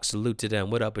Warlock. Salute to them.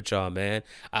 What up with y'all, man?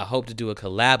 I hope to do a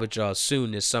collab with y'all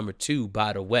soon this summer too.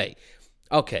 By the way,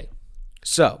 okay.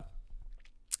 So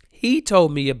he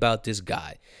told me about this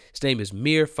guy. His name is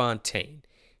Mir Fontaine.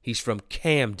 He's from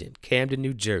Camden,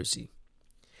 New Jersey.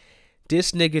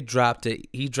 This nigga dropped a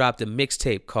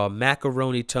mixtape called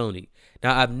Macaroni Tony.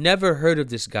 Now, I've never heard of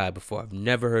this guy before. I've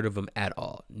never heard of him at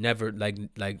all. Never,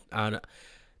 nigga,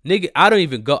 I don't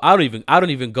even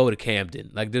go to Camden.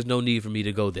 Like, there's no need for me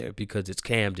to go there because it's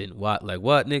Camden. What,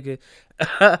 nigga?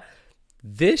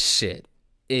 This shit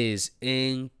is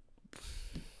in.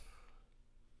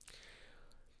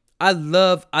 I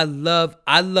love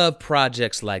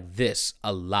projects like this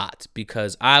a lot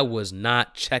because I was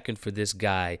not checking for this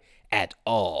guy at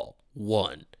all.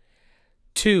 1.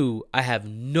 2, I have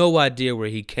no idea where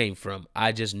he came from.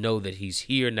 I just know that he's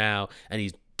here now and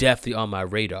he's definitely on my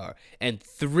radar. And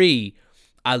 3,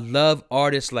 I love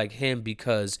artists like him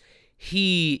because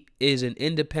he is an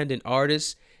independent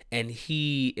artist and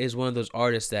he is one of those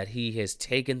artists that he has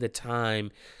taken the time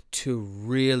to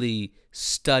really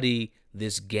study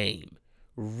this game.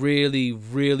 Really,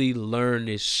 really learn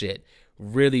this shit.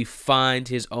 Really find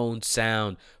his own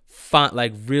sound.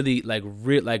 Really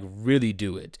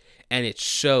do it. And it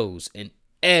shows in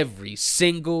every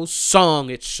single song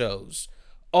it shows.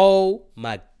 Oh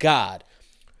my God.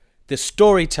 The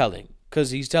storytelling,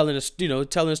 because he's telling a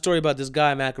story about this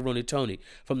guy, Macaroni Tony.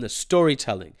 From the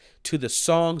storytelling to the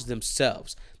songs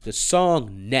themselves. The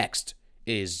song Next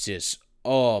is just,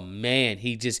 oh man,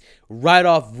 he just, right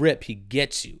off rip, he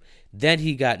gets you. Then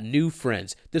he got New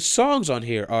Friends. The songs on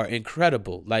here are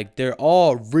incredible. Like, they're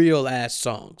all real ass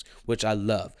songs, which I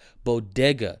love.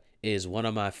 Bodega is one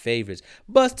of my favorites.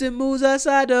 Bustin' moves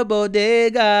outside the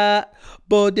bodega.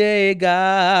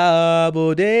 Bodega.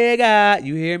 Bodega.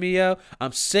 You hear me, yo?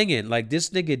 I'm singing. Like,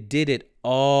 this nigga did it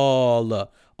all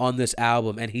on this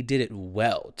album, and he did it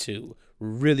well, too.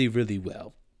 Really, really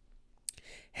well.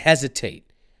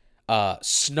 Hesitate.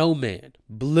 Snowman.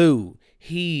 Blue.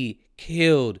 He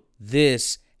killed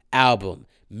this album.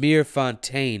 Mir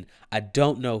Fontaine, I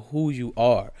don't know who you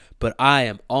are, but I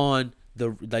am on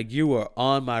you are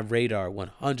on my radar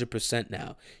 100%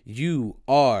 now. You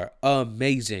are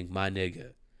amazing, my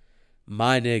nigga.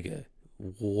 My nigga.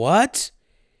 What?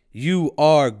 You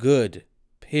are good.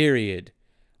 Period.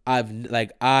 I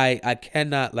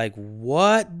cannot,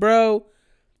 what, bro?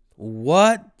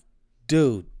 What?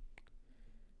 Dude.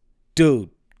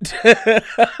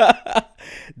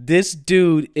 This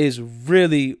dude is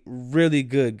really, really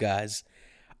good, guys.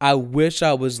 I wish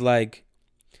I was like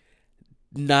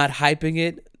not hyping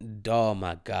it. Oh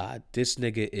my god, this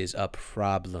nigga is a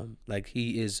problem. Like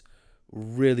he is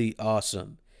really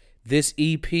awesome. This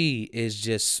EP is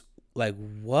just like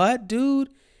what, dude?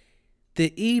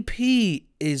 The EP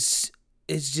is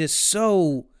just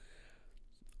so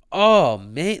oh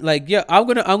man, like yeah, I'm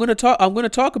gonna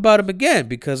talk about him again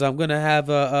because I'm gonna have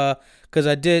a because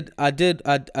I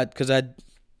because I'm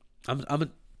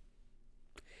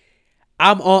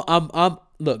I'm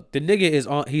look, the nigga is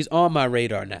on he's on my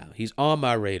radar now. He's on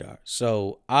my radar.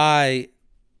 So I've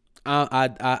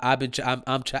been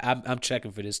I'm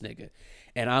checking for this nigga.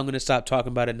 And I'm going to stop talking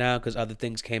about it now cuz other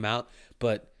things came out,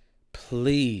 but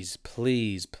please,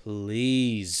 please,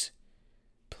 please,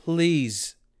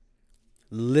 please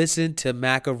listen to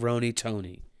Macaroni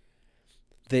Tony.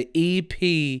 The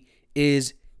EP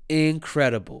is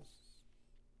incredible.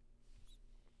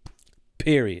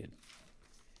 Period.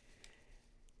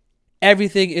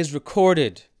 Everything is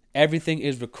recorded. Everything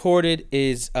is recorded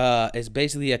is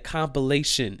basically a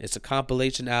compilation. It's a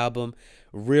compilation album,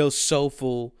 real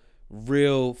soulful,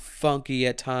 real funky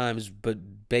at times,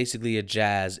 but basically a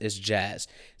jazz. It's jazz.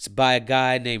 It's by a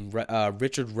guy named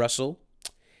Richard Russell,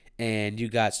 and you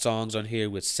got songs on here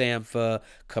with Sampha,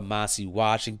 Kamasi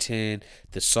Washington.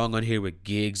 The song on here with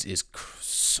Gigs is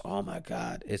oh my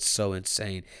god, it's so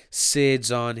insane. Sid's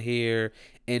on here.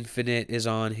 Infinite is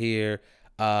on here.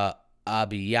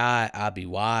 Abi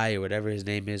Y, or whatever his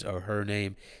name is or her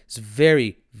name. It's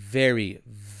very, very,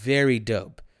 very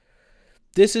dope.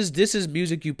 This is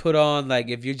music you put on like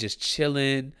if you're just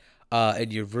chilling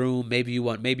in your room. Maybe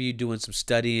you're doing some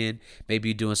studying, maybe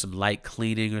you're doing some light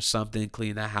cleaning or something,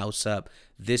 clean the house up.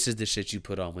 This is the shit you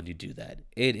put on when you do that.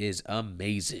 It is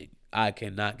amazing. I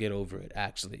cannot get over it,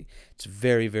 actually. It's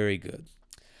very, very good.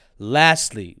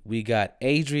 Lastly, we got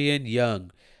Adrian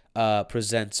Young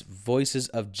presents Voices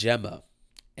of Gemma,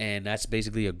 and that's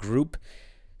basically a group,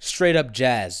 straight up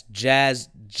jazz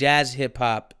hip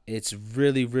hop. It's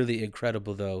really, really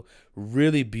incredible though,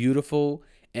 really beautiful,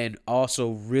 and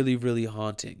also really, really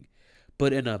haunting,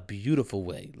 but in a beautiful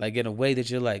way, like in a way that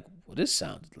you're like, well, this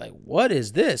sounds like what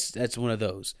is this? That's one of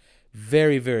those.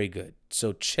 Very, very good.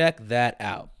 So check that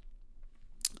out.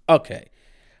 Okay.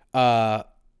 Uh,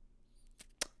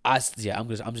 I'm just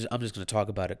gonna talk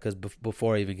about it because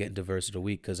before I even get into verse of the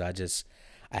week, because I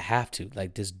have to,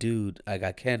 like, this dude, like,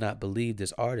 I cannot believe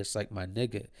this artist, like, my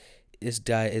nigga, this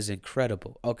guy is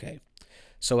incredible. Okay,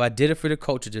 so I did it for the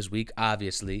culture this week,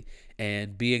 obviously,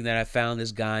 and being that I found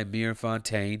this guy Mir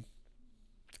Fontaine,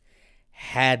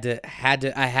 I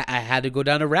had to go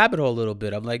down a rabbit hole a little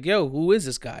bit. I'm like, yo, who is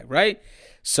this guy, right?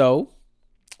 So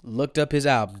looked up his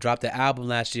album, dropped the album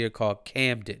last year called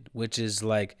Camden, which is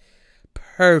like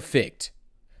perfect.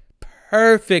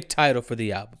 Perfect title for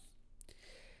the album.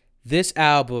 This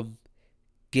album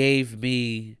gave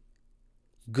me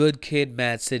Good Kid,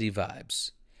 Mad City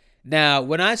vibes. Now,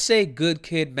 when I say Good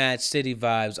Kid, Mad City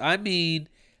vibes, I mean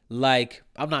like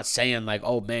I'm not saying like,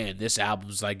 oh man, this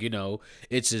album's like,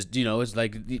 it's just, it's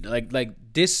like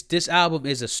this album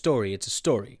is a story. It's a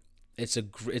story. It's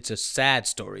a sad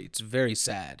story. It's very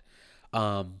sad.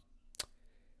 Um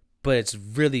but it's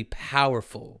really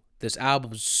powerful. This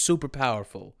album is super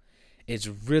powerful. It's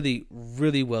really,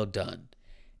 really well done.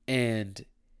 And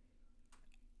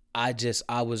I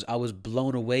was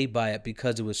blown away by it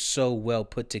because it was so well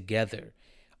put together.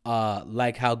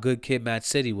 Like how Good Kid, Mad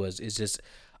City was. It's just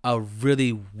a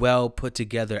really well put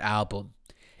together album.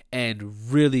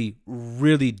 And really,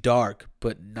 really dark,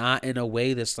 but not in a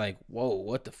way that's like, whoa,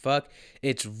 what the fuck?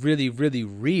 It's really, really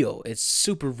real. It's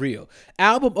super real.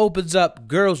 Album opens up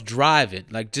girls driving,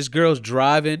 like just girls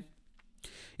driving,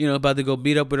 about to go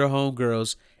meet up with her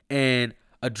homegirls, and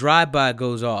a drive-by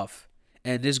goes off,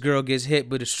 and this girl gets hit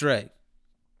with a stray.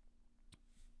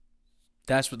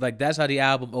 That's how the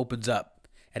album opens up.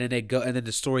 And then they go, and then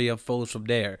the story unfolds from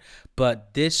there.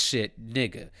 But this shit,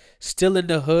 nigga, Still in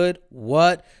the Hood,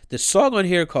 what? The song on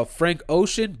here called Frank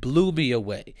Ocean blew me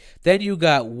away. Then you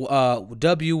got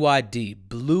WYD,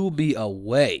 blew me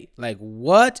away. Like,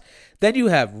 what? Then you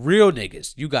have Real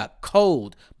Niggas. You got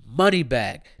Cold,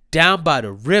 Moneybag, Down by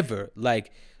the River.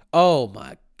 Like, oh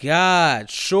my God.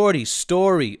 Shorty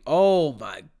Story. Oh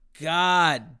my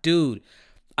God, dude.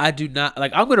 I do not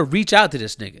like. I'm gonna reach out to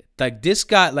this nigga. Like this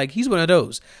guy, like he's one of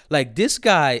those. Like this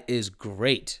guy is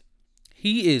great.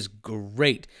 He is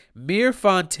great. Mir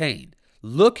Fontaine,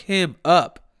 look him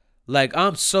up. Like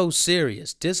I'm so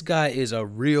serious. This guy is a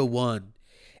real one,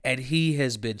 and he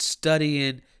has been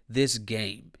studying this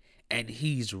game, and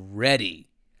he's ready.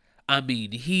 I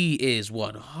mean, he is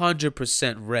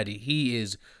 100% ready. He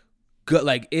is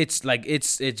good. It's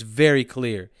very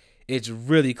clear. It's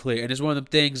really clear, and it's one of them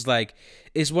things. Like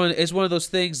it's one of those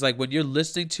things. Like when you're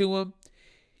listening to him,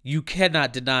 you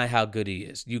cannot deny how good he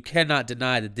is. You cannot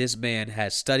deny that this man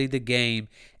has studied the game,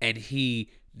 and he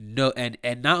know and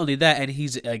not only that, and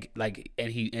he's and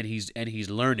he's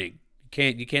learning.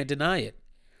 You can't deny it.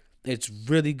 It's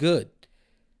really good.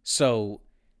 So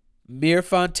Mir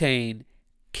Fontaine,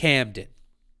 Camden.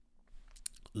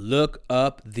 Look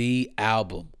up the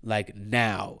album like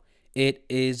now. It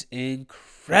is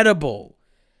incredible.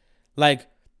 Like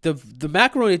the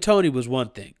Macaroni Tony was one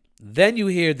thing. Then you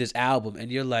hear this album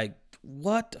and you're like,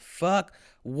 what the fuck?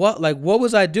 What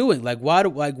was I doing?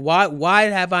 Why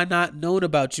have I not known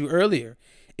about you earlier?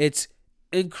 It's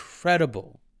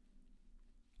incredible.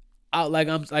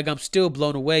 I'm still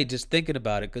blown away just thinking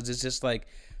about it, because it's just like,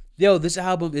 yo, this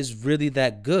album is really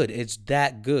that good. It's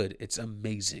that good. It's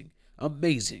amazing.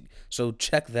 Amazing. So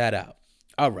check that out.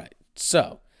 All right.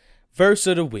 So, verse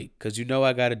of the week, because you know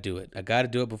I got to do it. I got to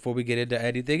do it before we get into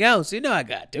anything else. You know I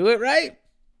got to do it, right?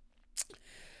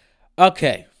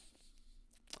 Okay.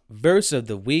 Verse of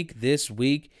the week this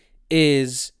week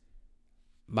is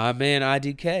my man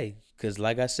IDK. Because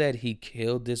like I said, he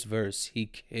killed this verse. He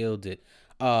killed it.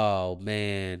 Oh,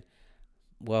 man.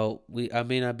 Well, I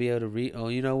may not be able to read. Oh,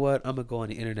 you know what? I'm going to go on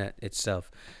the internet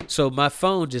itself. So my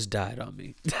phone just died on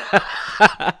me.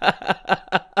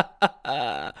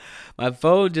 My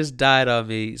phone just died on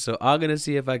me. So I'm going to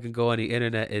see if I can go on the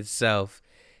internet itself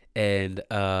and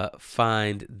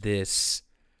find this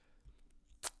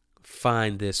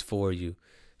for you.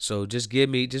 So just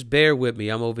bear with me.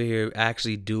 I'm over here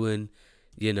actually doing,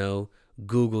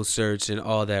 Google search and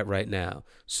all that right now.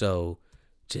 So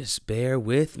just bear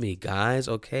with me, guys,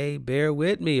 okay? Bear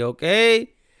with me,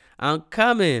 okay? I'm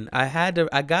coming. I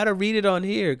gotta read it on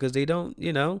here because they don't,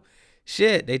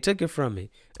 shit, they took it from me.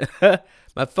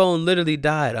 My phone literally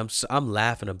died. I'm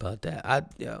laughing about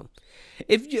that. Do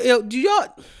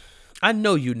y'all, I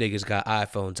know you niggas got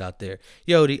iPhones out there.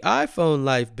 Yo, the iPhone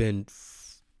life been,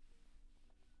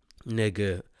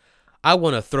 nigga, I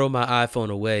want to throw my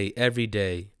iPhone away every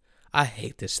day. I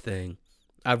hate this thing.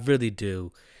 I really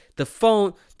do. The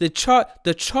phone, the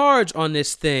charge on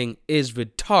this thing is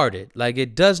retarded. Like,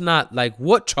 it does not, like,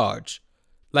 what charge?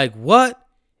 Like, what?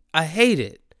 I hate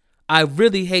it. I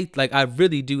really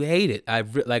do hate it.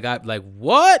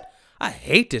 What? I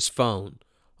hate this phone.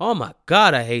 Oh my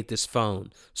God, I hate this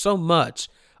phone so much.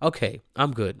 Okay,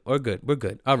 I'm good. We're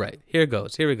good. All right, here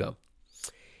we go.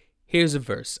 Here's a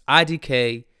verse.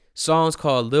 IDK, song's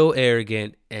called Lil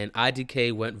Arrogant, and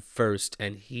IDK went first,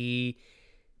 and he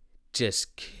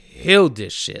just killed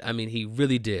this shit. I mean, he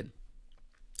really did.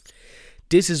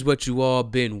 This is what you all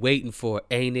been waiting for,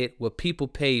 ain't it? What people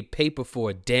paid paper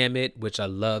for, damn it, which I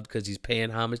loved because he's paying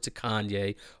homage to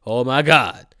Kanye. Oh my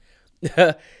God.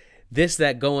 This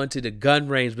that going to the gun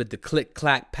range with the click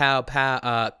clack pow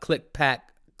pow click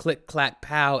clack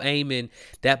pow aiming,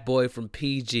 that boy from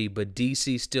PG, but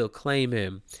DC still claim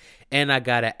him. And I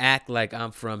gotta act like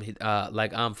I'm from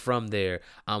there.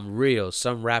 I'm real.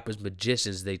 Some rappers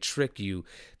magicians, they trick you.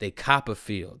 They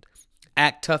Copperfield.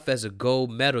 Act tough as a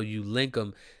gold medal. You link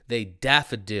 'em, they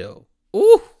daffodil.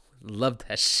 Ooh, love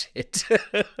that shit.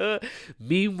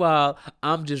 Meanwhile,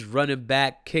 I'm just running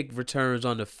back kick returns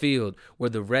on the field where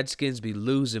the Redskins be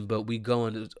losing, but we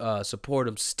going to support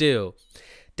them still.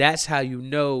 That's how you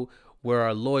know where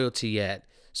our loyalty at.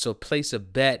 So place a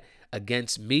bet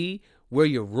against me. Where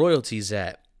your royalties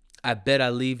at? I bet I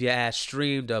leave your ass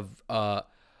streamed of your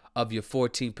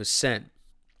 14%.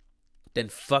 Then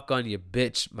fuck on your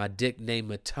bitch. My dick named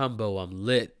Matumbo. I'm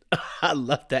lit. I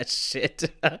love that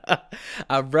shit.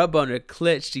 I rub on her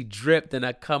clit. She drip. Then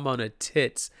I come on her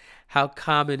tits. How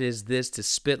common is this to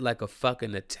spit like a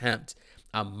fucking attempt?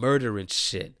 I'm murdering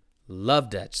shit. Love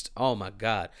that. Oh my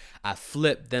God. I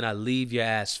flip. Then I leave your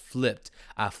ass flipped.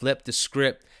 I flip the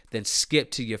script. Then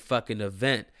skip to your fucking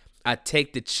event. I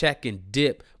take the check and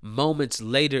dip. Moments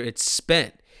later, it's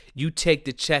spent. You take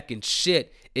the check and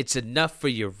shit. It's enough for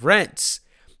your rents.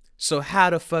 So how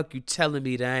the fuck you telling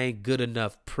me that I ain't good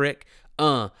enough, prick?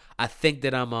 I think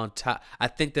that I'm on top. I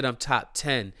think that I'm top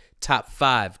 10, top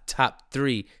 5, top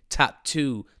 3, top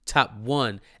 2, top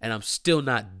 1, and I'm still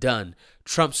not done.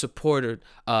 Trump supporters'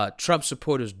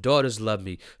 daughters love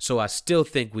me, so I still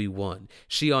think we won.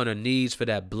 She on her knees for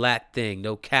that black thing.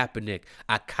 No Kaepernick.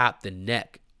 I cop the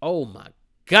neck. Oh my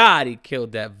God, he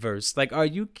killed that verse. Like, are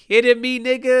you kidding me,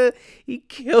 nigga? He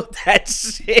killed that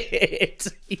shit.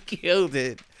 He killed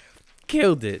it.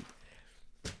 Killed it.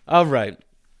 All right.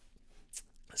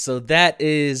 So that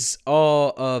is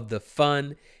all of the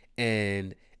fun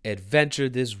and adventure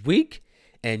this week.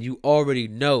 And you already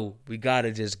know we got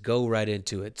to just go right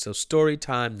into it. So story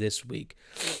time this week.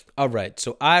 All right.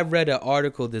 So I read an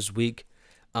article this week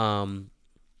that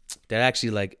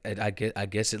actually I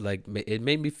guess it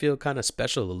made me feel kind of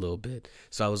special a little bit.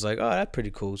 So I was like, oh, that's pretty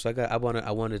cool. So I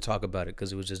wanted to talk about it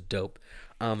because it was just dope.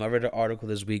 I read an article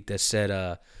this week that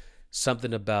said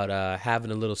something about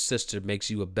having a little sister makes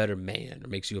you a better man or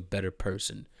makes you a better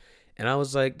person. And I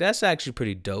was like, that's actually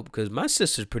pretty dope because my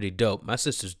sister's pretty dope. My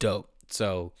sister's dope.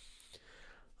 So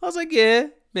I was like, yeah,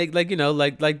 make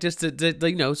just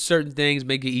to certain things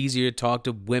make it easier to talk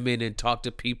to women and talk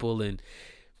to people and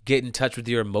get in touch with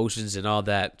your emotions and all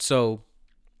that. So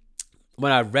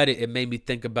when I read it, it made me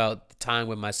think about the time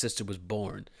when my sister was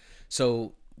born.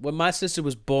 So when my sister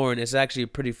was born, it's actually a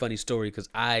pretty funny story because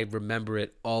I remember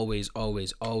it always,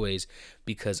 always, always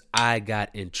because I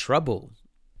got in trouble.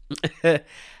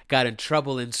 Got in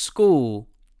trouble in school.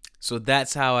 So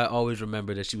that's how I always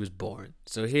remember that she was born.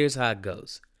 So here's how it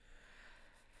goes.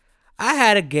 I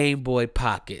had a Game Boy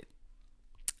Pocket.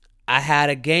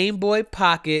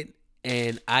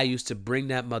 And I used to bring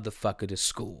that motherfucker to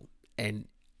school. And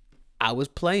I was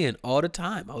playing all the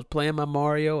time. I was playing my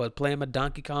Mario. I was playing my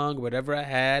Donkey Kong, whatever I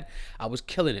had. I was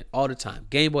killing it all the time.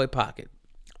 Game Boy Pocket.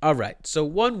 All right. So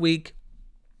one week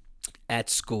at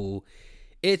school,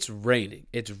 it's raining.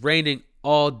 It's raining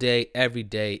all day, every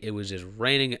day. It was just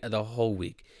raining the whole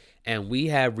week. And we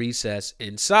had recess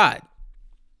inside.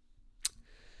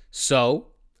 So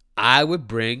I would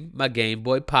bring my Game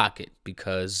Boy Pocket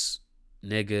because,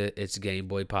 nigga, it's Game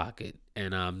Boy Pocket.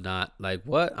 And I'm not like,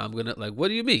 what? What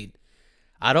do you mean?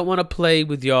 I don't want to play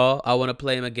with y'all. I want to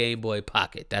play in my Game Boy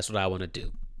Pocket. That's what I want to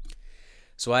do.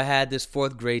 So I had this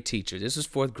fourth grade teacher. This was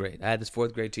fourth grade. I had this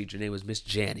fourth grade teacher. Her name was Miss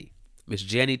Janny. Miss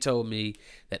Jenny told me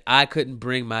that I couldn't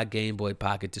bring my Game Boy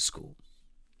Pocket to school.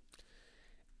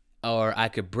 Or I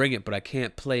could bring it, but I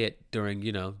can't play it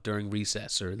during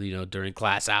recess or, during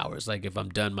class hours. Like if I'm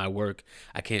done my work,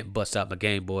 I can't bust out my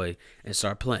Game Boy and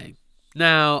start playing.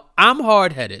 Now, I'm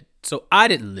hard-headed, so I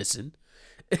didn't listen.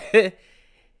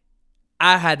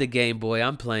 I had the Game Boy.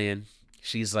 I'm playing.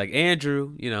 She's like,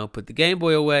 Andrew, put the Game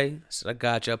Boy away. I said, I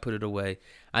got you. I put it away.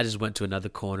 I just went to another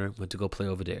corner, went to go play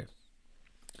over there.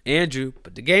 Andrew,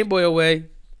 put the Game Boy away.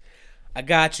 I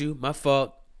got you. My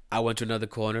fault. I went to another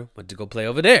corner, went to go play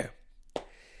over there.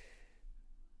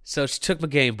 So she took my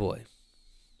Game Boy.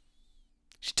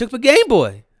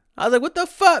 I was like, what the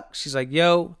fuck? She's like,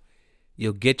 yo,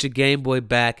 you'll get your Game Boy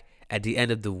back at the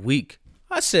end of the week.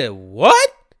 I said, what?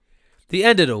 The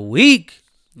end of the week?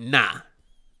 Nah.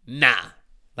 I'm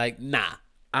not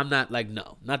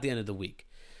not the end of the week.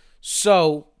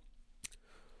 So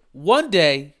one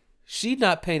day, she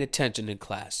not paying attention in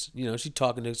class. She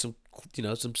talking to some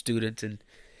students and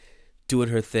doing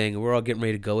her thing. And we're all getting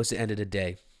ready to go. It's the end of the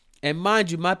day. And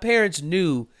mind you, my parents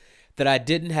knew that I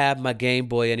didn't have my Game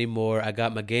Boy anymore. I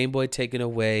got my Game Boy taken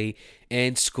away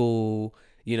in school.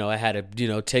 I had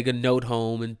to, take a note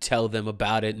home and tell them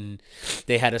about it. And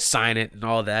they had to sign it and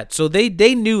all that. So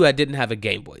they knew I didn't have a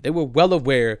Game Boy. They were well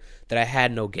aware that I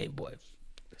had no Game Boy.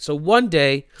 So one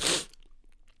day,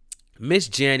 Miss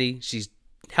Jenny, she's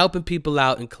helping people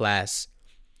out in class,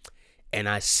 and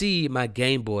I see my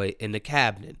Game Boy in the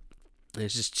cabinet, and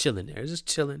it's just chilling there. It's just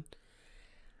chilling.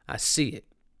 I see it.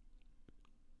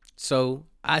 So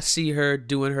I see her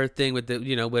doing her thing with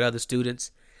with other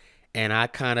students, and I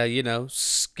kind of,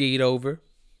 skied over,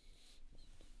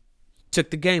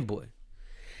 took the Game Boy.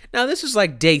 Now this is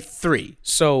like day 3,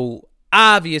 so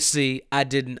obviously I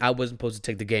wasn't supposed to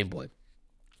take the Game Boy.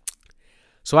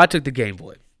 So I took the Game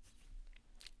Boy,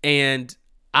 and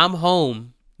I'm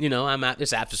home,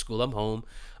 it's after school, I'm home,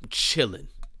 I'm chilling,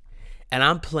 and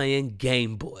I'm playing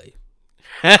Game Boy.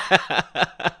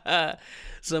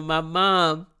 So my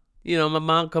mom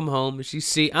come home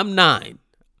and I'm 9.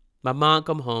 My mom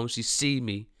come home, she see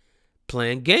me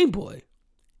playing Game Boy,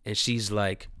 and she's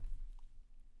like,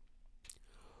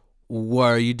 what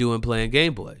are you doing playing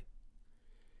Game Boy?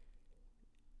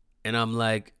 And I'm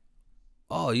like,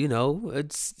 oh,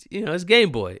 it's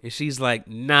Game Boy. And she's like,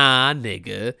 nah,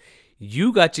 nigga,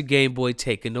 you got your Game Boy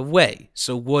taken away.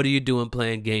 So what are you doing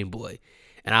playing Game Boy?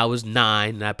 And I was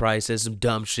 9, and I probably said some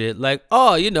dumb shit like,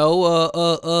 oh,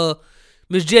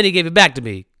 Miss Jenny gave it back to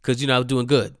me because, I was doing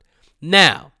good.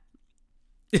 Now,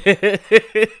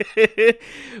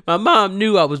 my mom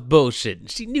knew I was bullshitting.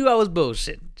 She knew I was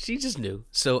bullshitting. She just knew.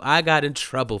 So I got in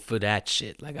trouble for that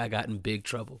shit. Like, I got in big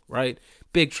trouble, right?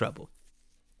 Big trouble.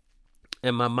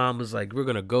 And my mom was like, "We're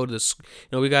gonna go to this.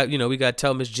 We got to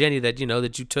tell Miss Jenny that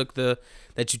that you took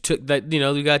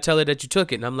we got to tell her that you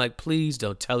took it." And I'm like, "Please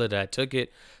don't tell her that I took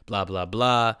it." Blah blah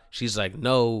blah. She's like,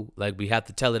 "No, like we have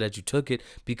to tell her that you took it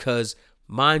because,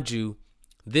 mind you,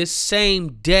 this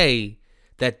same day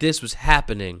that this was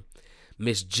happening,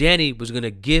 Miss Jenny was gonna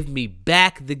give me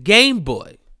back the Game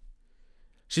Boy.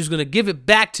 She was gonna give it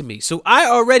back to me. So I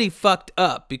already fucked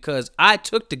up because I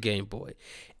took the Game Boy,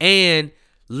 and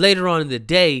later on in the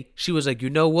day, she was like, "You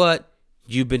know what?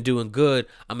 You've been doing good.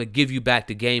 I'm going to give you back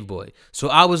the Game Boy." So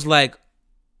I was like,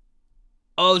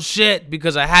 oh shit,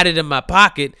 because I had it in my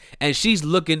pocket and she's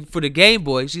looking for the Game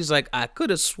Boy. She's like, "I could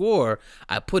have swore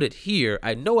I put it here.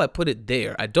 I know I put it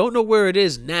there. I don't know where it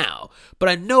is now, but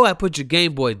I know I put your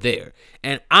Game Boy there.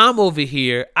 And I'm over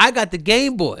here. I got the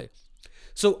Game Boy."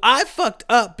 So I fucked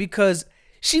up because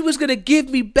she was going to give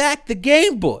me back the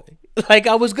Game Boy. Like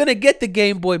I was going to get the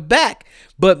Game Boy back.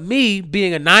 But me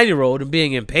being a 9-year-old and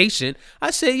being impatient,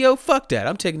 I say, "Yo, fuck that.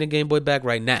 I'm taking the Game Boy back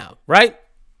right now." Right?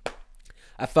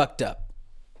 I fucked up.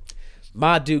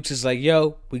 Ma Dukes is like,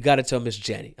 "Yo, we got to tell Miss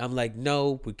Jenny." I'm like,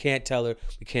 "No, we can't tell her.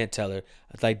 We can't tell her."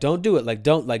 I was like, "Don't do it.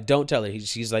 Don't tell her."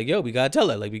 She's like, "Yo, we got to tell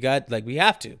her. We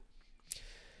have to."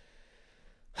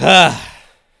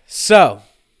 So,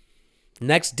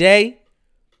 next day,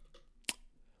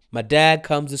 my dad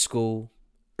comes to school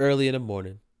early in the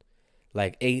morning,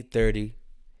 like 8:30,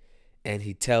 and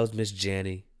he tells Miss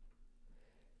Jenny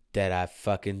that I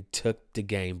fucking took the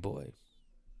Game Boy.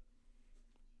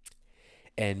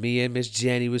 And me and Miss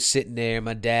Jenny was sitting there,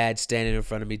 my dad standing in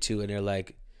front of me too, and they're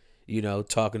like,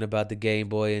 talking about the Game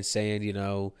Boy and saying,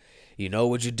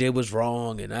 what you did was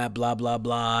wrong and that blah, blah,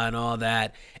 blah and all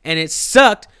that. And it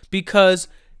sucked because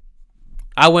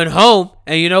I went home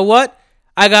and you know what?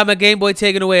 I got my Game Boy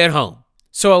taken away at home.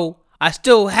 So I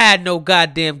still had no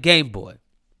goddamn Game Boy.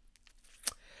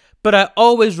 But I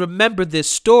always remember this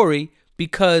story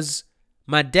because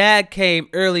my dad came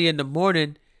early in the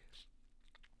morning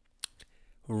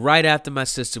right after my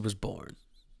sister was born.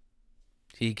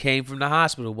 He came from the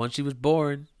hospital once she was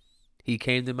born. He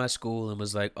came to my school and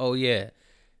was like, "Oh yeah,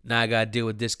 now I got to deal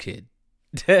with this kid.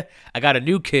 I got a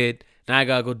new kid. Now I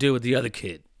got to go deal with the other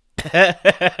kid."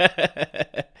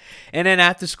 And then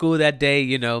after school that day,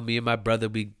 me and my brother,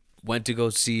 we went to go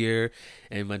see her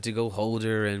and went to go hold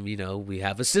her. And, we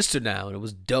have a sister now. And it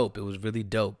was dope. It was really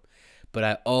dope. But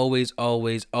I always,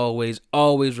 always, always,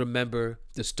 always remember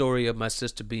the story of my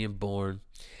sister being born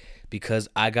because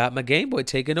I got my Game Boy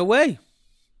taken away.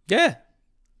 Yeah.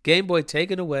 Game Boy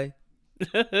taken away.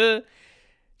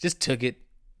 Just took it.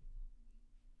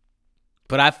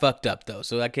 But I fucked up though,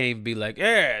 so I can't even be like,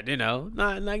 "Yeah, no,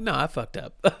 I fucked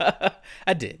up."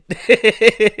 I did.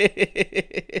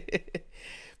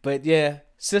 But yeah,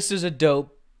 sisters are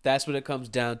dope. That's what it comes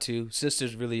down to.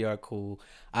 Sisters really are cool.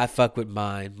 I fuck with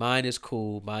mine. Mine is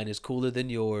cool. Mine is cooler than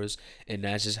yours, and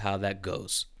that's just how that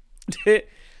goes.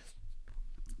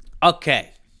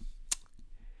 Okay.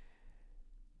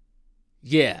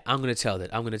 Yeah, I'm gonna tell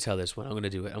that. I'm gonna tell this one. I'm gonna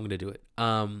do it.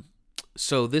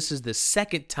 So this is the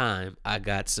second time I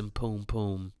got some poom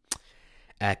poom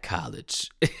at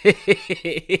college.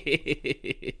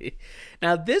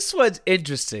 Now this one's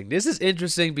interesting. This is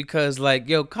interesting because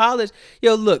college,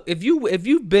 look, if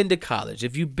you've been to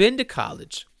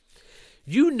college,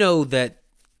 you know that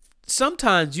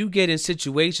sometimes you get in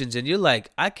situations and you're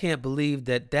like, "I can't believe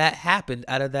that happened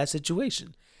out of that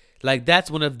situation." Like that's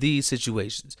one of these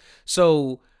situations.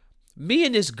 So me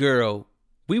and this girl,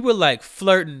 we were like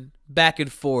flirting back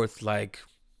and forth like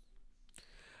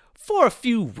for a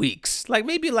few weeks, like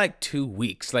maybe like 2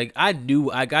 weeks. Like I knew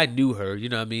her, you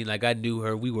know what I mean? Like I knew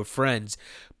her, we were friends,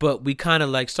 but we kind of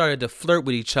like started to flirt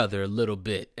with each other a little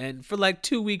bit. And for like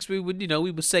 2 weeks we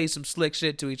would say some slick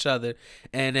shit to each other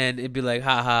and then it'd be like,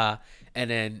 "Ha ha." And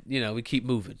then, we keep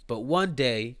moving. But one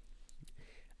day,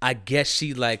 I guess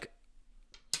she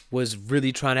was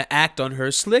really trying to act on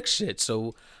her slick shit.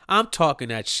 So I'm talking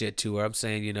that shit to her. I'm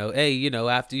saying, "Hey,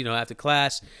 after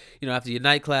class, after your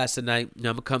night class tonight, I'm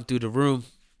going to come through the room.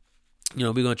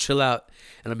 We're going to chill out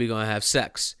and we're going to have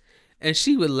sex." And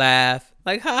she would laugh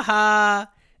like, "Ha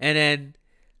ha." And then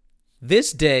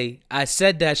this day I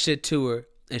said that shit to her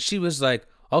and she was like,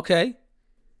 "Okay."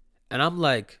 And I'm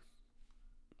like,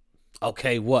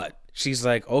 "Okay, what?" She's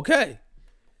like, "Okay."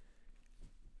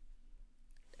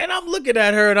 And I'm looking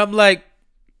at her and I'm like,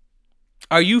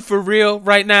 "Are you for real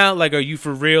right now? Like, are you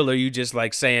for real? Or are you just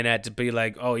like saying that to be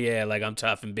like, oh yeah, like I'm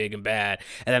tough and big and bad?"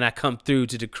 And then I come through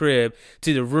to the crib,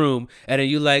 to the room, and then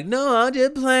you like, "No, I'm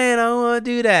just playing. I don't want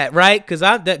to do that." Right? Because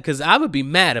I would be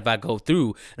mad if I go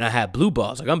through and I have blue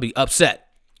balls. Like I'm gonna be upset.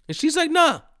 And she's like,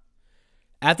 "Nah."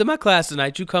 After my class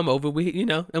tonight, you come over,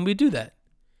 and we do that.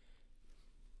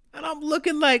 And I'm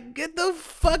looking like, get the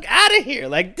fuck out of here.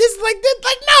 Like this,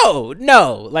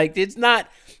 no. Like it's not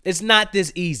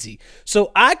this easy.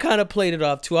 So I kind of played it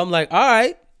off too. I'm like, all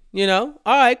right, all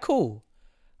right, cool.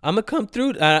 I'm gonna come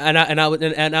through. And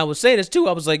I was saying this too.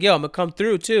 I was like, yo, I'm gonna come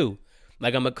through too.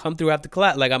 Like I'm gonna come through after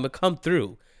class. Like I'm gonna come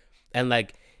through. And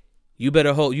like, you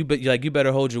better hold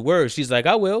your word. She's like,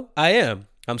 I will. I am.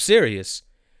 I'm serious.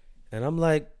 And I'm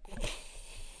like,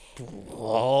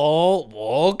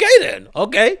 oh, okay then.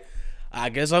 Okay. I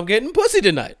guess I'm getting pussy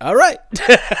tonight. All right.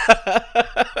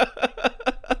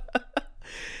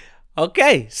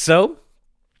 Okay. So,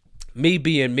 me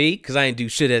being me, because I ain't do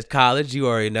shit at college. You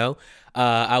already know.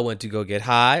 I went to go get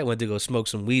high. I went to go smoke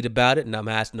some weed about it. And I'm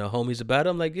asking the homies about it.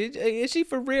 I'm like, is she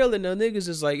for real? And the niggas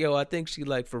is like, yo, I think she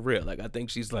like for real. Like, I think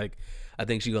she gonna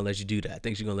let you do that. I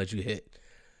think she gonna let you hit.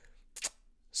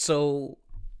 So,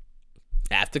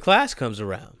 after class comes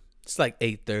around, it's like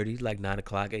 8:30, like 9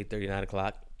 o'clock, 8:30, 9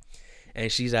 o'clock. And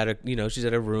she's at her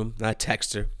room, and I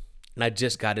text her. And I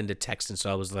just got into texting, so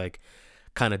I was like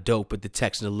kind of dope with the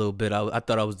texting a little bit. I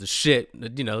thought I was the shit,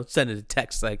 sending a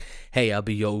text like, hey, I'll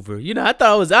be over. I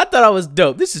thought I was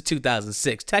dope. This is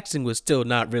 2006. Texting was still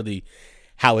not really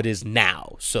how it is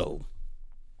now. So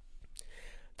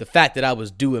the fact that I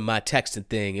was doing my texting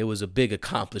thing, it was a big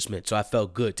accomplishment. So I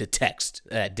felt good to text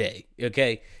that day.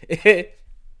 Okay.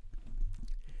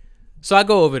 So I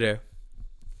go over there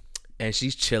and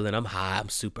she's chilling. I'm high. I'm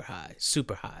super high.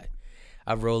 Super high.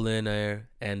 I roll in there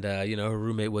and, her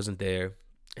roommate wasn't there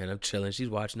and I'm chilling. She's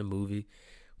watching a movie.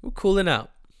 We're cooling out.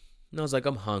 And I was like,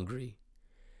 I'm hungry.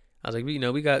 I was like,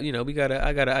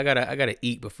 I gotta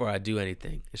eat before I do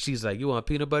anything. And she's like, you want a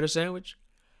peanut butter sandwich?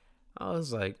 I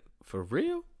was like, for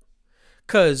real?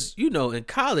 Cause in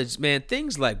college, man,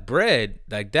 things like bread,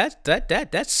 like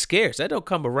that's scarce. That don't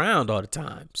come around all the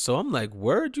time. So I'm like,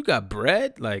 word, you got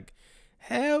bread? Like,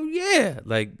 hell yeah.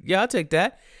 Like, yeah, I'll take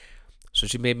that. So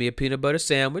she made me a peanut butter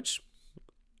sandwich.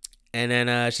 And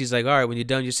then she's like, all right, when you're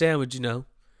done your sandwich, we're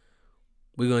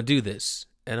gonna do this.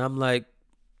 And I'm like,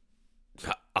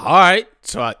 all right.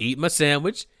 So I eat my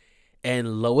sandwich,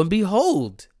 and lo and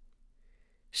behold,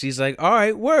 she's like, all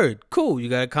right, word, cool. You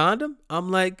got a condom? I'm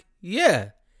like,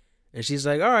 yeah. And she's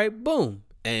like, all right, boom.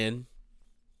 And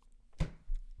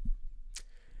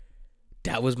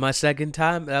that was my second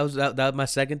time. That was my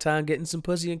second time getting some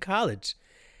pussy in college.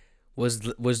 Was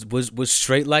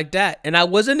straight like that. And I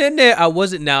wasn't in there.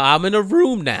 Now I'm in a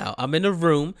room now. I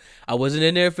wasn't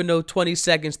in there for no 20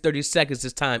 seconds, 30 seconds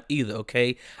this time either,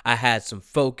 okay? I had some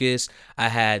focus. I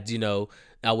had,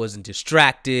 I wasn't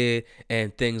distracted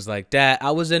and things like that. I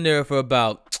was in there for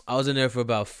about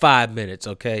 5 minutes,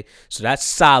 okay? So that's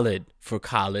solid for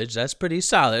college. That's pretty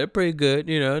solid. Pretty good,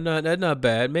 not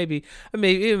bad. Maybe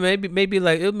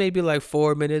like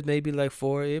 4 minutes, maybe like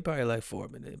 4. It probably like 4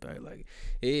 minutes. Probably like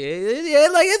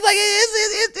it's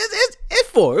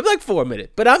 4. It's like 4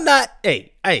 minutes. But I'm not.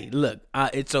 Hey, look,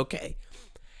 it's okay.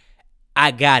 I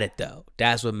got it though.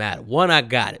 That's what matters. 1, I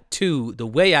got it. 2, the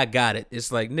way I got it,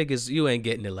 it's like, niggas, you ain't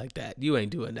getting it like that. You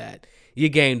ain't doing that. Your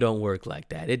game don't work like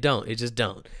that. It don't. It just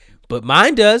don't. But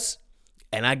mine does,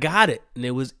 and I got it. And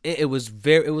it was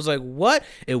like, what?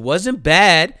 It wasn't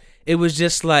bad. It was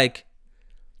just like,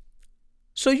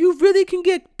 so you really can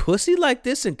get pussy like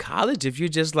this in college if you're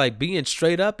just like being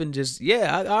straight up and just,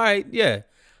 all right, yeah,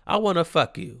 I want to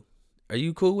fuck you. Are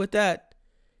you cool with that?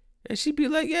 And she'd be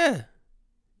like, yeah.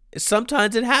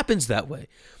 Sometimes it happens that way.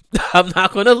 I'm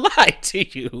not going to lie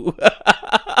to you.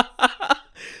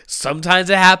 Sometimes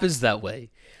it happens that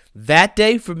way. That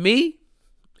day for me,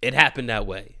 it happened that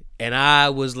way. And I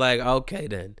was like, okay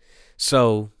then.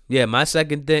 So, yeah, my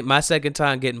second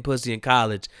time getting pussy in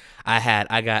college, I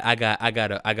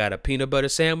got a peanut butter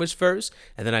sandwich first,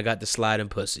 and then I got the sliding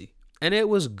pussy. And it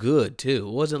was good too.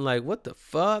 It wasn't like, what the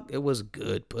fuck? It was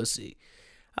good pussy.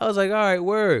 I was like, all right,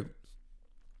 word.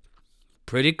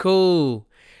 Pretty cool,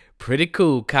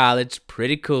 college.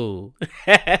 Pretty cool.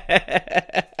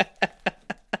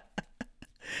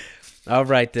 All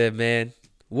right then, man.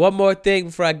 One more thing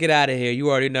before I get out of here. You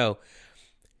already know.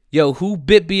 Yo, who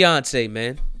bit Beyonce,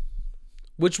 man?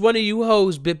 Which one of you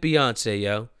hoes bit Beyonce,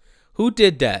 yo? Who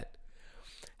did that?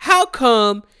 How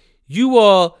come you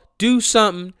all do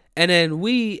something and then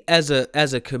we as a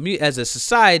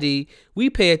society, we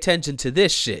pay attention to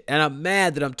this shit? And I'm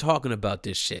mad that I'm talking about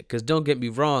this shit, because don't get me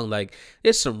wrong, like,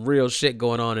 there's some real shit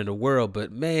going on in the world,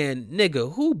 but man,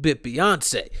 nigga, who bit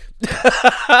Beyonce?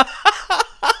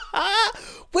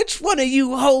 Which one of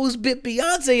you hoes bit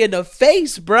Beyonce in the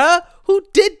face, bruh? Who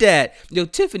did that? Yo,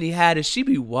 Tiffany Haddish, she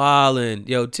be wildin'.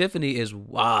 Yo, Tiffany is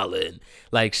wildin'.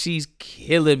 Like, she's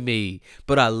killing me.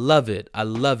 But I love it. I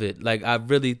love it. Like, I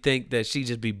really think that she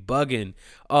just be bugging.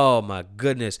 Oh, my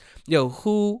goodness. Yo,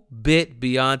 who bit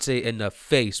Beyonce in the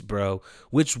face, bro?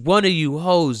 Which one of you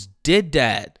hoes did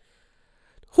that?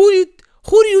 Who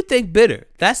do you think bit her?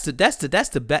 That's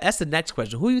the next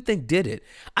question. Who do you think did it?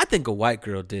 I think a white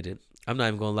girl did it. I'm not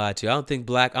even gonna lie to you. I don't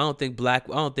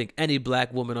think any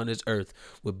black woman on this earth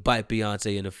would bite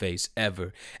Beyonce in the face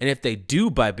ever. And if they do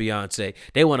bite Beyonce,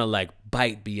 they want to like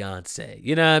bite Beyonce.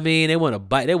 You know what I mean? They want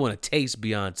to taste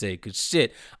Beyonce. Cause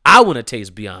shit, I want to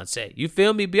taste Beyonce. You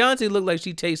feel me? Beyonce look like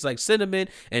she tastes like cinnamon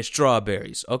and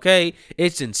strawberries. Okay,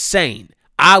 it's insane.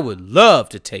 I would love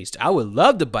to taste. I would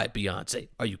love to bite Beyonce.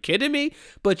 Are you kidding me?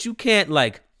 But you can't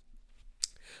like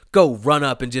go run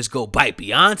up and just go bite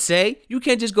Beyonce. You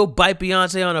can't just go bite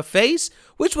Beyonce on her face.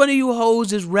 Which one of you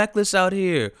hoes is reckless out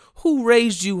here? Who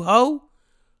raised you, ho?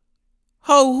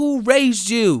 Ho, who raised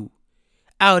you?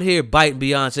 Out here biting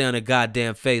Beyonce on her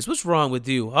goddamn face. What's wrong with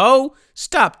you, ho?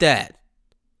 Stop that.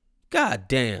 God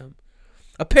damn.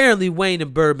 Apparently Wayne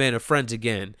and Birdman are friends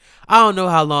again. I don't know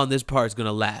how long this part's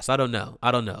gonna last. I don't know.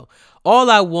 All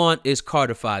I want is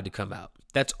Carter 5 to come out.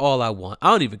 That's all I want. I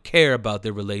don't even care about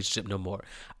their relationship no more.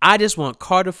 I just want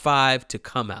Carter 5 to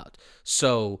come out.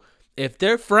 So if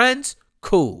they're friends,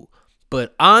 cool.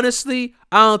 But honestly,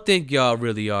 I don't think y'all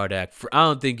really are that. I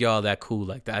don't think y'all that cool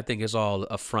like that. I think it's all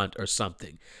a front or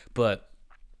something. But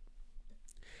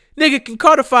nigga, can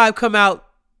Carter 5 come out?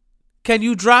 Can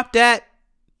you drop that?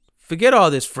 Forget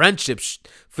all this friendship.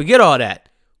 Forget all that.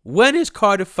 When is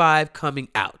Carter 5 coming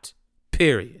out?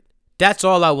 Period. That's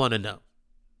all I want to know.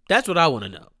 That's what I want to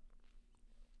know.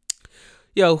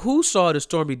 Yo, who saw the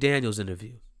Stormy Daniels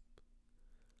interview?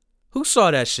 Who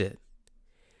saw that shit?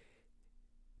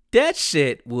 That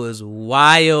shit was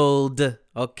wild,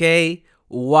 okay?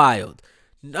 Wild.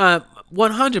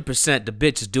 100% the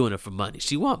bitch is doing it for money.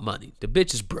 She want money. The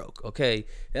bitch is broke, okay?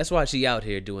 That's why she out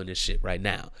here doing this shit right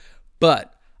now.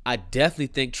 But I definitely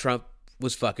think Trump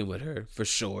was fucking with her, for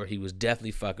sure. He was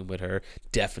definitely fucking with her,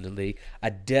 definitely. I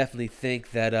definitely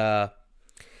think that,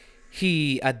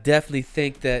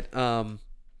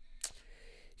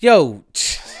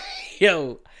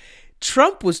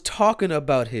 Trump was talking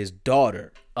about his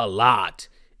daughter a lot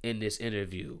in this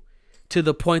interview, to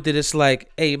the point that it's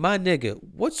like, hey, my nigga,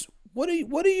 what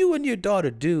do you and your daughter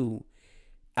do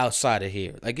outside of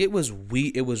here? Like, it was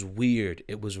weird.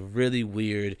 It was really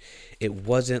weird. It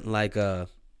wasn't like a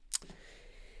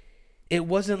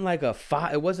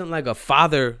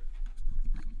father.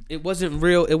 It wasn't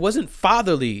real. It wasn't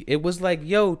fatherly. It was like,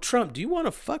 yo, Trump, do you want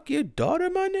to fuck your daughter,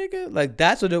 my nigga? Like,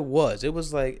 that's what it was. It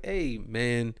was like, hey,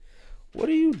 man, what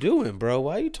are you doing, bro?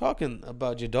 Why are you talking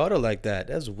about your daughter like that?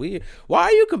 That's weird. Why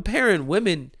are you comparing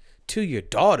women to your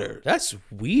daughter? That's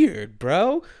weird,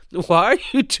 bro. Why are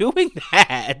you doing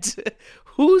that?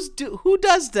 Who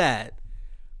does that?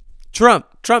 Trump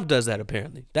does that,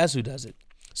 apparently. That's who does it.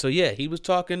 So yeah, he was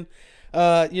talking. She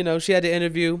had the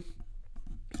interview.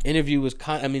 Interview was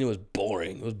it was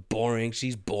boring. It was boring.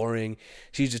 She's boring.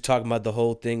 She's just talking about the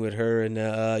whole thing with her and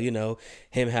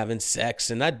him having sex.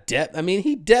 And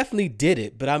he definitely did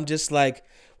it. But I'm just like,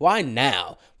 why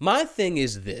now? My thing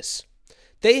is this.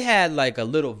 They had like a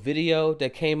little video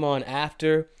that came on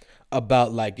after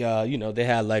about like they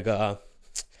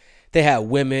had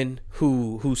women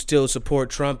who still support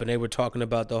Trump, and they were talking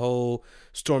about the whole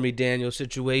Stormy Daniels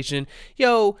situation.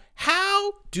 Yo,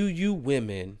 how do you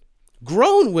women,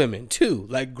 grown women too,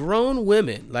 like grown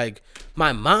women, like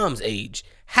my mom's age,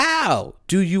 how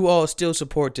do you all still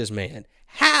support this man?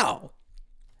 How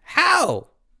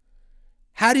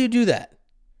do you do that?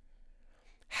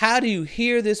 How do you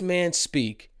hear this man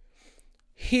speak,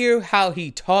 hear how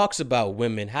he talks about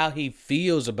women, how he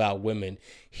feels about women,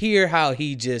 hear how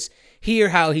he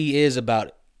is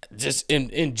about just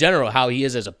in general, how he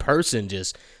is as a person,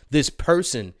 just this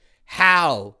person?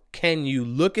 How can you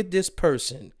look at this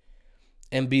person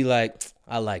and be like,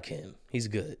 I like him, he's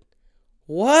good?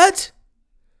 What?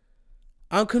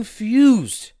 I'm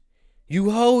confused.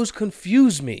 You hoes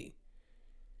confuse me.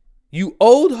 You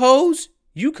old hoes,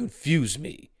 you confuse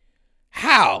me.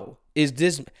 How is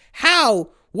this?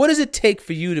 What does it take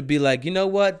for you to be like, you know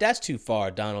what? That's too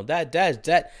far, Donald. That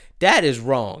is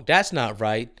wrong. That's not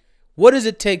right. What does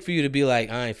it take for you to be like,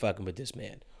 I ain't fucking with this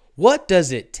man? What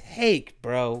does it take,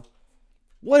 bro?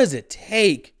 What does it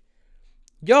take?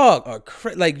 Y'all are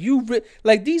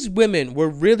like these women were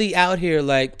really out here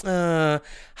like, nah,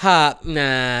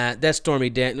 that's Stormy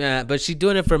Daniels, but she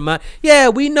doing it for money. Yeah,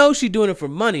 we know she doing it for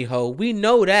money, ho. We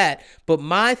know that. But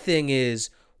my thing is,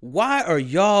 why are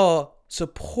y'all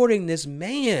supporting this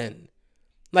man.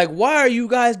 Like, why are you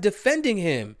guys defending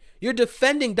him? You're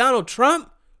defending Donald Trump?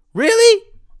 Really?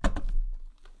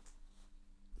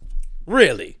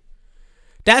 Really?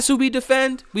 That's who we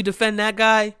defend? We defend that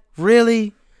guy?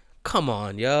 Really? Come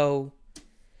on, yo.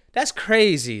 That's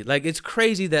crazy. Like, it's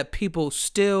crazy that people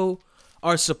still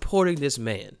are supporting this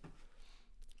man.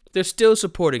 They're still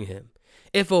supporting him.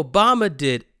 If Obama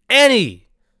did any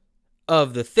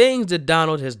of the things that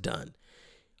Donald has done,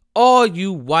 all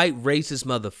you white racist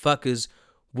motherfuckers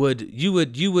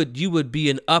would be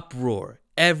in uproar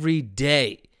every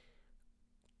day.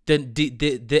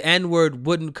 The N-word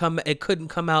wouldn't come, it couldn't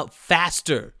come out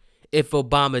faster if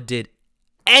Obama did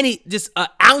just an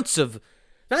ounce of,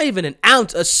 not even an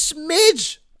ounce, a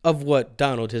smidge of what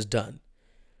Donald has done.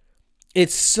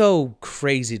 It's so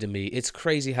crazy to me. It's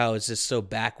crazy how it's just so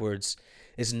backwards.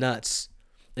 It's nuts.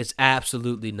 It's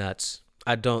absolutely nuts.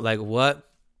 I don't like what?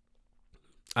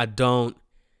 I don't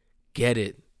get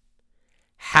it.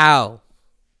 How?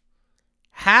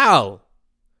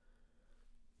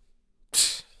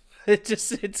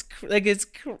 It's crazy.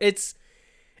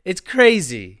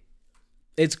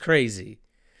 It's crazy.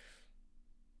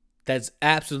 That's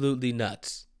absolutely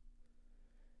nuts.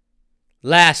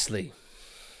 Lastly.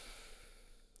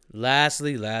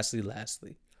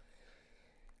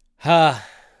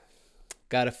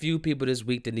 Got a few people this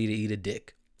week that need to eat a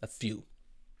dick. A few.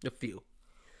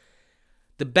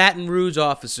 The Baton Rouge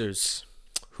officers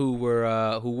who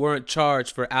weren't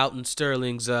charged for Alton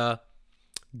Sterling's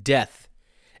death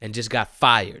and just got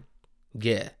fired.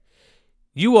 Yeah.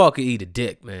 You all can eat a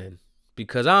dick, man.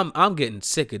 Because I'm getting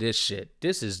sick of this shit.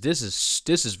 This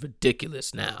is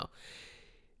ridiculous now.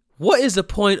 What is the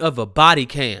point of a body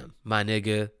cam, my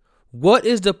nigga? What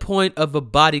is the point of a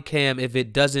body cam if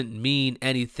it doesn't mean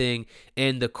anything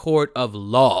in the court of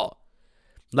law?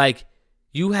 Like,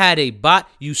 you had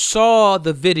you saw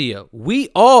the video. We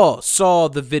all saw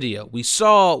the video. We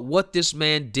saw what this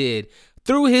man did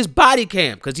through his body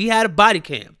cam, because he had a body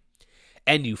cam.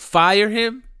 And you fire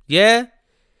him? Yeah?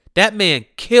 That man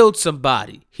killed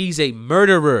somebody. He's a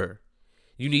murderer.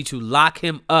 You need to lock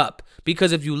him up.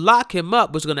 Because if you lock him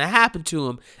up, what's going to happen to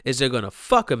him is they're going to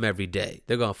fuck him every day.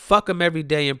 They're going to fuck him every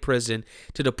day in prison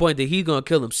to the point that he's going to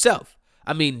kill himself.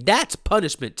 I mean, that's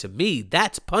punishment to me.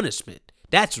 That's punishment.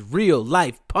 That's real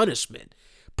life punishment.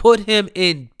 Put him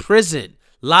in prison.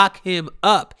 Lock him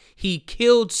up. He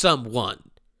killed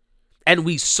someone. And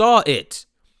we saw it.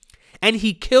 And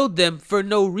he killed them for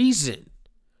no reason.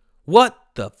 What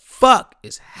the fuck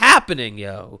is happening,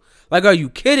 yo? Like, are you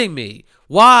kidding me?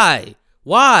 Why?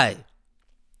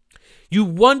 You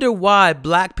wonder why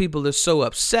black people are so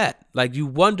upset. Like, you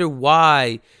wonder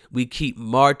why we keep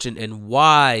marching and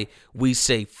why we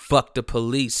say fuck the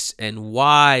police and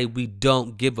why we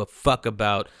don't give a fuck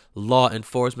about law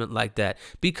enforcement like that.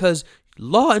 Because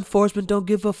law enforcement don't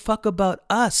give a fuck about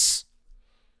us.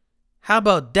 How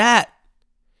about that?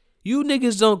 You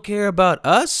niggas don't care about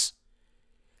us?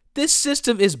 This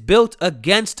system is built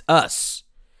against us.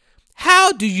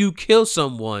 How do you kill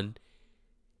someone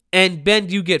and then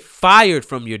you get fired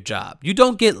from your job? You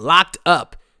don't get locked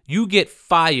up. You get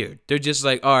fired. They're just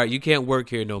like, all right, you can't work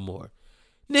here no more.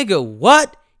 Nigga,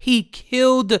 what? He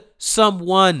killed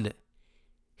someone.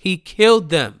 He killed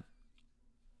them.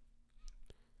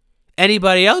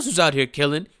 Anybody else who's out here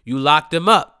killing, you lock them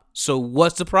up. So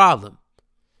what's the problem?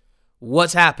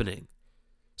 What's happening?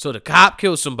 So the cop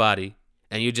kills somebody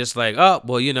and you're just like, oh,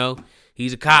 well, you know,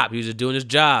 he's a cop. He was just doing his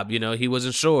job. You know, he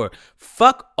wasn't sure.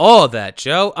 Fuck all that,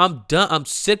 yo. I'm done. I'm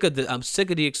sick of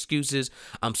the excuses.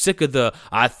 I'm sick of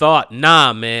I thought.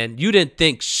 Nah, man. You didn't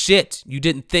think shit. You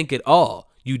didn't think at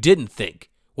all. You didn't think.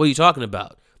 What are you talking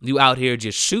about? You out here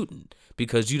just shooting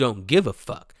because you don't give a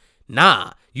fuck.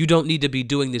 Nah, you don't need to be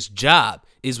doing this job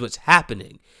is what's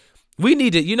happening. We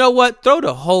need to, you know what? Throw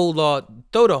the whole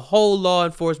law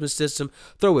enforcement system,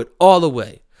 throw it all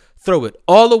away. Throw it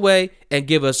all away and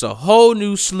give us a whole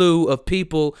new slew of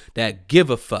people that give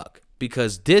a fuck.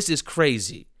 Because this is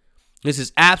crazy. This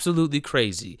is absolutely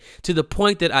crazy. To the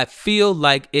point that I feel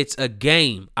like it's a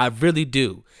game. I really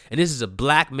do. And this is a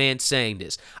black man saying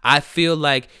this. I feel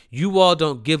like you all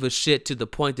don't give a shit to the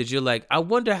point that you're like, I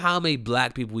wonder how many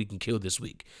black people we can kill this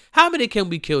week. How many can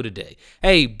we kill today?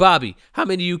 Hey, Bobby, how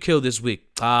many you kill this week?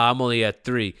 I'm only at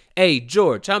 3. Hey,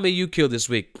 George, how many you kill this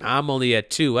week? I'm only at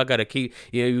 2. I got to keep,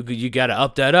 you got to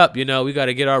up that up. We got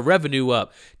to get our revenue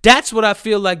up. That's what I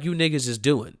feel like you niggas is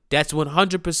doing. That's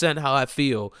 100% how I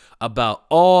feel about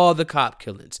all the cop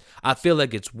killings. I feel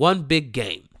like it's one big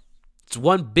game. It's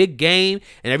one big game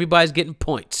and everybody's getting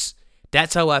points.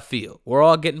 That's how I feel. We're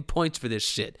all getting points for this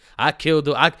shit. I killed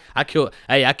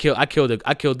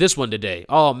this one today.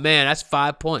 Oh man, that's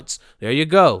 5 points. There you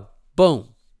go. Boom.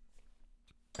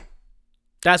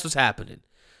 That's what's happening.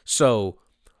 So,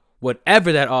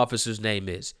 whatever that officer's name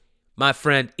is, my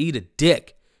friend, eat a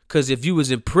dick. Because if you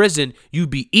was in prison, you'd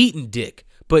be eating dick.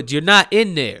 But you're not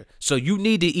in there. So you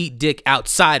need to eat dick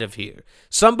outside of here.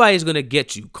 Somebody's going to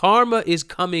get you. Karma is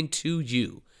coming to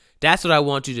you. That's what I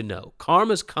want you to know.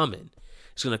 Karma's coming.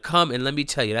 It's going to come, and let me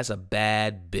tell you, that's a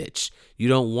bad bitch. You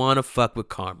don't want to fuck with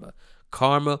karma.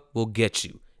 Karma will get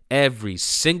you every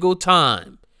single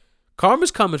time.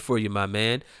 Karma's coming for you, my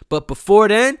man. But before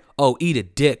then, eat a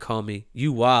dick, homie.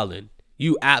 You wildin'.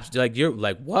 You're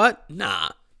like, what? Nah.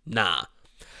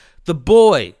 The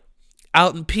boy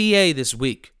out in PA this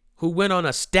week who went on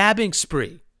a stabbing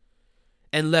spree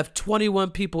and left 21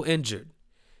 people injured.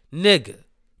 Nigga,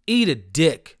 eat a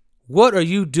dick. What are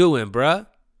you doing, bruh?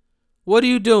 What are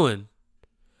you doing?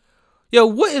 Yo,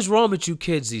 what is wrong with you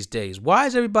kids these days? Why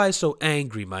is everybody so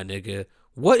angry, my nigga?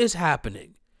 What is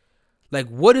happening? Like,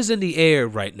 what is in the air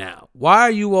right now? Why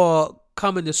are you all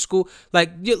coming to school?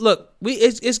 Like, look,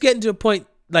 it's getting to a point,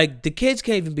 like, the kids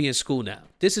can't even be in school now.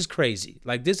 This is crazy.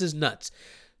 Like, this is nuts.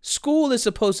 School is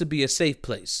supposed to be a safe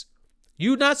place.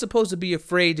 You're not supposed to be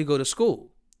afraid to go to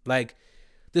school. Like,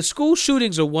 the school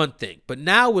shootings are one thing, but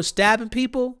now we're stabbing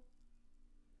people.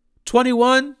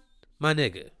 21, my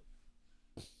nigga.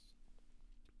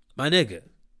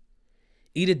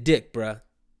 Eat a dick, bruh.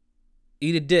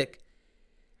 Eat a dick.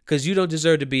 Because you don't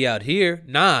deserve to be out here.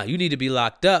 Nah, you need to be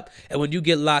locked up. And when you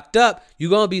get locked up,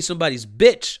 you're going to be somebody's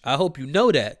bitch. I hope you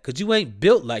know that. Because you ain't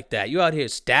built like that. You out here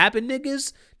stabbing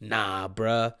niggas? Nah,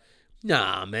 bruh.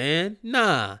 Nah, man.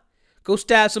 Nah. Go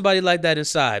stab somebody like that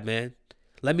inside, man.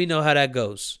 Let me know how that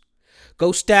goes.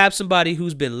 Go stab somebody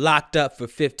who's been locked up for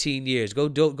 15 years. Go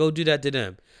do that to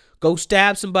them. Go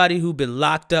stab somebody who's been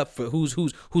locked up for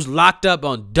who's locked up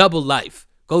on double life.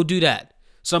 Go do that.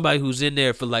 Somebody who's in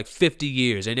there for like 50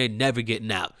 years and they're never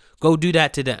getting out. Go do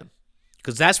that to them.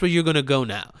 Because that's where you're going to go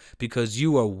now. Because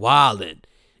you are wildin'.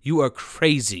 You are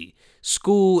crazy.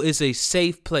 School is a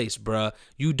safe place, bruh.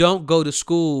 You don't go to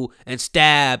school and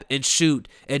stab and shoot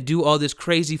and do all this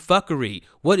crazy fuckery.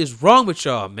 What is wrong with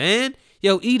y'all, man?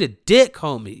 Yo, eat a dick,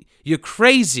 homie. You're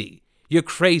crazy. You're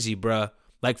crazy, bruh.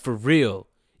 Like, for real.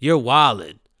 You're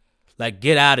wildin'. Like,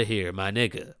 get out of here, my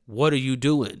nigga. What are you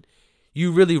doing?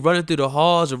 You really running through the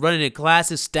halls or running in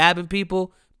classes, stabbing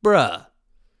people? Bruh.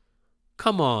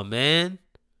 Come on, man.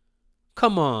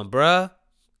 Come on, bruh.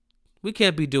 We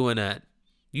can't be doing that.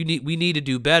 We need to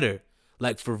do better.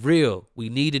 Like, for real, we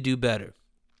need to do better.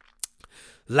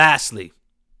 Lastly,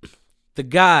 the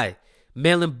guy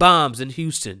mailing bombs in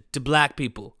Houston to black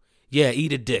people. Yeah,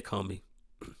 eat a dick, homie.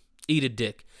 Eat a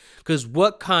dick. Because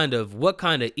what kind of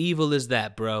evil is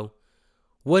that, bro?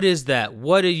 What is that?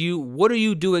 What are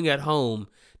you doing at home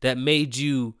that made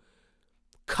you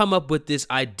come up with this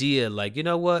idea? Like, you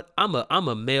know what? I'm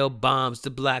a mail bombs to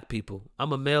black people.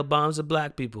 I'm a mail bombs to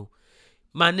black people.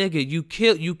 My nigga, you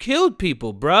killed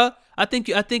people, bruh. I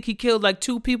think he killed like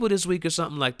 2 people this week or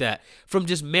something like that from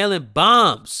just mailing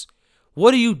bombs.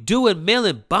 What are you doing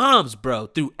mailing bombs, bro?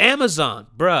 Through Amazon,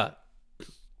 bruh.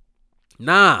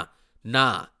 Nah.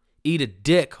 Eat a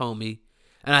dick, homie.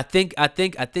 And I think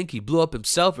he blew up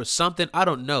himself or something. I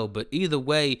don't know, but either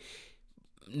way,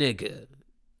 nigga,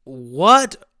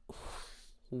 what,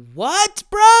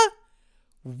 bruh?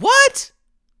 What?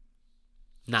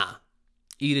 Nah,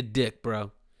 eat a dick,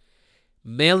 bro.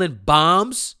 Mailing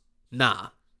bombs? Nah,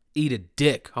 eat a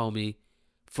dick, homie.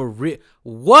 For real?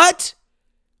 What?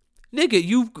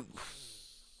 Nigga,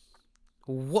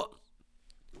 what?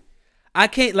 I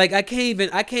can't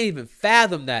even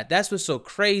fathom that. That's what's so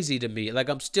crazy to me. Like,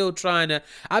 I've been trying to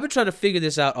figure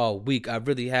this out all week. I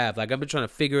really have. Like, I've been trying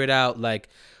to figure it out. Like,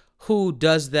 who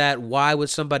does that? Why would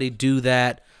somebody do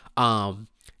that?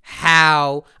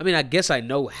 How? I mean, I guess I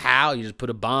know how. You just put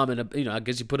a bomb in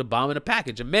you put a bomb in a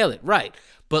package and mail it. Right.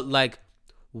 But like,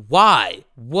 why?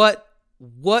 What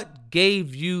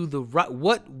gave you the right?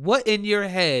 What in your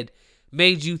head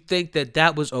made you think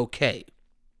that was okay?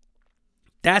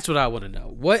 That's what I want to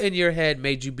know. What in your head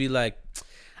made you be like,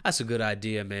 that's a good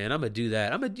idea, man. I'm going to do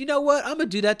that. You know what? I'm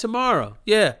going to do that tomorrow.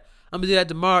 Yeah, I'm going to do that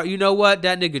tomorrow. You know what?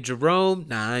 That nigga Jerome,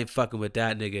 nah, I ain't fucking with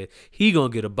that nigga. He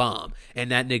going to get a bomb. And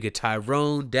that nigga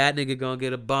Tyrone, that nigga going to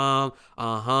get a bomb.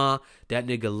 That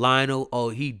nigga Lionel,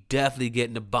 he definitely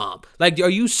getting a bomb. Like, are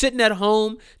you sitting at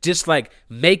home just like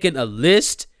making a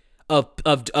list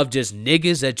of just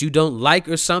niggas that you don't like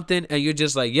or something, and you're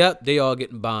just like, yep, they all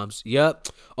getting bombs. Yep.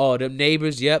 Oh, them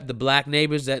neighbors, yep, the black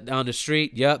neighbors that on the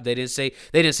street, yep, they didn't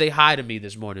say hi to me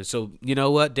this morning. So you know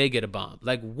what? They get a bomb.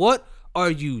 Like, what are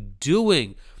you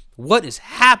doing? What is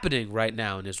happening right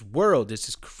now in this world? This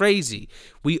is crazy.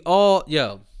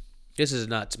 This is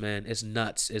nuts, man. It's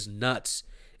nuts. It's nuts.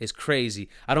 It's crazy.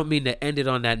 I don't mean to end it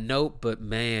on that note, but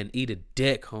man, eat a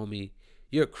dick, homie.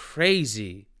 You're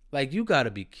crazy. Like, you gotta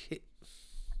be kidding.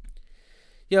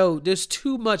 Yo, there's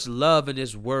too much love in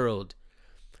this world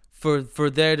for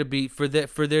there to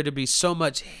be so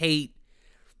much hate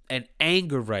and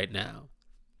anger right now.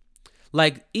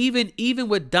 Like, even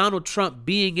with Donald Trump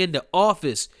being in the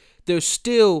office, there's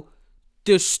still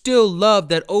love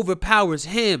that overpowers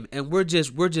him, and we're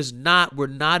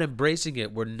not embracing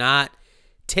it. We're not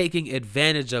taking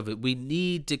advantage of it. We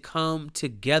need to come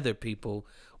together, people.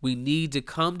 We need to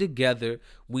come together.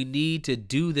 We need to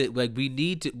do that. Like, we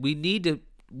need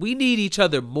each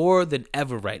other more than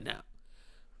ever right now.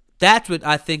 That's what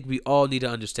I think we all need to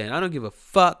understand. I don't give a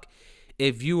fuck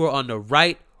if you are on the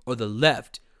right or the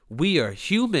left. We are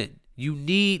human.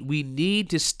 We need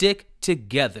to stick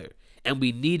together, and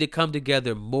we need to come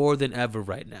together more than ever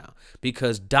right now,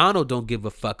 because Donald don't give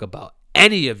a fuck about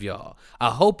any of y'all.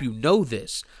 I hope you know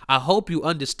this. I hope you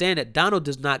understand that Donald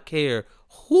does not care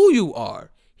who you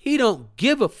are. He don't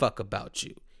give a fuck about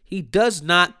you. He does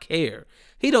not care.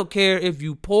 He don't care if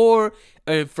you poor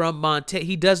and from Montana.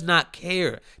 He does not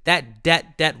care.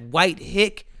 That white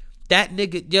hick, that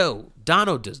nigga, yo,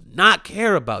 Donald does not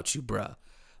care about you, bruh.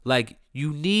 Like,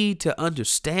 you need to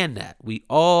understand that. We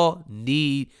all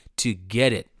need to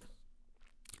get it.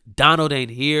 Donald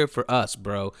ain't here for us,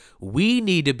 bro. We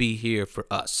need to be here for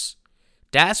us.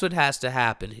 That's what has to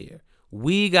happen here.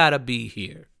 We gotta be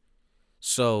here.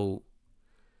 So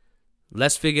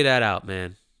let's figure that out,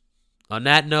 man. On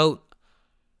that note,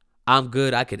 I'm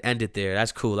good. I could end it there.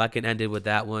 That's cool. I can end it with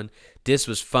that one. This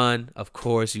was fun. Of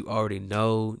course, you already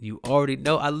know.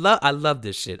 I love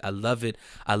this shit. I love it.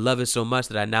 I love it so much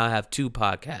that I now have 2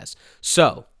 podcasts.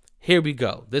 So here we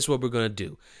go. This is what we're gonna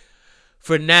do.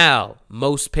 For now,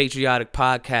 most patriotic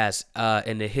podcast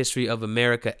in the history of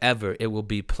America ever. It will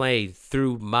be played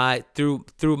through my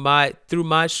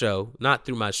show, not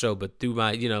through my show, but through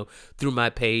my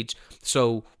page.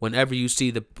 So whenever you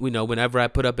see whenever I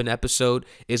put up an episode,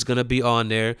 it's gonna be on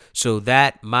there. So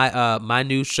that my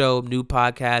new show, new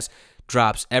podcast,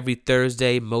 drops every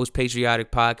Thursday. Most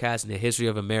patriotic podcast in the history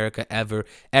of America ever.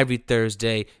 Every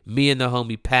Thursday, me and the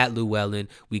homie Pat Llewellyn,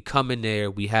 we come in there,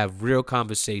 we have real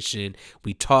conversation,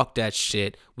 we talk that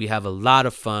shit, we have a lot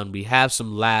of fun, we have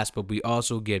some laughs, but we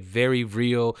also get very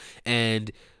real,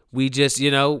 and we just,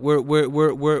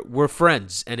 we're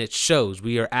friends, and it shows.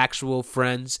 We are actual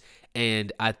friends,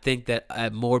 and I think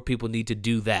that more people need to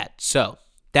do that. So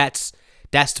that's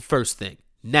the first thing.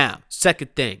 Now,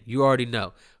 second thing, you already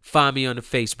know. Find me on the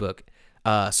Facebook,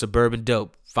 Suburban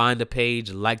Dope. Find the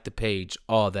page, like the page,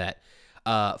 all that.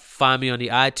 Find me on the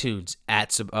iTunes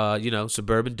at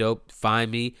Suburban Dope. Find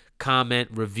me, comment,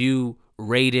 review,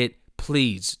 rate it.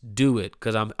 Please do it,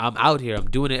 because I'm out here.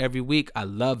 I'm doing it every week. I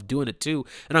love doing it too,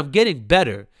 and I'm getting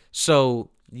better.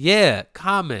 So yeah,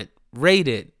 comment, rate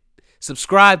it,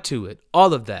 subscribe to it,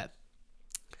 all of that.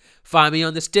 Find me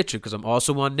on the Stitcher, because I'm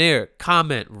also on there.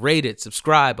 Comment, rate it,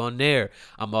 subscribe on there.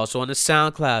 I'm also on the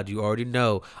SoundCloud. You already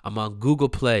know. I'm on Google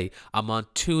Play. I'm on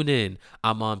TuneIn.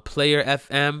 I'm on Player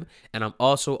FM. And I'm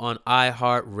also on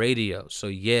iHeartRadio. So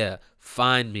yeah,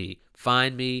 find me,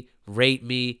 rate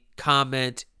me,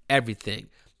 comment, everything.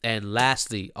 And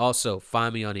lastly, also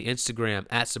find me on the Instagram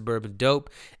at Suburban Dope.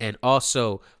 And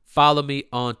also follow me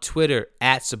on Twitter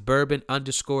at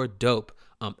Suburban_Dope.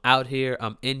 I'm out here.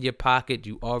 I'm in your pocket.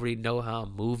 You already know how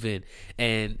I'm moving.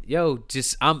 And I'm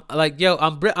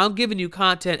giving you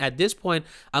content. At this point,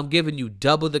 I'm giving you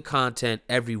double the content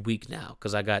every week now,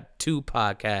 because I got 2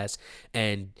 podcasts,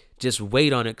 and just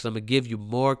wait on it, because I'm going to give you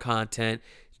more content.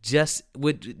 Just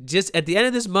at the end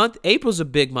of this month, April's a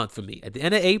big month for me. At the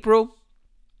end of April,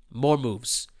 more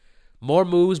moves,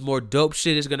 more dope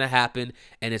shit is going to happen,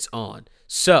 and it's on.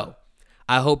 So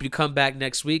I hope you come back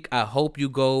next week. I hope you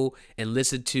go and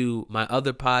listen to my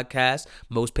other podcast,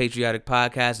 Most Patriotic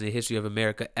Podcast in the History of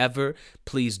America Ever.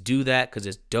 Please do that, because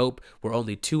it's dope. We're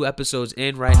only 2 episodes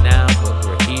in right now, but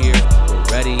we're here. We're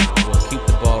ready. We'll keep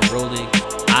the ball rolling.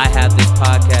 I have this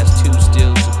podcast too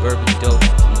still.